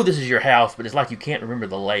 This is your house, but it's like you can't remember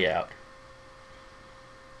the layout.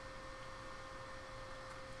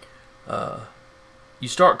 You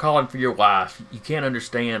start calling for your wife. You can't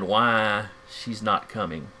understand why she's not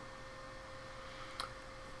coming.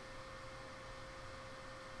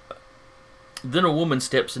 Then a woman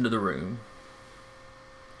steps into the room.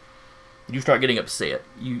 You start getting upset.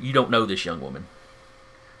 You don't know this young woman.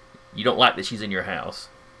 You don't like that she's in your house.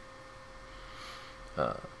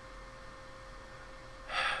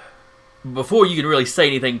 Before you can really say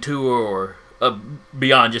anything to her or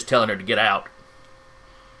beyond just telling her to get out,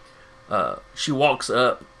 she walks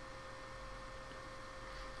up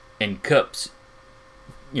and cups,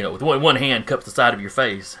 with one hand cups the side of your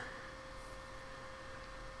face.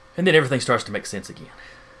 And then everything starts to make sense again.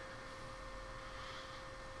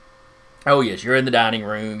 Oh, yes, you're in the dining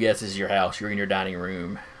room. Yes, this is your house. You're in your dining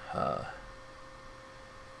room.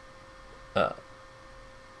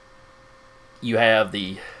 You have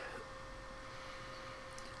the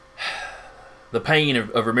pain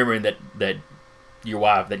of remembering that your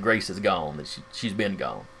wife, that Grace is gone, that she's been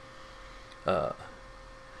gone.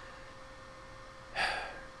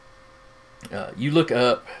 You look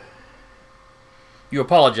up. You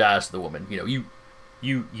apologize to the woman. You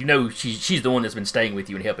know she's the one that's been staying with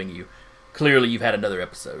you and helping you. Clearly, you've had another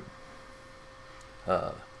episode.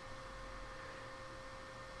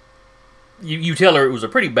 You tell her it was a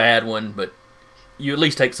pretty bad one, but you at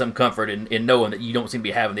least take some comfort in knowing that you don't seem to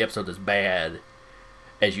be having the episode as bad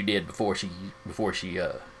as you did before she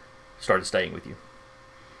started staying with you.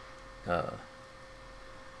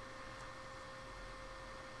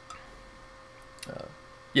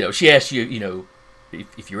 She asked you,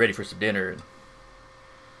 if you're ready for some dinner.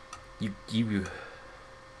 And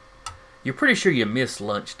you're pretty sure you missed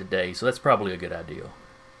lunch today, so that's probably a good idea.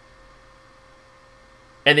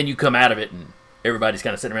 And then you come out of it, and everybody's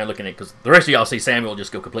kind of sitting around looking at it, because the rest of y'all see Samuel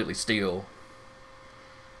just go completely still.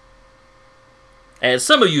 As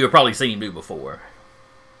some of you have probably seen him do before.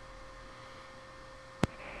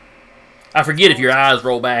 I forget if your eyes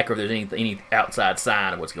roll back or if there's any outside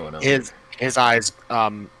sign of what's going on. His eyes,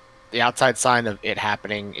 the outside sign of it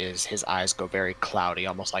happening is his eyes go very cloudy,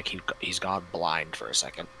 almost like he's gone blind for a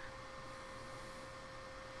second.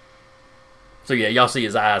 So yeah, y'all see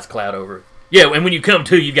his eyes cloud over. Yeah, and when you come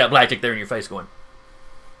to, you've got Blackjack there in your face going,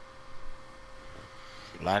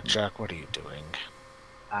 Blackjack, what are you doing?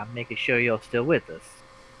 I'm making sure you're still with us.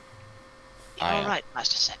 All right,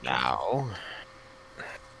 Master Samuel. Now,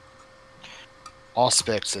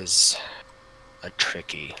 Auspex is a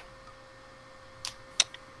tricky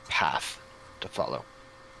path to follow.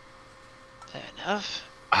 Fair enough.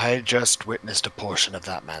 I just witnessed a portion of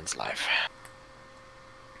that man's life.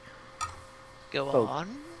 Go Oh.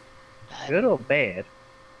 on. Good or bad?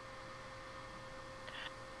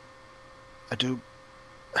 I do.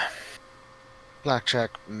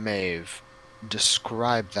 Blackjack, Maeve,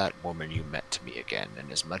 describe that woman you met to me again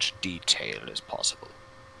in as much detail as possible.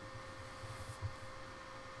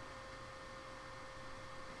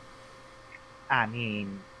 I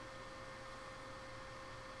mean,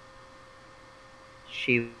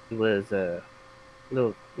 she was a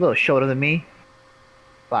little shorter than me.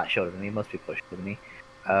 A lot shorter than me. Most people are shorter than me.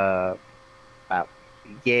 About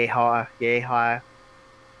yay high.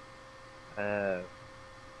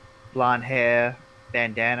 Blonde hair,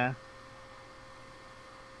 bandana.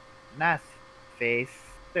 Nice face.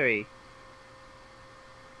 Very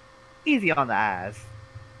easy on the eyes.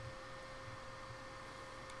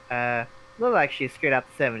 Look like she's straight out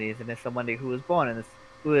the 70s, and as somebody who was born in this,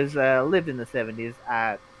 who has lived in the 70s,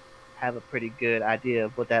 I have a pretty good idea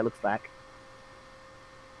of what that looks like.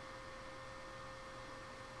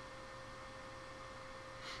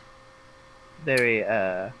 Very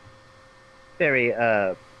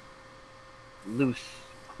loose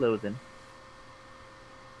clothing.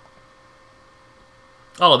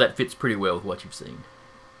 all of that fits pretty well with what you've seen.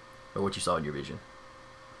 Or what you saw in your vision.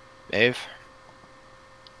 Maeve?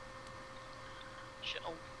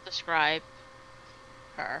 She'll describe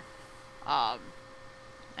her.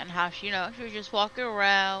 And how she, she was just walking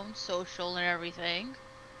around, social and everything.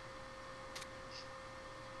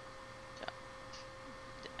 So,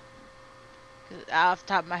 'cause off the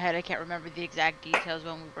top of my head, I can't remember the exact details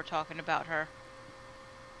when we were talking about her.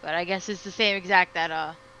 But I guess it's the same exact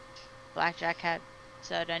that Blackjack had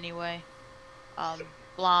said anyway.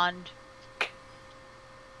 Blonde.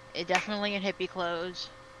 Definitely in hippie clothes.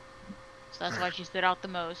 So that's why she stood out the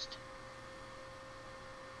most.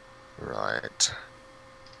 Right.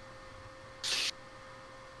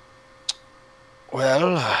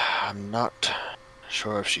 Well, I'm not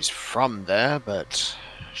sure if she's from there, but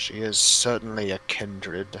she is certainly a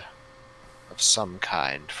kindred of some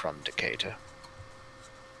kind from Decatur.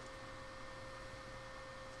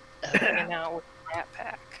 Hanging out with the Rat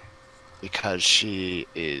Pack. Because she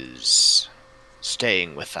is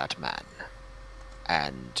staying with that man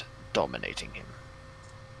and dominating him.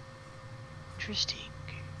 Interesting.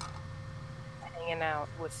 Hanging out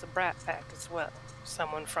with the Brat Pack as well.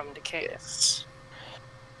 Someone from Decatur. Yes.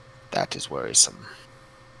 That is worrisome.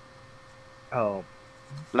 Oh,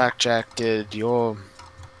 Blackjack, did your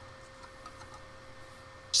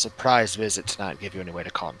surprise visit tonight give you any way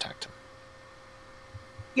to contact him?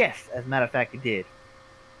 yes. As a matter of fact, he did.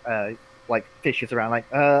 Like fishes around. Like,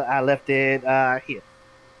 I left it here.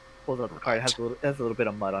 Pulls up the card. It has a little bit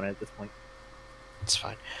of mud on it at this point. It's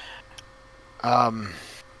fine.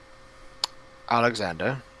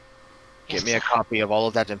 Alexander, get me a copy of all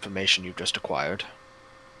of that information you've just acquired,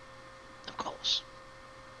 Of course.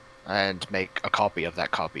 and make a copy of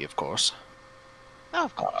that copy, of course. Oh,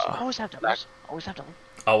 of course. Always have those. Always have those.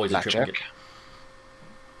 Always a Blackjack, triplicate.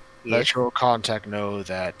 Yes. let your contact know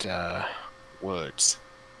that words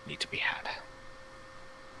need to be had.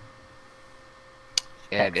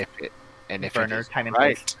 And if it Burner, is time and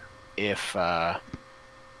right, place. if I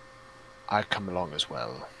come along as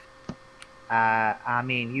well. I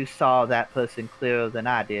mean, you saw that person clearer than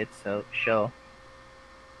I did, so sure.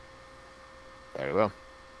 Very well.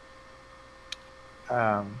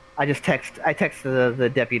 I text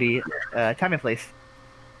the deputy, time and place.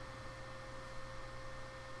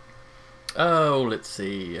 Oh, let's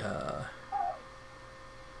see.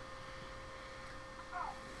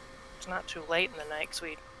 It's not too late in the night because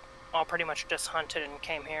we all pretty much just hunted and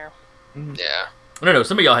came here. Yeah. No,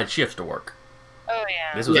 some of y'all had shifts to work. Oh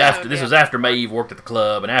yeah. This was after Maeve worked at the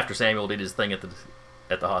club, and after Samuel did his thing at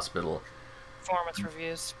the hospital. Performance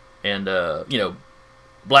reviews. And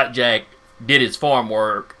Blackjack did his farm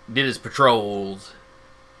work, did his patrols.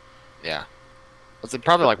 Yeah. Was it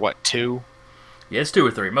probably like, what, 2? Yeah, it's 2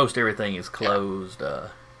 or 3. Most everything is closed.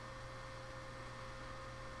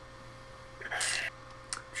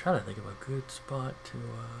 Trying to think of a good spot to.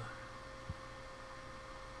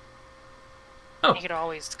 Oh, You could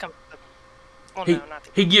always come. Well, he, no, not the.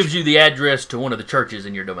 he gives you the address to one of the churches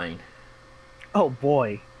in your domain. Oh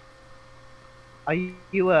boy. Are you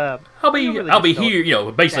I'll be really I'll be just here. You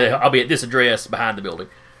know, basically, Yeah. I'll be at this address behind the building.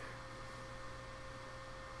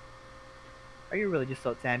 Are you really just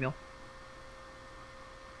Samuel?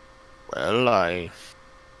 Well, I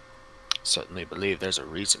certainly believe there's a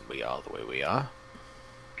reason we are the way we are.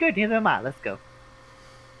 Good, neither am I. Let's go.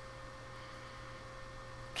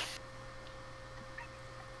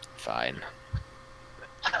 Fine.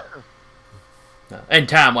 And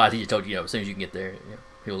time wise, he just told you, as soon as you can get there,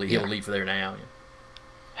 he'll Yeah. leave for there now.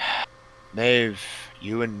 Maeve,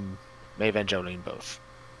 you and Maeve and Jolene both.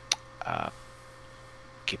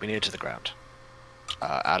 Keep an ear to the ground.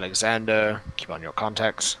 Alexander, keep on your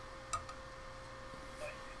contacts.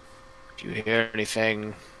 If you hear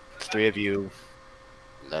anything, the 3 of you,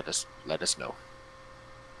 let us know.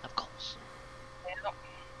 Of course.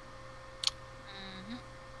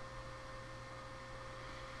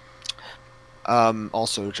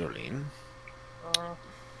 Also, Jolene, Uh,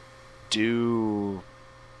 do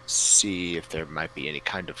see if there might be any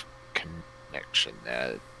kind of connection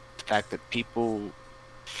there. The fact that people...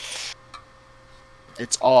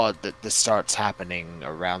 It's odd that this starts happening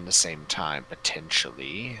around the same time,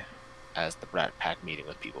 potentially, as the Brat Pack meeting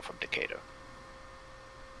with people from Decatur.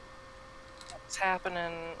 it's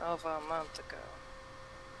happening over a month ago.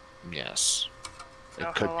 Yes. It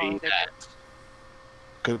How could long be did that.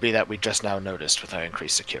 Could be that we just now noticed with our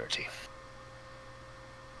increased security.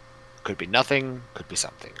 Could be nothing, could be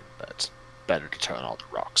something, but better to turn all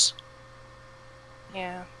the rocks.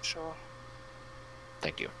 Yeah, sure.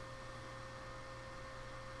 Thank you.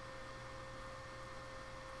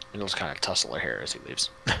 And he'll kind of tussle her hair as he leaves.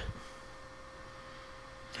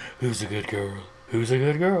 Who's a good girl? Who's a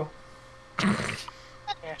good girl? Yeah,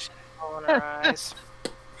 she's rolling her eyes.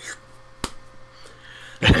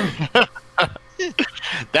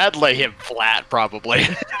 That'd lay him flat, probably.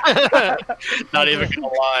 Not even gonna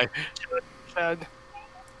lie. Chug.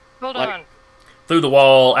 Hold Like- on. Through the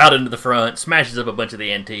wall, out into the front, smashes up a bunch of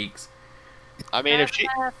the antiques. I mean,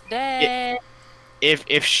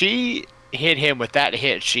 if she hit him with that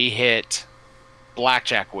hit she hit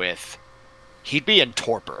Blackjack with, he'd be in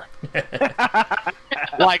torpor.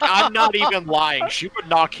 Like, I'm not even lying. She would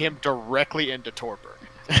knock him directly into torpor.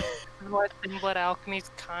 What in blood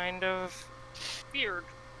alchemy's kind of weird.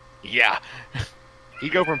 Yeah.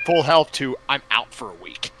 He'd go from full health to I'm out for a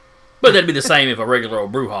week. But that'd be the same if a regular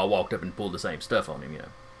old Brewhall walked up and pulled the same stuff on him,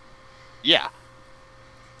 Yeah.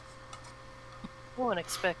 One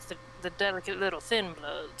expects the delicate little thin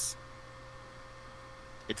bloods.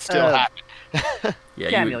 It still happened. Yeah,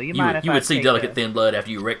 Samuel, you mind if you I would see take delicate a- thin blood after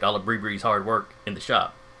you wrecked all of Bree's hard work in the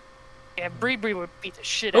shop. Yeah, Bree would beat the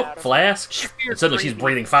shit Oh, out of flask! She And fears suddenly she's Bree.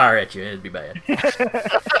 breathing fire at you, it'd be bad.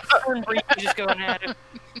 her and Bree just going at it.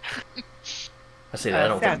 I say that, I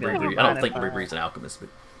don't think Samuel, Bree, you I don't mind think if I- Bree's an alchemist, but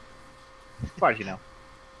As far as you know.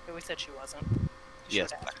 But we said she wasn't. She Yes,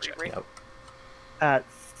 should ask Blackjack. Bree.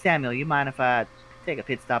 Samuel, you mind if I take a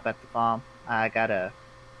pit stop at the farm? I gotta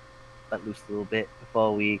let loose a little bit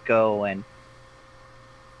before we go and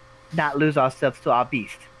not lose ourselves to our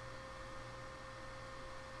beast.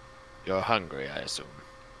 You're hungry, I assume.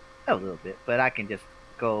 A little bit, but I can just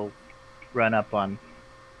go run up on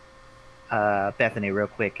Bethany real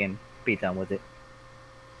quick and be done with it.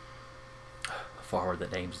 a farmer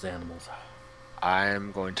that names his animals.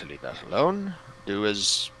 I'm going to leave that alone. Do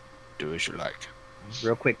as you like.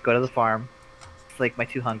 Real quick, go to the farm, flake my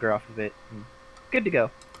 2 hunger off of it, and good to go.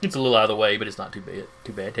 It's a little out of the way, but it's not too bad.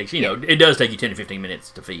 Too bad. It takes it does take you 10 to 15 minutes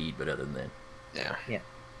to feed, but other than that, Yeah.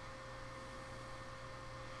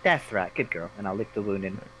 That's right, good girl. And I'll lick the wound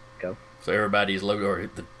and go. so everybody's loaded, or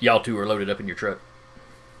y'all two are loaded up in your truck.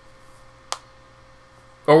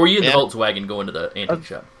 Or were you in the Yeah. Volkswagen going to the antique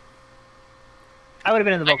shop? I would have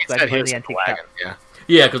been in the Like I said, Volkswagen he or was the in the antique shop. wagon, yeah.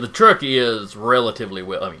 Yeah, because the truck is relatively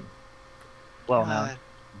well. I mean, Well God, known.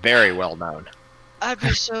 Very well known. I'd be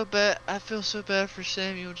so bad. I feel so bad for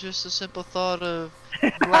Samuel. Just the simple thought of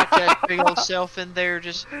Blackjack's big old self in there,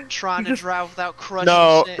 just trying to drive without crushing.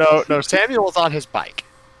 No. Samuel's on his bike.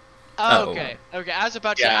 Oh, okay. I was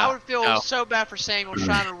about to say, Yeah, I would feel no. so bad for Samuel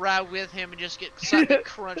trying to ride with him and just get suddenly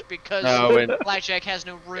crunched because No, and Blackjack has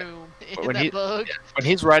no room in when that he- bug. when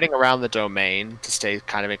he's riding around the domain to stay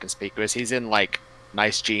kind of inconspicuous, he's in like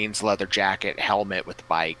nice jeans, leather jacket, helmet with the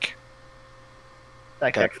bike.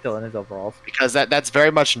 That guy's still in his overalls. Because that's very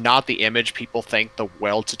much not the image people think the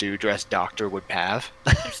well-to-do dressed doctor would have.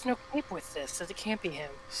 There's no cape with this, so it can't be him.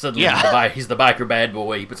 Suddenly, Yeah. he's the biker bad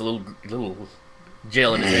boy. He puts a little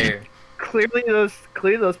gel in his hair. Clearly,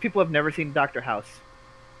 those people have never seen Doctor House.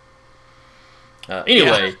 Anyway,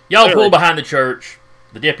 Yeah, y'all clearly. pull behind the church.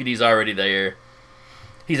 The deputy's already there.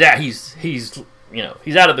 He's out. He's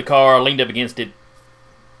out of the car, leaned up against it,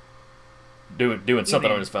 doing something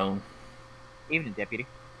Evening. on his phone. Evening, deputy.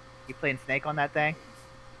 You playing Snake on that thing?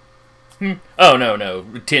 Oh no,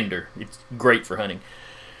 Tinder. It's great for hunting.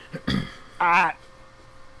 Ah.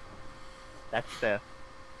 That's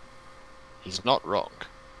He's not wrong.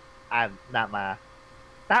 I'm not my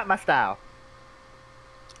style.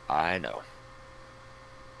 I know.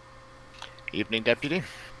 Evening, deputy.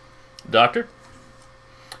 Doctor,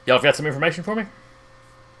 y'all have got some information for me?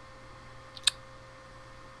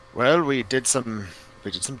 Well, we did some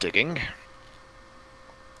digging.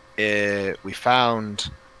 We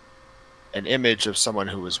found an image of someone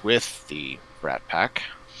who was with the Rat Pack.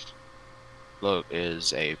 Look,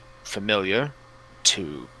 is a familiar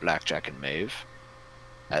to Blackjack and Maeve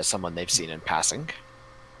as someone they've seen in passing.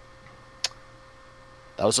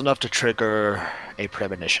 That was enough to trigger a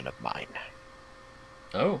premonition of mine.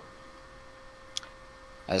 Oh,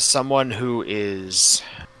 As someone who is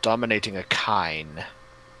dominating a kine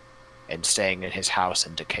and staying in his house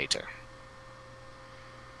in Decatur.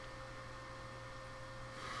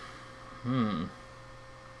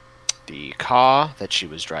 The car that she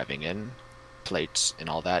was driving in, plates and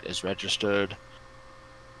all that, is registered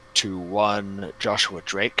to one Joshua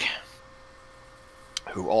Drake,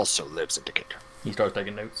 who also lives in Decatur. he starts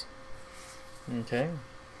taking notes. Okay.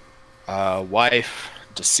 Wife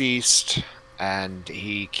deceased, and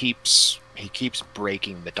he keeps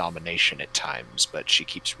breaking the domination at times, but she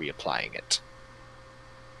keeps reapplying it.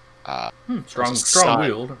 Strong, Son.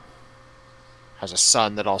 strong-willed. Has a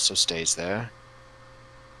son that also stays there.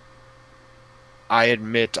 I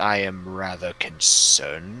admit I am rather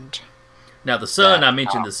concerned. Now the son, Yeah. I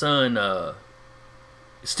mentioned the son.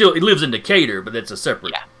 Still, he lives in Decatur, but that's a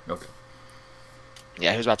separate. Yeah. Okay.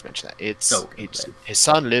 Yeah, he was about to mention that. Okay, His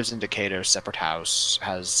son lives in Decatur, separate house,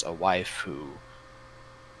 has a wife who,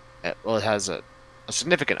 has a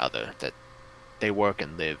significant other that they work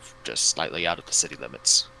and live just slightly out of the city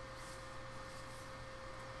limits.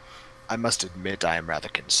 I must admit I am rather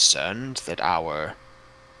concerned that our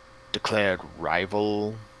declared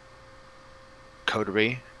rival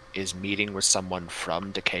coterie is meeting with someone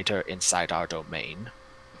from Decatur inside our domain.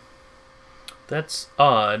 That's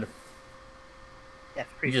odd. That's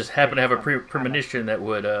You pretty. just happen to have a suspicious. premonition that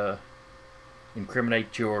would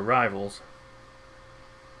incriminate your rivals.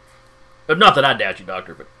 Not that I doubt you,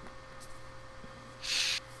 Doctor, but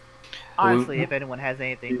Honestly, if anyone has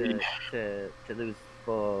anything to lose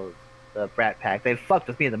for the Brat Pack, they've fucked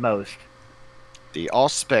with me the most. The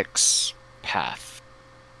Auspex path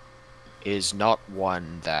is not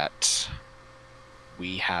one that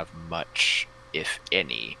we have much, if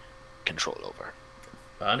any, control over.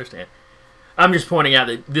 I understand. I'm just pointing out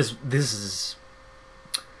that this is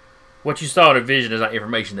what you saw in a vision is not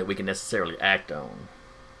information that we can necessarily act on.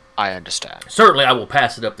 I understand. Certainly, I will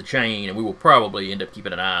pass it up the chain, and we will probably end up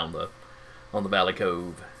keeping an eye on the Valley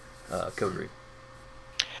Cove coterie.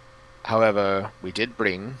 However, we did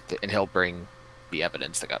bring, and he'll bring the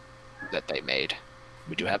evidence that they made.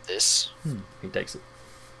 We do have this. He takes it.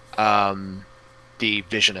 The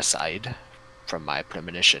vision aside from my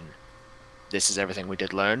premonition, this is everything we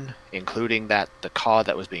did learn, including that the car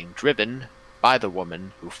that was being driven by the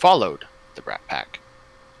woman who followed the Brat Pack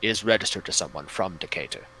is registered to someone from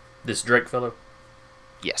Decatur. This Drake fellow.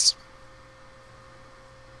 Yes.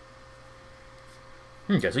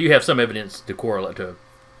 Okay, so you have some evidence to correlate to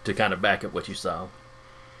kind of back up what you saw.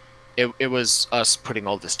 It was us putting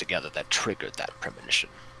all this together that triggered that premonition.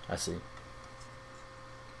 I see.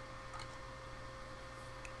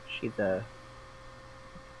 She's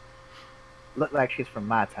look like she's from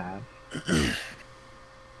my time.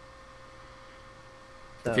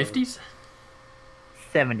 The 50s?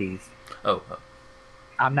 70s. Oh.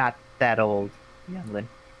 I'm not that old, youngling.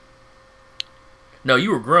 No,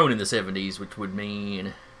 you were grown in the 70s, which would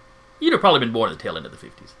mean you'd have probably been born at the tail end of the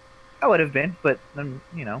 50s. I would have been, but And,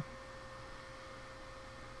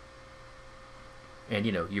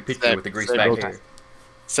 your picture with the greased back hair.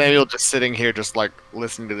 Samuel just sitting here just like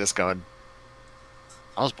listening to this going,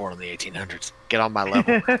 I was born in the 1800s. Get on my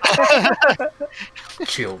level.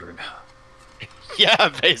 Children. Yeah,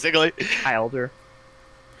 basically. Childer.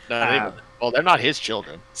 No, well, they're not his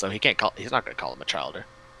children, so he's not going to call them a childer.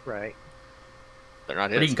 Right. They're not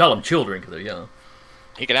But he his. can call them children because they're young.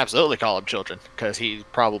 He can absolutely call them children, because he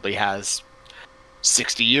probably has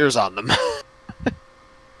 60 years on them.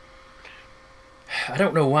 I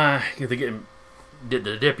don't know why they get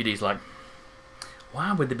the deputies like.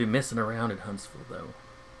 Why would they be messing around in Huntsville though?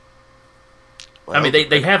 Well, I mean,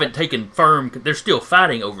 they haven't taken firm. They're still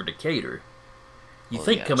fighting over Decatur. You Well,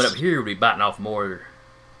 think coming yes. up here would be biting off more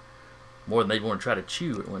than they'd want to try to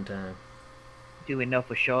chew at one time. Do we know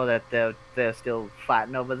for sure that they're still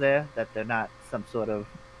fighting over there? That they're not some sort of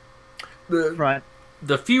front?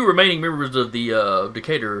 The few remaining members of the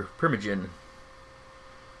Decatur Primogen,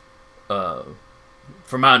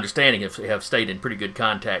 from my understanding, have stayed in pretty good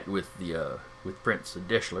contact with with Prince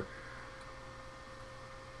Deschler.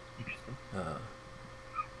 Interesting. Uh,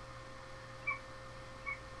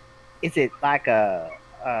 Is it like a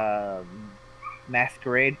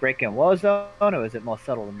Masquerade break-in war zone, or is it more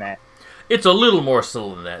subtle than that? It's a little more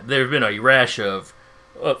subtle than that. There have been a rash of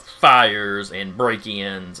fires and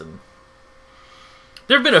break-ins, and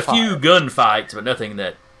there have been a few gunfights, but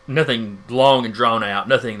nothing long and drawn out.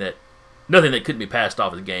 Nothing that couldn't be passed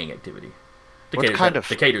off as gang activity.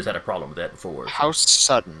 Decatur's had a problem with that before. So. How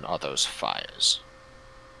sudden are those fires?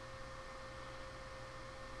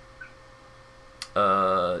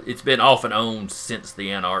 It's been off and on since the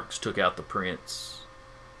Anarchs took out the Prince.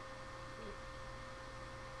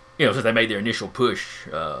 Since they made their initial push.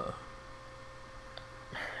 Was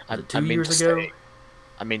it 2 years ago?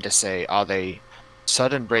 I mean to say, are they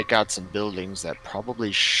sudden breakouts in buildings that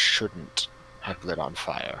probably shouldn't have lit on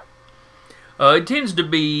fire? It tends to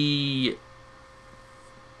be.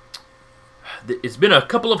 It's been a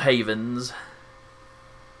couple of havens,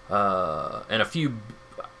 and a few,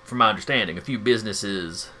 from my understanding, a few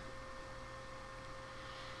businesses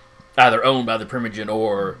either owned by the Primogen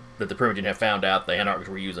or that the Primogen have found out the Anarchs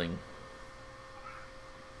were using.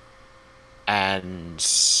 And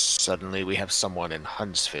suddenly we have someone in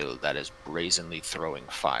Huntsville that is brazenly throwing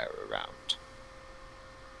fire around.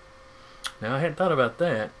 Now, I hadn't thought about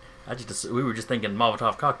that. We were just thinking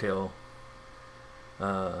Molotov cocktail.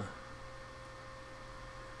 Though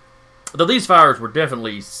these fires were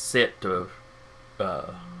definitely set to,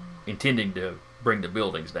 intending to bring the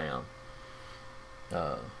buildings down.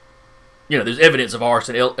 There's evidence of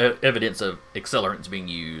arson, evidence of accelerants being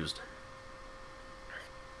used.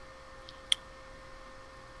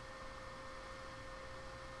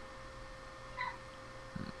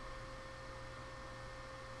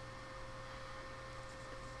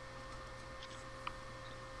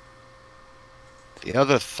 The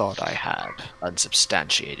other thought I had,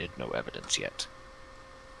 unsubstantiated, no evidence yet,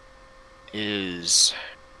 is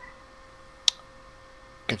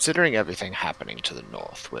considering everything happening to the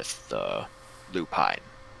north with the lupine,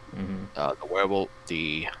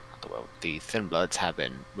 the thin bloods have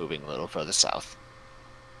been moving a little further south.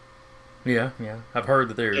 Yeah. I've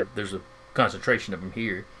heard that there's a concentration of them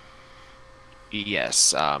here.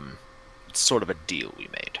 Yes, it's sort of a deal we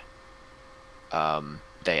made.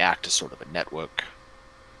 They act as sort of a network,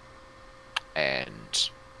 and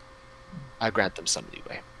I grant them some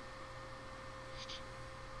leeway.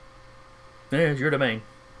 Yeah, it's your domain.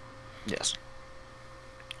 Yes.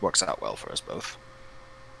 Works out well for us both.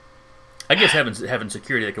 I guess having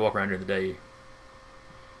security that can walk around during the day,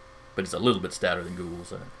 but it's a little bit stouter than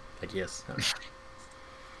ghouls, I guess. I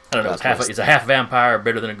don't know. Is a half vampire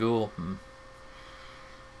better than a ghoul?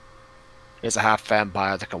 Is a half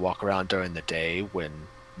vampire that can walk around during the day when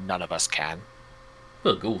none of us can.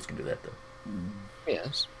 Well, ghouls can do that, though.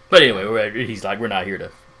 Yes. But anyway, he's like, we're not here to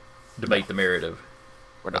debate the merit of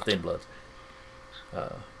Thin Bloods.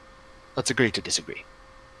 Let's agree to disagree.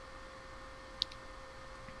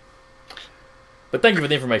 But thank you for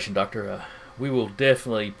the information, Doctor. We will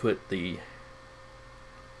definitely put the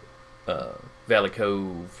Valley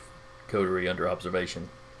Cove coterie under observation.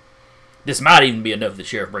 This might even be enough the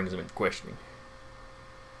sheriff brings them into questioning.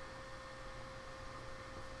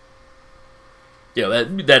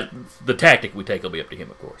 That the tactic we take will be up to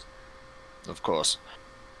him, of course. Of course.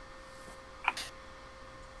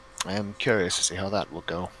 I am curious to see how that will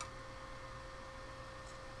go.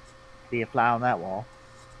 Be a fly on that wall.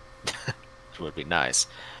 It would be nice.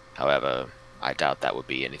 However, I doubt that would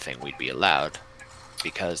be anything we'd be allowed,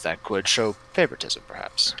 because that could show favoritism,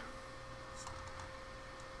 perhaps.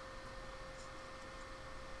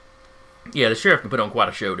 Yeah, the sheriff can put on quite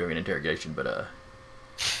a show during an interrogation, but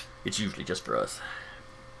it's usually just for us.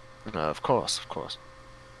 Of course.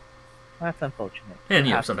 That's unfortunate. And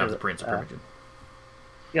sometimes the Prince of Primogen.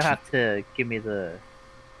 You'll have to give me the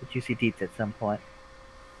juicy deets at some point.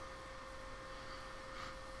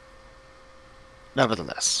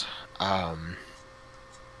 Nevertheless,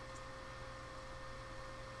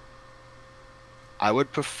 I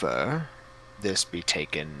would prefer this be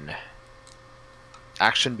taken,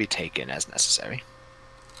 action be taken as necessary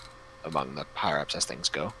among the higher-ups as things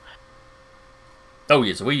go. Oh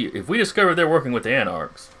yes, if we discover they're working with the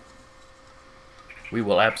Anarchs, we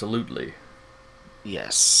will absolutely.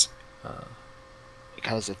 Yes.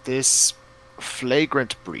 Because of this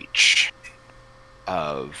flagrant breach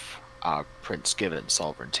of our Prince Given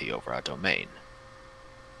sovereignty over our domain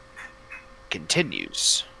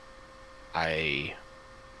continues, I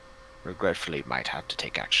regretfully might have to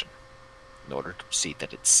take action in order to see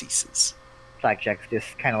that it ceases. Blackjack's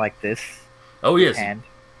just kind of like this. Oh his yes, hand.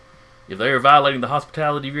 if they are violating the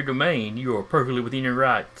hospitality of your domain, you are perfectly within your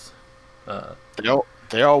rights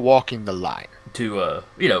They are walking the line. to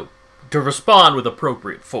to respond with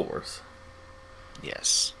appropriate force.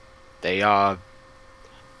 Yes. They are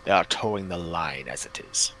towing the line as it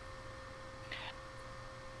is.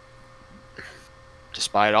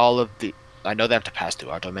 Despite all of the... I know they have to pass through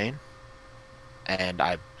our domain, and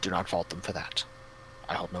I do not fault them for that.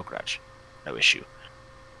 I hold no grudge. No issue.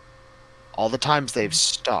 All the times they've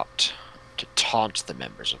stopped to taunt the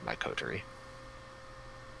members of my coterie,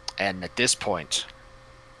 and at this point,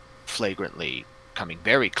 flagrantly coming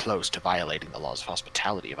very close to violating the laws of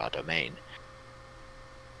hospitality of our domain,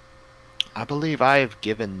 I believe I have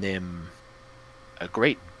given them a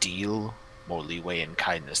great deal more leeway and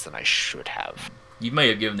kindness than I should have. You may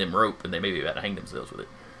have given them rope, and they may be about to hang themselves with it.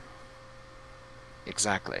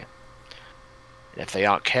 Exactly. And if they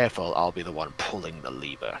aren't careful, I'll be the one pulling the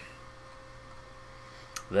lever.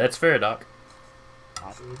 That's fair, Doc.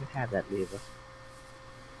 I don't even have that lever.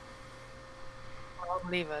 I'll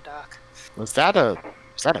leave it, Doc. Was that a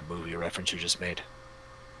movie reference you just made?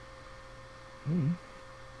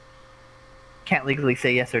 Can't legally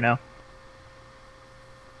say yes or no.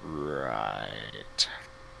 Right.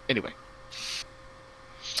 Anyway.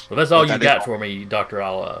 Well, that's all But you that got is- for me, Doctor.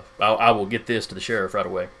 I will get this to the sheriff right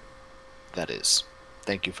away. That is.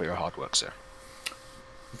 Thank you for your hard work, sir.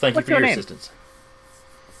 Thank you What's for your your name? assistance.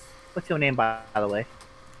 What's your name, by the way?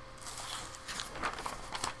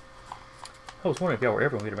 I was wondering if y'all were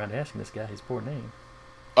ever going to get around to asking this guy his poor name.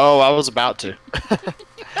 Oh, I was about to.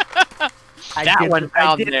 I That did- one I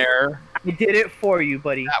down did- there. I did it for you,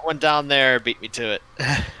 buddy. That one down there beat me to it.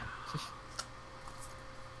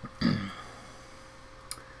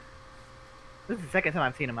 This is the second time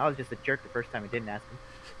I've seen him. I was just a jerk the first time I didn't ask him.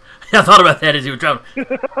 I thought about that as he was trying.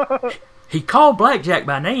 He called Blackjack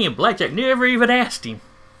by name. Blackjack never even asked him.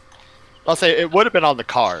 I'll say it would have been on the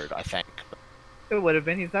card, I think. It would have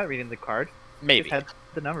been. He's not reading the card. Maybe. Just had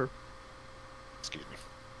the number. Excuse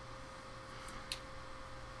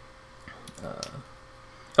me.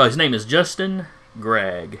 Oh, his name is Justin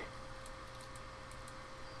Gregg.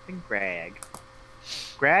 And Greg.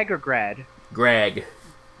 Greg or Grad? Gragg.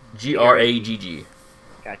 Gragg.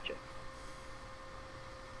 Gotcha.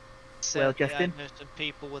 Sadly, Justin? I know some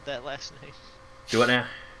people with that last name. Do what now?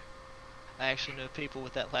 I actually know people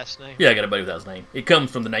with that last name. Yeah, I got a buddy without his name. It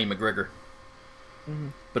comes from the name McGregor. Mm-hmm.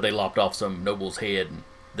 But they lopped off some noble's head and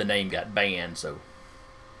the name got banned, so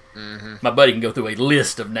Mm-hmm. my buddy can go through a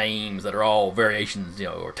list of names that are all variations,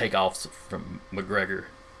 or takeoffs from McGregor.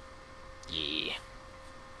 Yeah.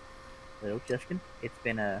 Well, Justin, it's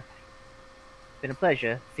been a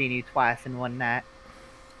pleasure seeing you twice in one night.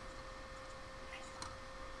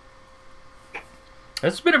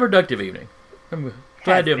 It's been a productive evening. I'm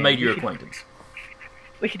glad to have been. made your We should- acquaintance.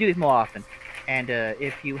 We should do this more often. And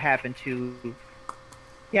if you happen to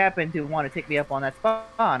want to take me up on that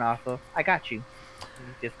spawn offer, I got you.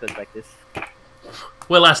 It just goes like this.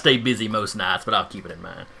 Well, I stay busy most nights, but I'll keep it in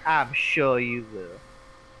mind. I'm sure you will.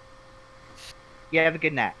 You have a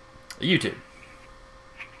good night. You too.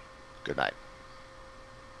 Good night.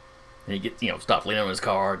 And he gets, stops leaning on his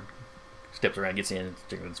car, steps around, gets in,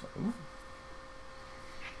 ooh.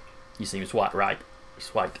 You see him swipe right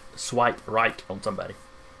on somebody.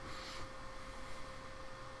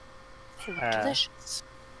 Delicious.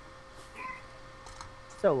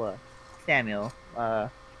 So, Samuel,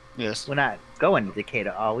 Yes. we're not going to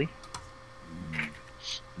Decatur, are we?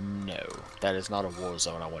 No. That is not a war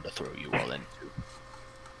zone I want to throw you all into.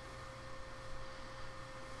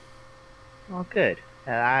 Oh, good.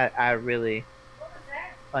 I really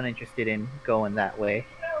uninterested in going that way.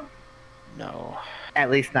 No. At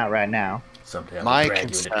least not right now. Someday My I'll drag you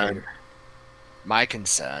into concern- Decatur. My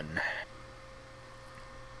concern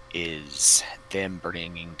is them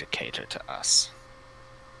bringing Decatur to us.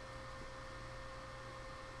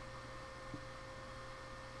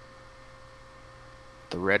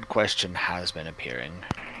 The red question has been appearing,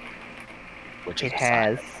 which is It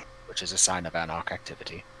has. which is a sign of anarch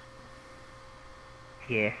activity.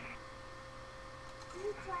 Yeah.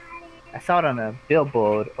 I saw it on a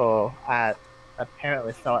billboard, or I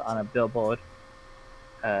apparently saw it on a billboard.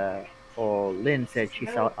 Or Lynn said she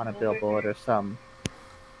saw it on a billboard or some.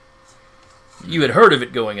 You had heard of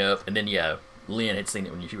it going up, and then yeah, Lynn had seen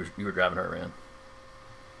it when you were driving her around.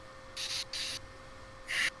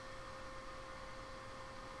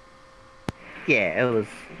 Yeah, it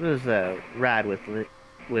was a ride with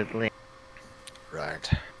Lynn.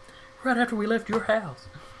 Right. Right after we left your house.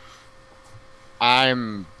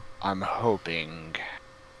 I'm hoping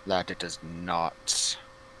that it does not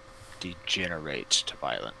degenerate to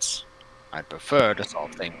violence. I'd prefer to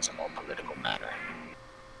solve things in a more political manner.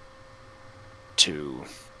 To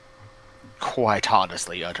quite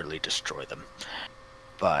honestly, utterly destroy them.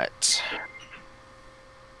 But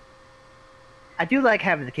I do like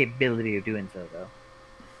having the capability of doing so, though.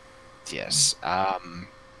 yes, all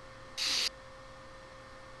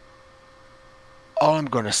I'm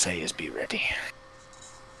gonna say is be ready.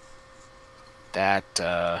 That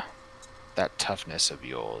toughness of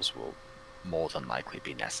yours will more than likely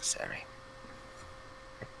be necessary.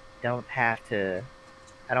 I don't have to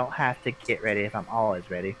get ready if I'm always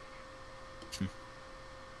ready.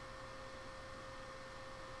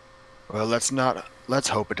 Well, let's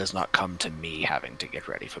hope it does not come to me having to get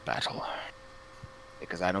ready for battle.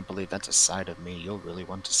 Because I don't believe that's a side of me you'll really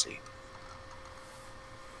want to see.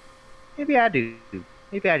 Maybe I do.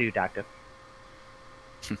 Maybe I do, Doctor.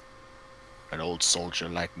 An old soldier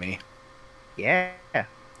like me. Yeah.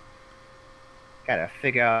 Gotta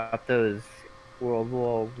figure out those World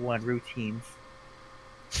War I routines.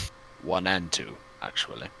 1 and 2,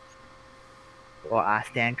 actually. Or I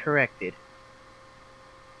stand corrected.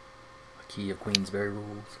 A key of Queensberry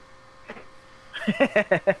rules.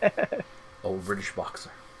 Old British boxer.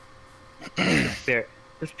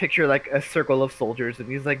 Just picture like a circle of soldiers and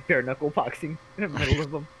he's like bare knuckle boxing in the middle of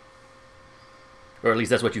them. Or at least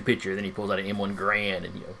that's what you picture. Then he pulls out an M1 Grand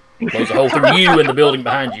and blows a hole through you and the building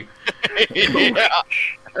behind you.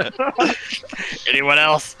 Anyone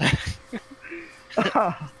else?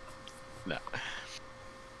 No.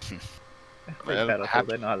 Well,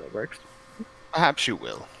 Battlefield, I know how that works. Perhaps you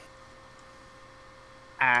will.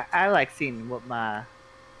 I like seeing what my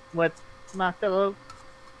fellow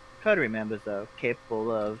coterie members are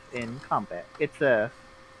capable of in combat. It's a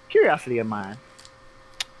curiosity of mine.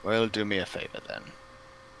 Well, do me a favor then.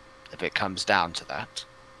 If it comes down to that,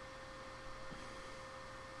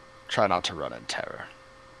 try not to run in terror.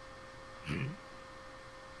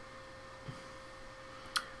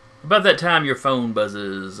 About that time, your phone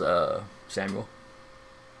buzzes, Samuel.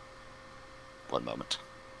 1 moment.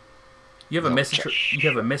 You have a No, message. check. You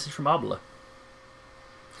have a message from Abla.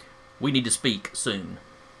 We need to speak soon.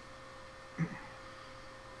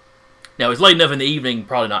 Now it's late enough in the evening.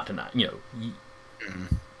 Probably not tonight. You know.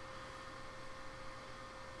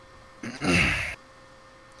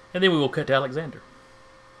 And then we will cut to Alexander.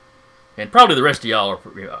 And probably the rest of y'all are,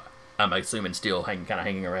 I'm assuming, still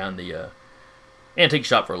hanging around the antique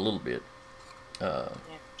shop for a little bit. Yeah,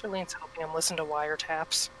 Julian's helping him listen to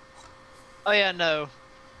wiretaps. Oh yeah, no.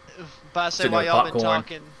 But I say Sitting while with y'all been popcorn.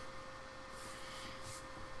 talking.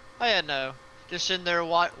 Oh yeah, no. Just sitting there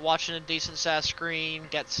watching a decent sized screen,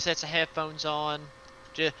 got sets of headphones on,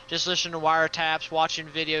 just listening to wiretaps, watching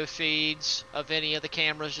video feeds of any of the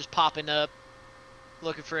cameras just popping up,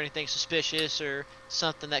 looking for anything suspicious or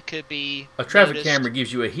something that could be A traffic noticed. camera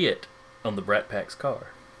gives you a hit on the Brat Pack's car.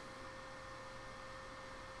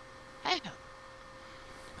 I know.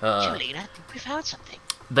 Julian, I think we found something.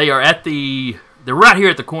 They're right here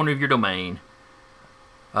at the corner of your domain,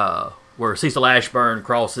 where Cecil Ashburn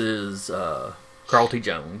crosses Carl T.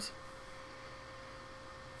 Jones.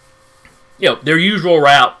 You know, their usual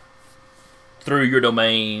route through your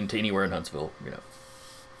domain to anywhere in Huntsville, you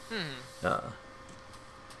know.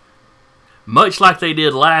 Much like they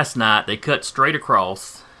did last night, they cut straight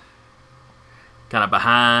across, kind of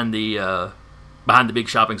behind the big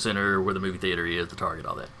shopping center where the movie theater is, the Target,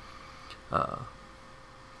 all that.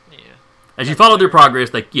 Yeah. As you follow their progress,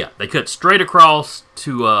 they cut straight across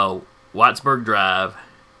to Whitesburg Drive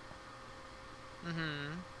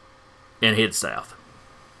and head south.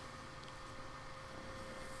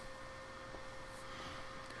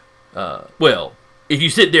 Well, if you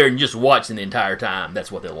sit there and just watch them the entire time,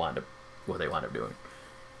 that's what they wind up doing.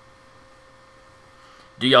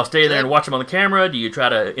 Do y'all stay there and watch them on the camera? Do you try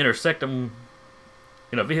to intersect them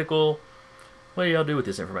in a vehicle? What do y'all do with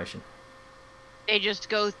this information? They just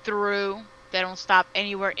go through. They don't stop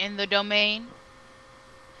anywhere in the domain.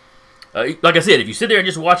 Like I said, if you sit there and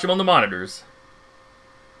just watch them on the monitors,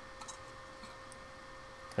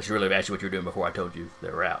 I should really have asked you what you were doing before I told you they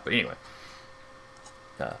were out. But anyway,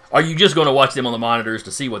 Are you just going to watch them on the monitors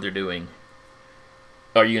to see what they're doing?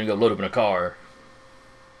 Or are you going to go load up in a car?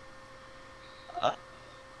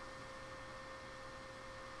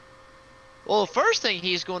 Well, the first thing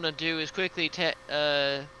he's going to do is quickly text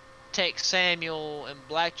Samuel and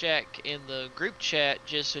Blackjack in the group chat,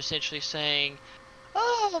 just essentially saying,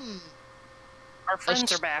 Our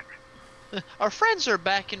friends are back. our friends are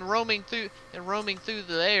back and roaming through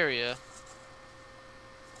the area.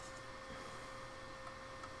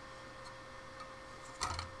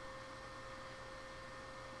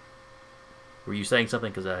 Were you saying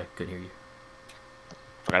something? Because I couldn't hear you.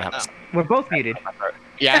 Forgot how to. We're both muted.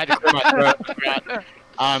 Yeah, I had to clear my throat. Forgot.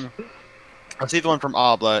 I'll see the one from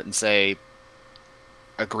Obla and say,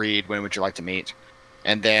 agreed, when would you like to meet?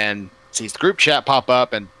 And then sees the group chat pop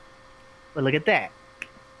up and... Well, look at that.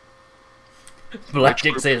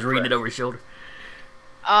 Blackjack says, reading it over his shoulder.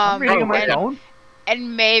 I'm reading on my phone.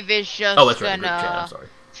 And Maeve is just Oh, that's right, group chat, I'm gonna sorry.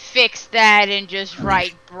 fix that and just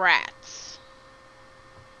write brats.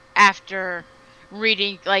 After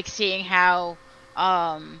reading, like, seeing how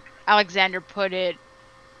Alexander put it,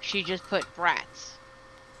 she just put brats.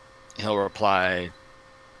 He'll reply,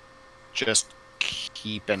 just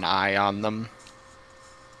keep an eye on them.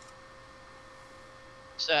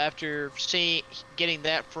 So after getting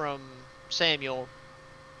that from Samuel,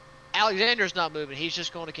 Alexander's not moving. He's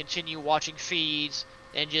just going to continue watching feeds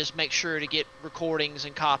and just make sure to get recordings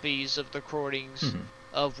and copies of the recordings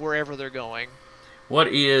of wherever they're going. What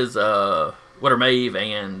are Maeve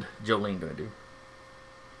and Jolene going to do?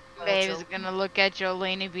 Maeve is gonna look at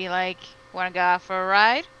Jolene and be like, "Wanna go out for a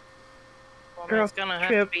ride?" Well, Girl it's gonna have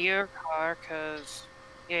trip. to be your car, cause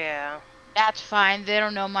yeah. That's fine. They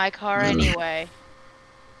don't know my car anyway.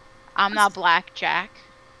 I'm not Blackjack.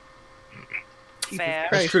 Fair.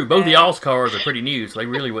 That's true. Both of y'all's cars are pretty new, so they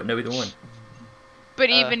really wouldn't know either one.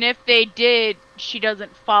 But even if they did, she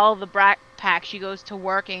doesn't follow the backpack. She goes to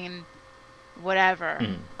working and whatever.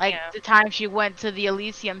 Like Yeah. the time she went to the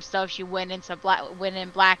Elysium stuff, she went in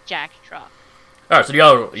Blackjack's truck. All right, so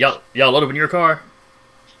y'all load up in your car.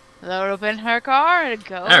 Load up in her car and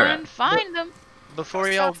go Alright. and find them.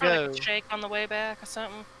 Before Stop y'all for, like, go, a shake on the way back or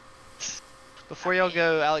something.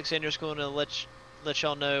 Alexander's going to let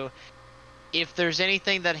y'all know if there's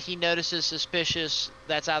anything that he notices suspicious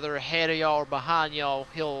that's either ahead of y'all or behind y'all,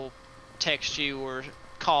 he'll text you or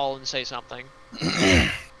call and say something.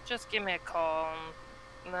 Just give me a call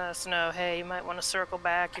and let us know, hey, you might want to circle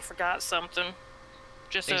back, you forgot something.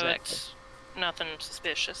 Just so Exactly. it's nothing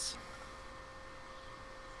suspicious.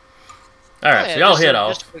 All right, so y'all head off.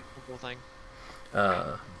 Just a quick simple thing.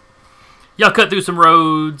 Y'all cut through some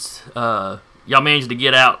roads. Y'all managed to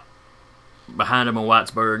get out behind them on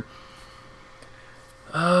Whitesburg.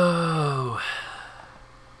 Oh.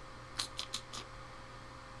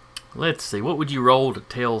 Let's see. What would you roll to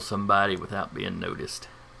tell somebody without being noticed?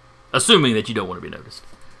 Assuming that you don't want to be noticed.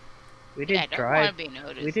 We Yeah, did I don't want to drive. be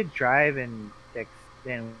noticed. We did drive and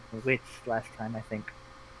Wits last time, I think.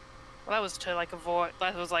 Well, that was to like avoid.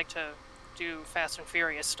 That was like to do Fast and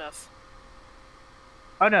Furious stuff.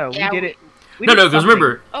 Oh no, Yeah, we did it. We No, did because something.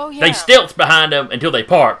 remember, Oh yeah. they stealthed behind them until they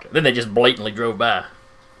parked. Then they just blatantly drove by.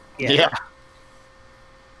 Yeah.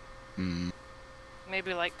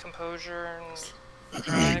 Maybe like composure and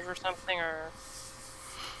drive or something, or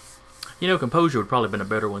You know, composure would probably have been a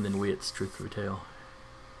better one than wits, truth to tell.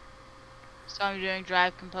 So I'm doing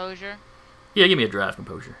drive composure. Yeah, give me a drive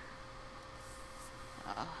composure.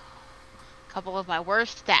 A couple of my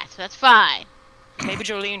worst stats. That's fine. maybe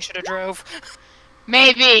Jolene should have drove.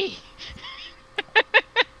 Maybe.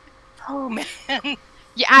 Oh man.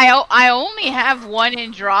 Yeah, I only have one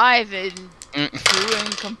in drive and two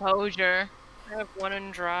in composure. I have 1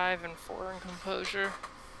 in drive and 4 in composure.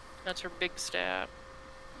 That's her big stat.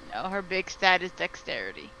 No, her big stat is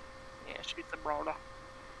dexterity. Yeah, she's the brawler.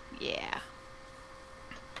 Yeah.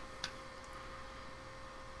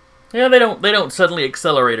 Yeah, they don't suddenly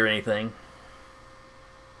accelerate or anything.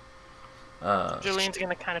 Jolene's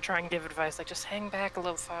gonna kind of try and give advice, like just hang back a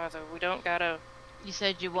little farther. We don't gotta. You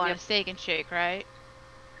said you want Yep. a steak and shake, right?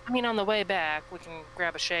 I mean, on the way back, we can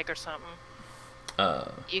grab a shake or something.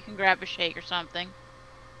 You can grab a shake or something.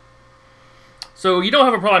 So you don't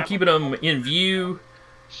have a problem keeping them in view,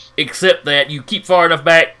 except that you keep far enough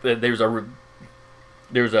back that there's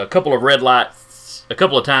a couple of red lights, a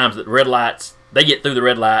couple of times that red lights, they get through the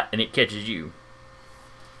red light and it catches you.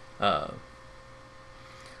 So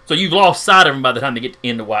you've lost sight of them by the time they get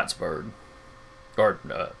into Whitesburg, or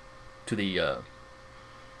to the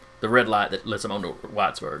red light that lets them onto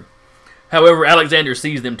Whitesburg. However, Alexander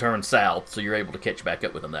sees them turn south, so you're able to catch back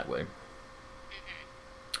up with them that way.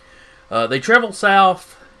 They travel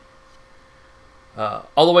south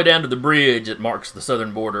All the way down to the bridge that marks the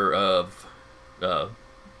southern border of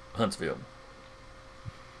Huntsville.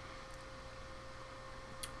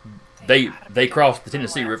 They crossed the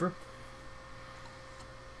Tennessee River.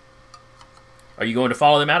 Are you going to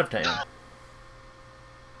follow them out of town?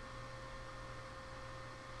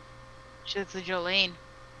 It's the Jolene.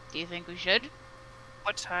 Do you think we should?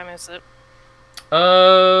 What time is it?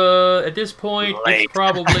 At this point, Late. it's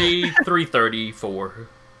probably 3:34.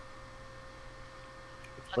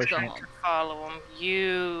 Let's Pushing go it. home. Follow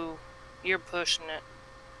them. You're pushing it.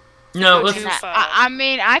 No, Go let's too Nah, far. I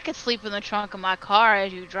mean, I could sleep in the trunk of my car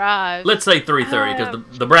as you drive. let's say 3:30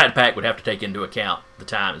 because the Brat Pack would have to take into account the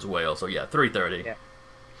time as well. So yeah, 3:30. Yeah.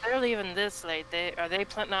 They're leaving this late. Are they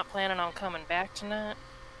not planning on coming back tonight?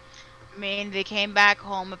 I mean, they came back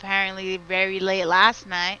home apparently very late last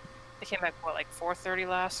night. They came back what, like 4:30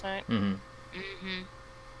 last night? Mm-hmm. Mm-hmm.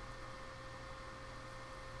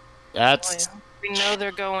 That's Oh, yeah. We know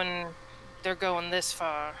they're going this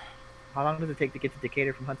far. How long does it take to get to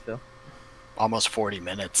Decatur from Huntsville? almost 40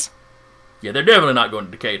 minutes. Yeah, they're definitely not going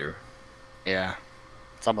to Decatur. Yeah.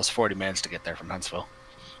 It's almost 40 minutes to get there from Huntsville.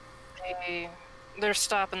 They're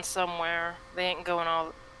stopping somewhere. They ain't going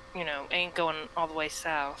all the way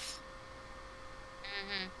south.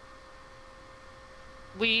 Mm-hmm.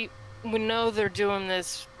 We know they're doing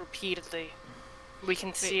this repeatedly. We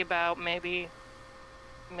can see about maybe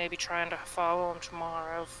trying to follow them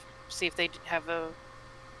tomorrow. See if they have a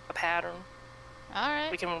pattern. All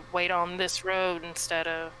right. We can wait on this road instead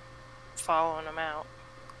of following them out.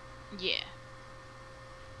 Yeah.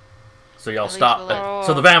 So y'all At least stop. we'll let-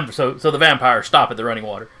 So the vampires stop at the running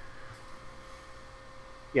water.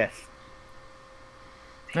 Yes.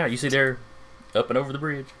 Now you see they're up and over the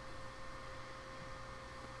bridge.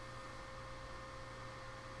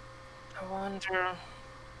 I wonder.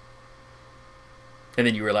 And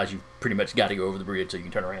then you realize you pretty much got to go over the bridge so you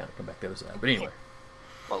can turn around and come back the other side. But anyway,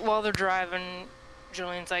 While they're driving,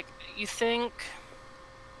 Julian's like, "You think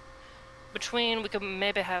we could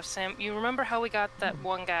maybe have Sam? You remember how we got that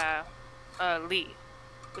one guy, Lee,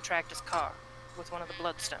 who tracked his car with one of the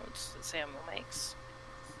bloodstones that Samuel makes?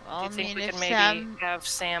 Well, Do I you think mean, we if could maybe Sam, have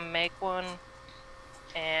Sam make one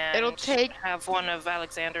and It'll take- have one of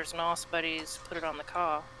Alexander's NOS buddies put it on the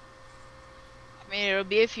car? it'll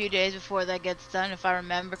be a few days before that gets done, if I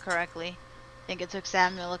remember correctly. I think it took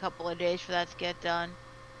Samuel a couple of days for that to get done.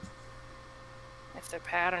 If their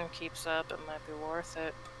pattern keeps up, it might be worth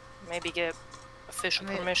it. Maybe get official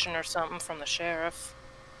permission or something from the sheriff.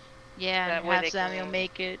 Yeah, That and way have they Samuel can-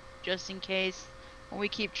 make it just in case. When we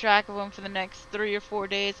keep track of them for the next 3 or 4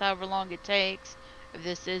 days, however long it takes, if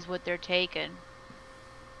this is what they're taking.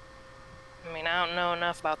 I mean, I don't know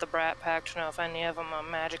enough about the Brat Pack to know if any of them are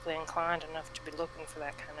magically inclined enough to be looking for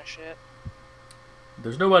that kind of shit.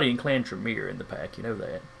 there's nobody in Clan Tremere in the pack. You know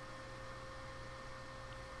that.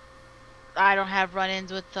 I don't have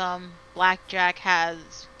run-ins with them. Blackjack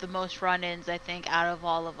has the most run-ins, I think, out of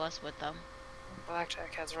all of us with them.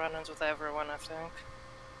 Blackjack has run-ins with everyone, I think.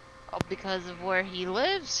 All because of where he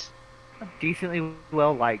lives. Decently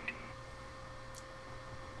well liked.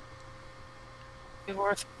 Be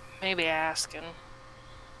worth maybe asking.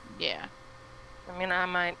 Yeah. I mean, I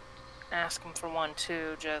might ask him for one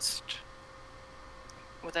too, just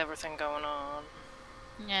with everything going on.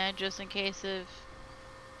 Yeah, just in case if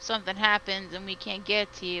something happens and we can't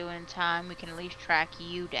get to you in time, we can at least track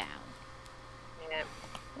you down. Yeah,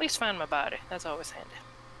 at least find my body. That's always handy.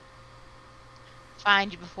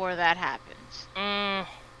 Find you before that happens.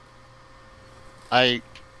 I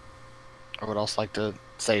would also like to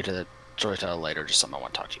say to the storyteller later just something I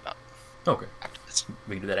want to talk to you about Okay, after this.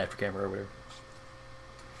 we can do that after camera or whatever.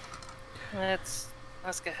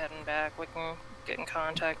 Let's get heading back. We can get in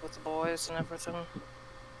contact with the boys and everything.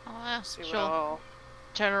 Oh, yeah. See what She'll all.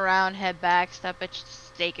 turn around, head back, stop at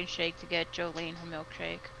Steak and Shake to get Jolene her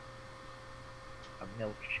milkshake. A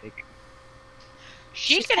milkshake.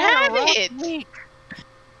 She She's could had have a rough it. week.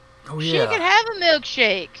 Oh She yeah, could have a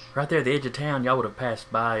milkshake. right there at the edge of town, y'all would have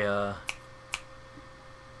passed by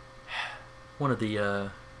one of the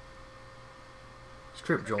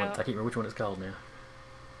strip joints. I can't remember which one it's called now.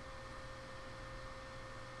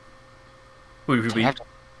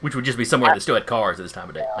 Which would just be somewhere that still had cars at this time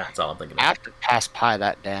of day. That's all I'm thinking I of. have to pass by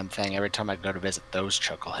that damn thing every time I go to visit those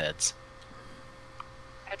chuckleheads.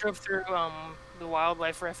 I drove through the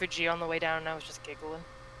wildlife refugee on the way down, and I was just giggling.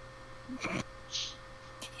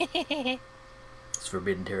 It's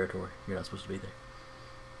forbidden territory. You're not supposed to be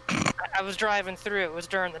there. I was driving through. It was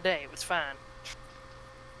during the day. It was fine.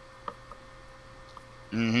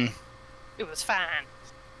 Mm-hmm. It was fine.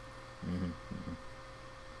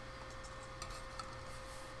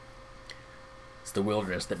 It's the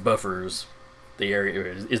wilderness that buffers the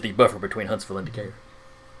area, is the buffer between Huntsville and Decatur.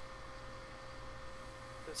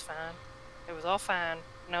 It was fine. It was all fine.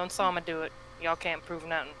 No one saw me do it. Y'all can't prove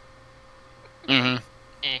nothing.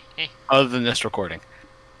 Mm-hmm. Other than this recording.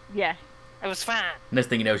 Yeah. It was fine. Next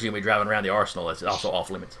thing you know, she's going to be driving around the arsenal. That's also off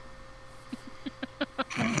limits.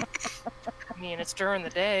 I mean, it's during the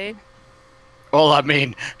day. Well, I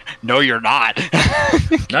mean, no, you're not.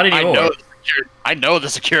 Not anymore. I know the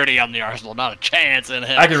security on the arsenal. Not a chance in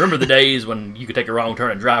hell. I can remember the days when you could take a wrong turn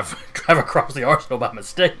and drive across the arsenal by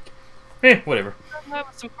mistake. Whatever. I'm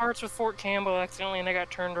having some parts with Fort Campbell accidentally, and they got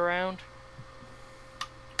turned around.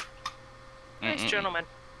 Nice gentleman.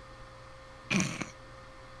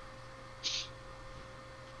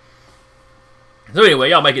 So anyway,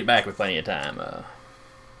 y'all make it back with plenty of time.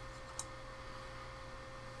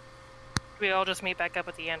 We all just meet back up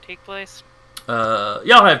at the antique place.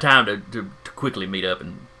 Y'all have time to quickly meet up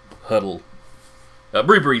and huddle.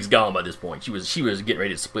 Bree's gone by this point. She was getting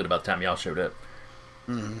ready to split about the time y'all showed up.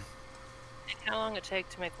 Mm-hmm. How long it take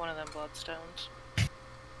to make one of them bloodstones?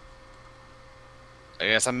 I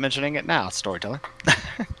guess I'm mentioning it now, storyteller.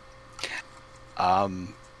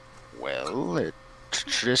 Well, it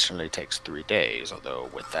traditionally takes 3 days, although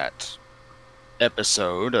with that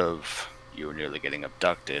episode of you nearly getting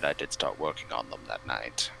abducted, I did start working on them that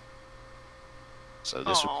night. So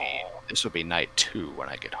this would be night 2 when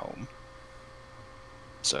I get home.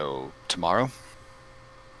 So tomorrow?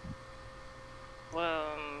 Well,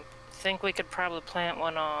 think we could probably plant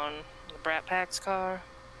one on the Brat Pack's car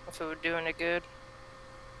if it would do any good.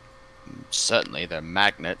 Certainly, they're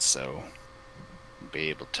magnets, so we'll be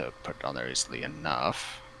able to put it on there easily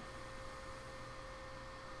enough.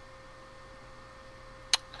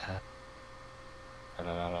 Hold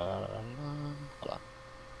on.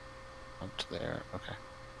 Up to there. Okay.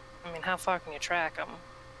 I mean, how far can you track them?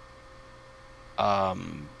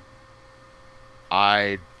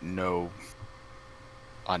 I know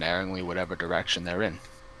unerringly whatever direction they're in.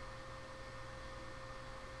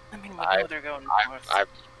 I mean, we know they're going north.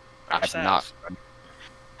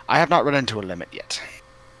 I have not run into a limit yet.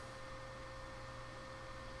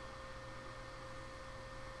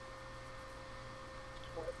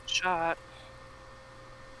 Shot.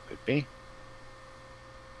 Could be.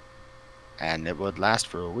 And it would last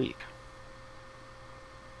for a week.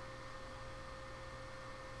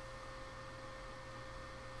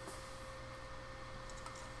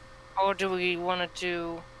 Or do we want to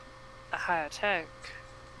do a high-tech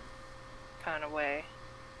kind of way?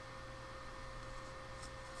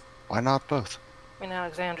 Why not both? I mean,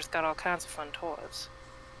 Alexander's got all kinds of fun toys.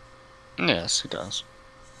 Yes, he does.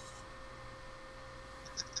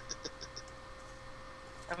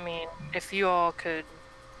 I mean, if you all could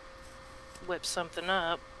whip something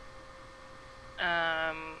up,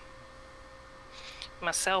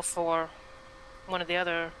 myself or one of the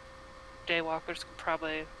other daywalkers could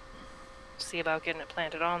probably see about getting it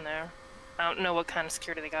planted on there. I don't know what kind of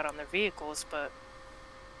security they got on their vehicles, but...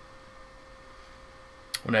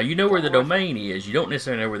 Well, now you know where the domain is. You don't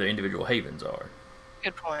necessarily know where their individual havens are.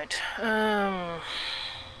 Good point.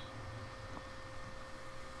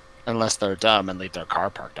 Unless they're dumb and leave their car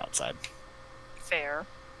parked outside. Fair.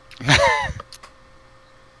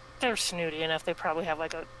 They're snooty enough. They probably have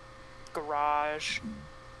like a garage.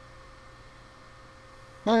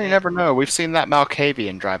 Well, you never know. We've seen that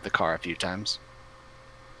Malkavian drive the car a few times.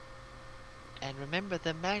 And remember,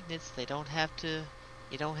 the magnets, they don't have to.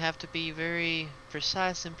 You don't have to be very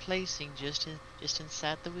precise in placing. Just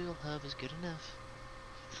inside the wheel hub is good enough.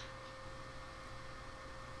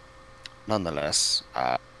 Nonetheless,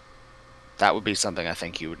 that would be something I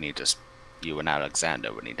think you and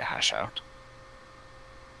Alexander would need to hash out.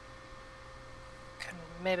 Can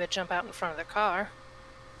maybe jump out in front of the car.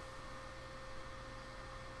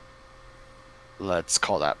 Let's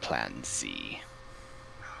call that Plan Z.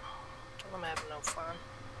 I'm having no fun.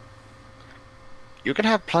 You can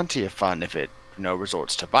have plenty of fun if it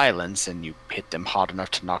resorts to violence and you hit them hard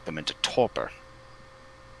enough to knock them into torpor.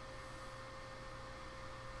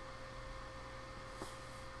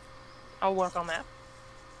 I'll work on that.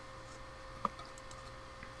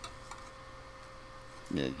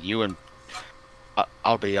 You and...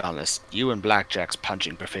 I'll be honest, you and Blackjack's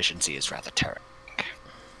punching proficiency is rather terrible.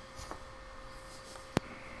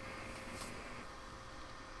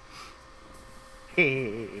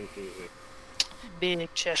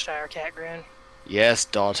 Big Cheshire cat grin. Yes,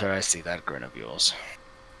 daughter, I see that grin of yours.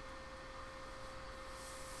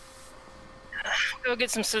 Go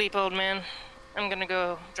get some sleep, old man. I'm gonna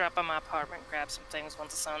go drop by my apartment, grab some things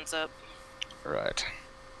once the sun's up. Right.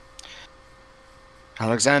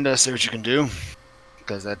 Alexander, see what you can do.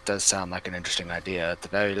 because that does sound like an interesting idea. At the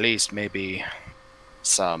very least, maybe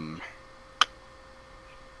some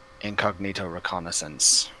incognito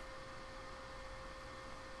reconnaissance.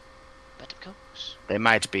 But it goes. They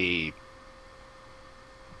might be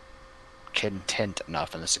content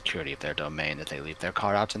enough in the security of their domain that they leave their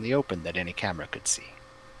car out in the open that any camera could see.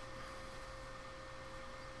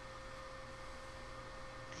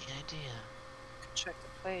 The idea. Check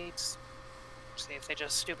the plates. See if they're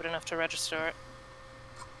just stupid enough to register it.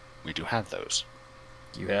 We do have those.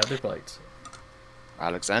 You have their plates.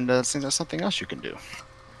 Alexander, I think that's something else you can do.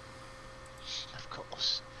 Of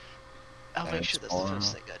course. I'll And make it's sure that's the for-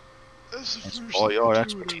 first thing I... That's the It's first all thing your I do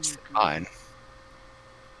expertise when and mine.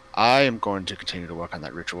 I am going to continue to work on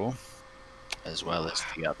that ritual, as well as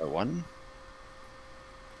the other one.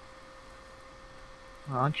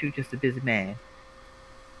 Aren't you just a busy man?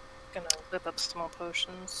 Gonna whip up some more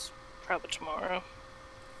potions. Probably tomorrow.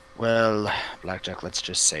 Well, Blackjack, let's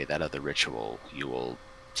just say that other ritual, you will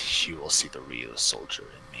see the real soldier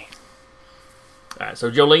in me. Alright,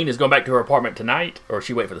 so Jolene is going back to her apartment tonight, or is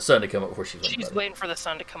she waiting for the sun to come up before she's She's waiting for the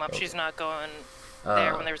sun to come up. Okay. She's not going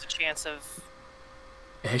there when there's a chance of...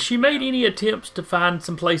 Has she made any attempts to find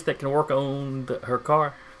some place that can work on her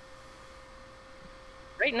car?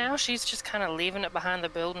 Right now, she's just kind of leaving it behind the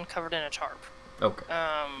building covered in a tarp. Okay.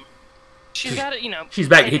 She's got it, you know... She's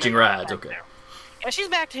back to taking hitching it rides, back okay. there. Yeah, she's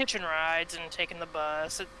back to hitching rides and taking the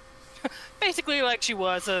bus. Basically like she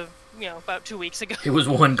was, about 2 weeks ago. It was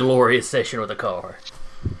one glorious session with a car.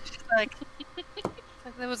 Like,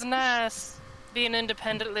 it was nice being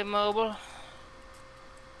independently mobile.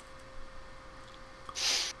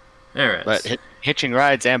 Alright. But hitching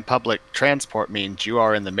rides and public transport means you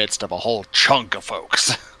are in the midst of a whole chunk of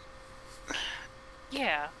folks.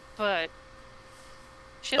 Yeah, but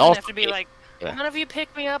she doesn't Also, have to be like, yeah. none of you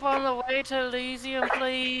pick me up on the way to Elysium,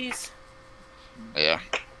 please. Yeah.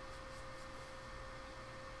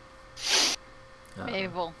 Maybe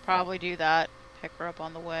we'll probably do that. Pick her up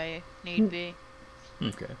on the way, if need be.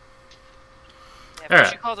 Okay. Yeah, if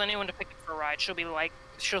Alright. she calls anyone to pick up for a ride,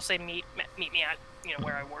 she'll say meet me at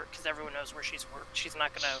where I work, because everyone knows where she's worked. She's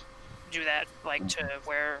not gonna do that to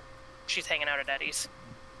where she's hanging out at Eddie's.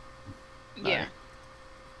 Yeah.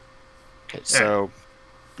 Okay, so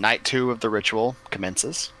night 2 of the ritual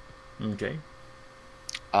commences. Okay.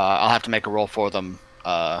 I'll have to make a roll for them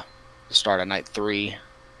to start at night 3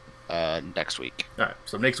 next week. Alright,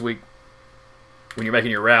 so next week, when you're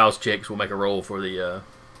making your rouse checks, we'll make a roll for the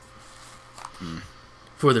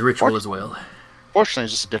ritual as well. Fortunately,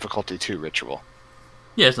 it's just a difficulty 2 ritual.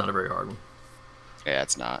 Yeah, it's not a very hard one. Yeah,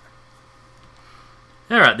 it's not.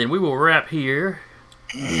 Alright, then we will wrap here.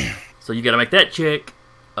 So you gotta make that check.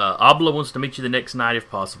 Abla wants to meet you the next night if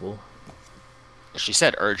possible. She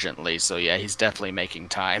said urgently, so yeah, he's definitely making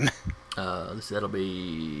time. That'll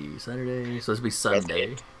be Saturday, so this will be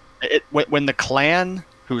Sunday. When the clan,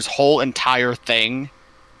 whose whole entire thing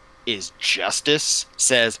is justice,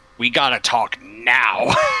 says, we gotta talk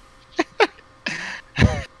now.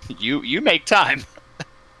 you make time.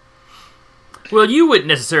 Well, you wouldn't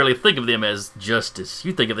necessarily think of them as justice.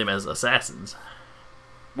 You think of them as assassins.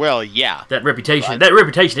 Well, yeah. That reputation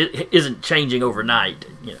isn't changing overnight.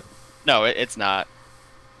 No, it's not.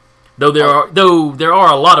 Though there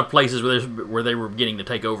are a lot of places where they were beginning to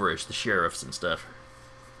take over as the sheriffs and stuff.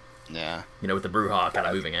 Yeah. With the Brujah kind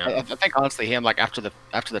of moving out. I think honestly, him after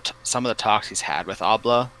some of the talks he's had with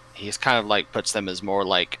Abla, he's kind of puts them as more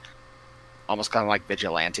almost kind of like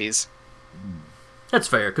vigilantes. That's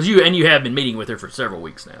fair, because you have been meeting with her for several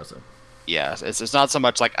weeks now. So Yeah, it's not so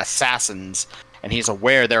much like assassins, and he's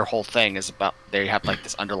aware their whole thing is about they have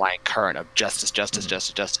this underlying current of justice. So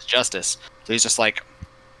he's just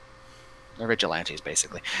they're vigilantes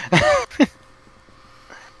basically. but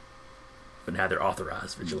now they're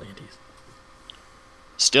authorized vigilantes.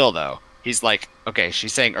 Still though, he's okay,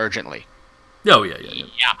 she's saying urgently. Oh yeah.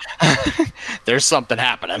 Yeah. There's something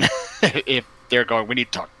happening. If they're going, we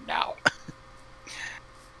need to talk now.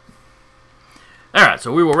 All right,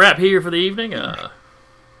 so we will wrap here for the evening. A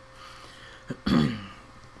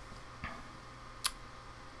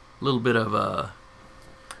little bit of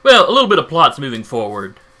plots moving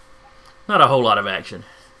forward. Not a whole lot of action.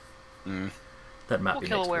 That might We'll be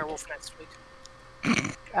kill next a week. werewolf next week.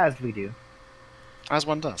 As we do. As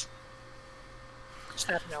one does. Just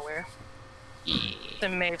out of nowhere. The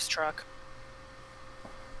Maeve's truck.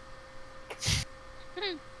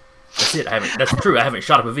 That's it. That's true. I haven't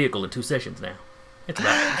shot up a vehicle in 2 sessions now. It's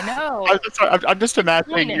about. I know. I'm just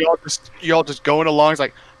imagining you all just going along. It's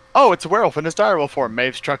like, oh, it's a werewolf in his direwolf form.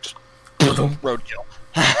 Maeve's truck just roadkill.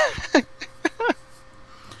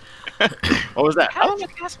 What was that? How did you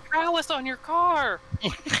cast prowess on your car?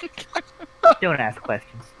 Don't ask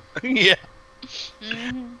questions. Yeah,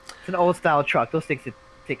 Mhm. It's an old style truck. Those things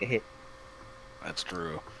take a hit. that's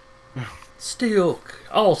true.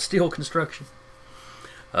 All steel construction.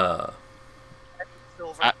 Silver.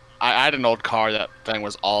 I had an old car. That thing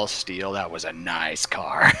was all steel. That was a nice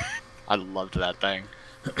car. I loved that thing.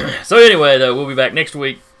 So anyway, though, we'll be back next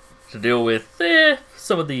week to deal with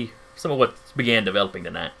some of what began developing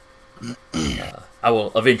tonight. I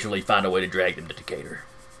will eventually find a way to drag them to Decatur,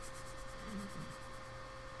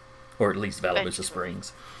 or at least Valabusa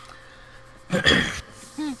Springs.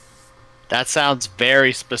 That sounds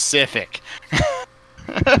very specific.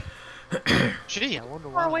 Gee, I wonder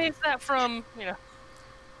How far away why. is that from,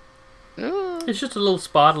 It's just a little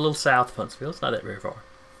spot, a little south of Huntsville. It's not that very far.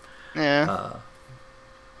 Yeah.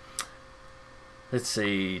 Let's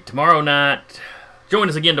see. Tomorrow night. Join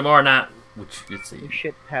us again tomorrow night. Which, let's see. You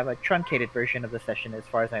should have a truncated version of the session, as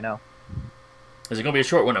far as I know. Is it going to be a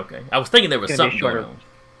short one? Okay. I was thinking there was It's gonna be something shorter. going on.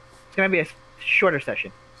 It's gonna be a shorter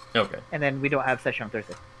session, Okay. and then we don't have session on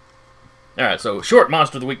Thursday. All right. So short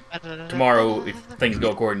monster of the week tomorrow if things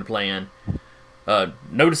go according to plan.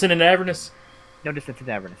 Noticing in Avernus. No distance in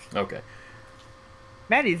Avernus. Okay.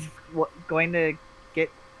 Maddie's going to get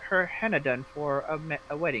her henna done for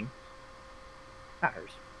a wedding. Not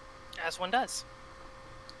hers. as one does.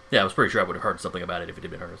 Yeah, I was pretty sure I would have heard something about it if it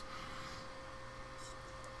had been hers.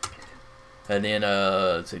 And then,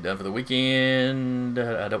 let's see, done for the weekend.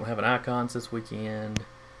 I don't have an icons this weekend.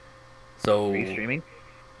 So, Are you streaming?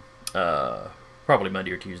 probably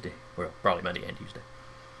Monday or Tuesday. Well, probably Monday and Tuesday.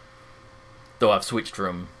 Though I've switched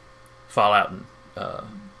from Fallout and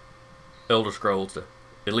Elder Scrolls to,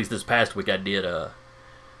 at least this past week, I did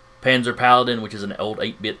Panzer Paladin, which is an old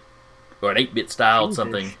 8-bit, or an 8-bit styled Jesus,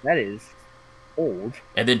 something. That is old.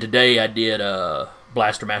 And then today I did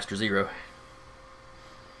Blaster Master Zero.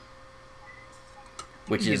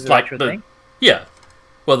 Which Use is the like retro the thing? yeah.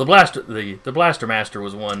 Well, the Blaster Master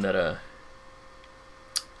was one that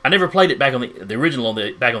I never played it back on the original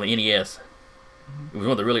back on the NES. It was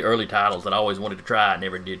one of the really early titles that I always wanted to try. I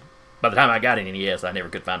never did. By the time I got an NES, I never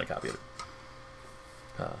could find a copy of it.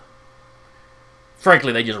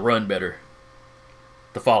 Frankly, they just run better.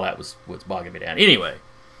 The Fallout was bogging me down. Anyway,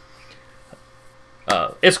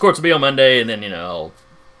 Escorts will be on Monday, and then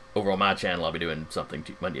over on my channel I'll be doing something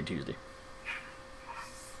Monday and Tuesday.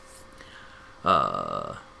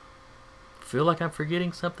 Feel like I'm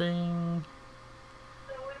forgetting something,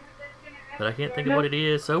 but I can't think of what it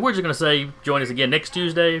is. So we're just going to say join us again next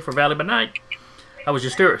Tuesday for Valley by Night. I was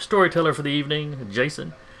your storyteller for the evening,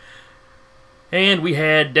 Jason. And we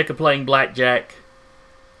had Decca playing Blackjack,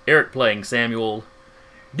 Eric playing Samuel,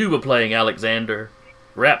 Duba playing Alexander,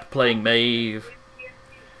 Rap playing Maeve,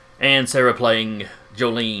 and Sarah playing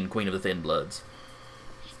Jolene, Queen of the Thin Bloods.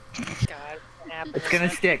 God, what happened? It's gonna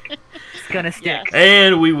stick. It's gonna stick. Yes.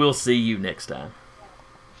 And we will see you next time.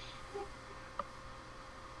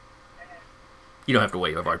 You don't have to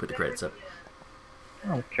wait. I've already put the credits up. I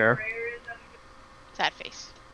don't care. Sad face.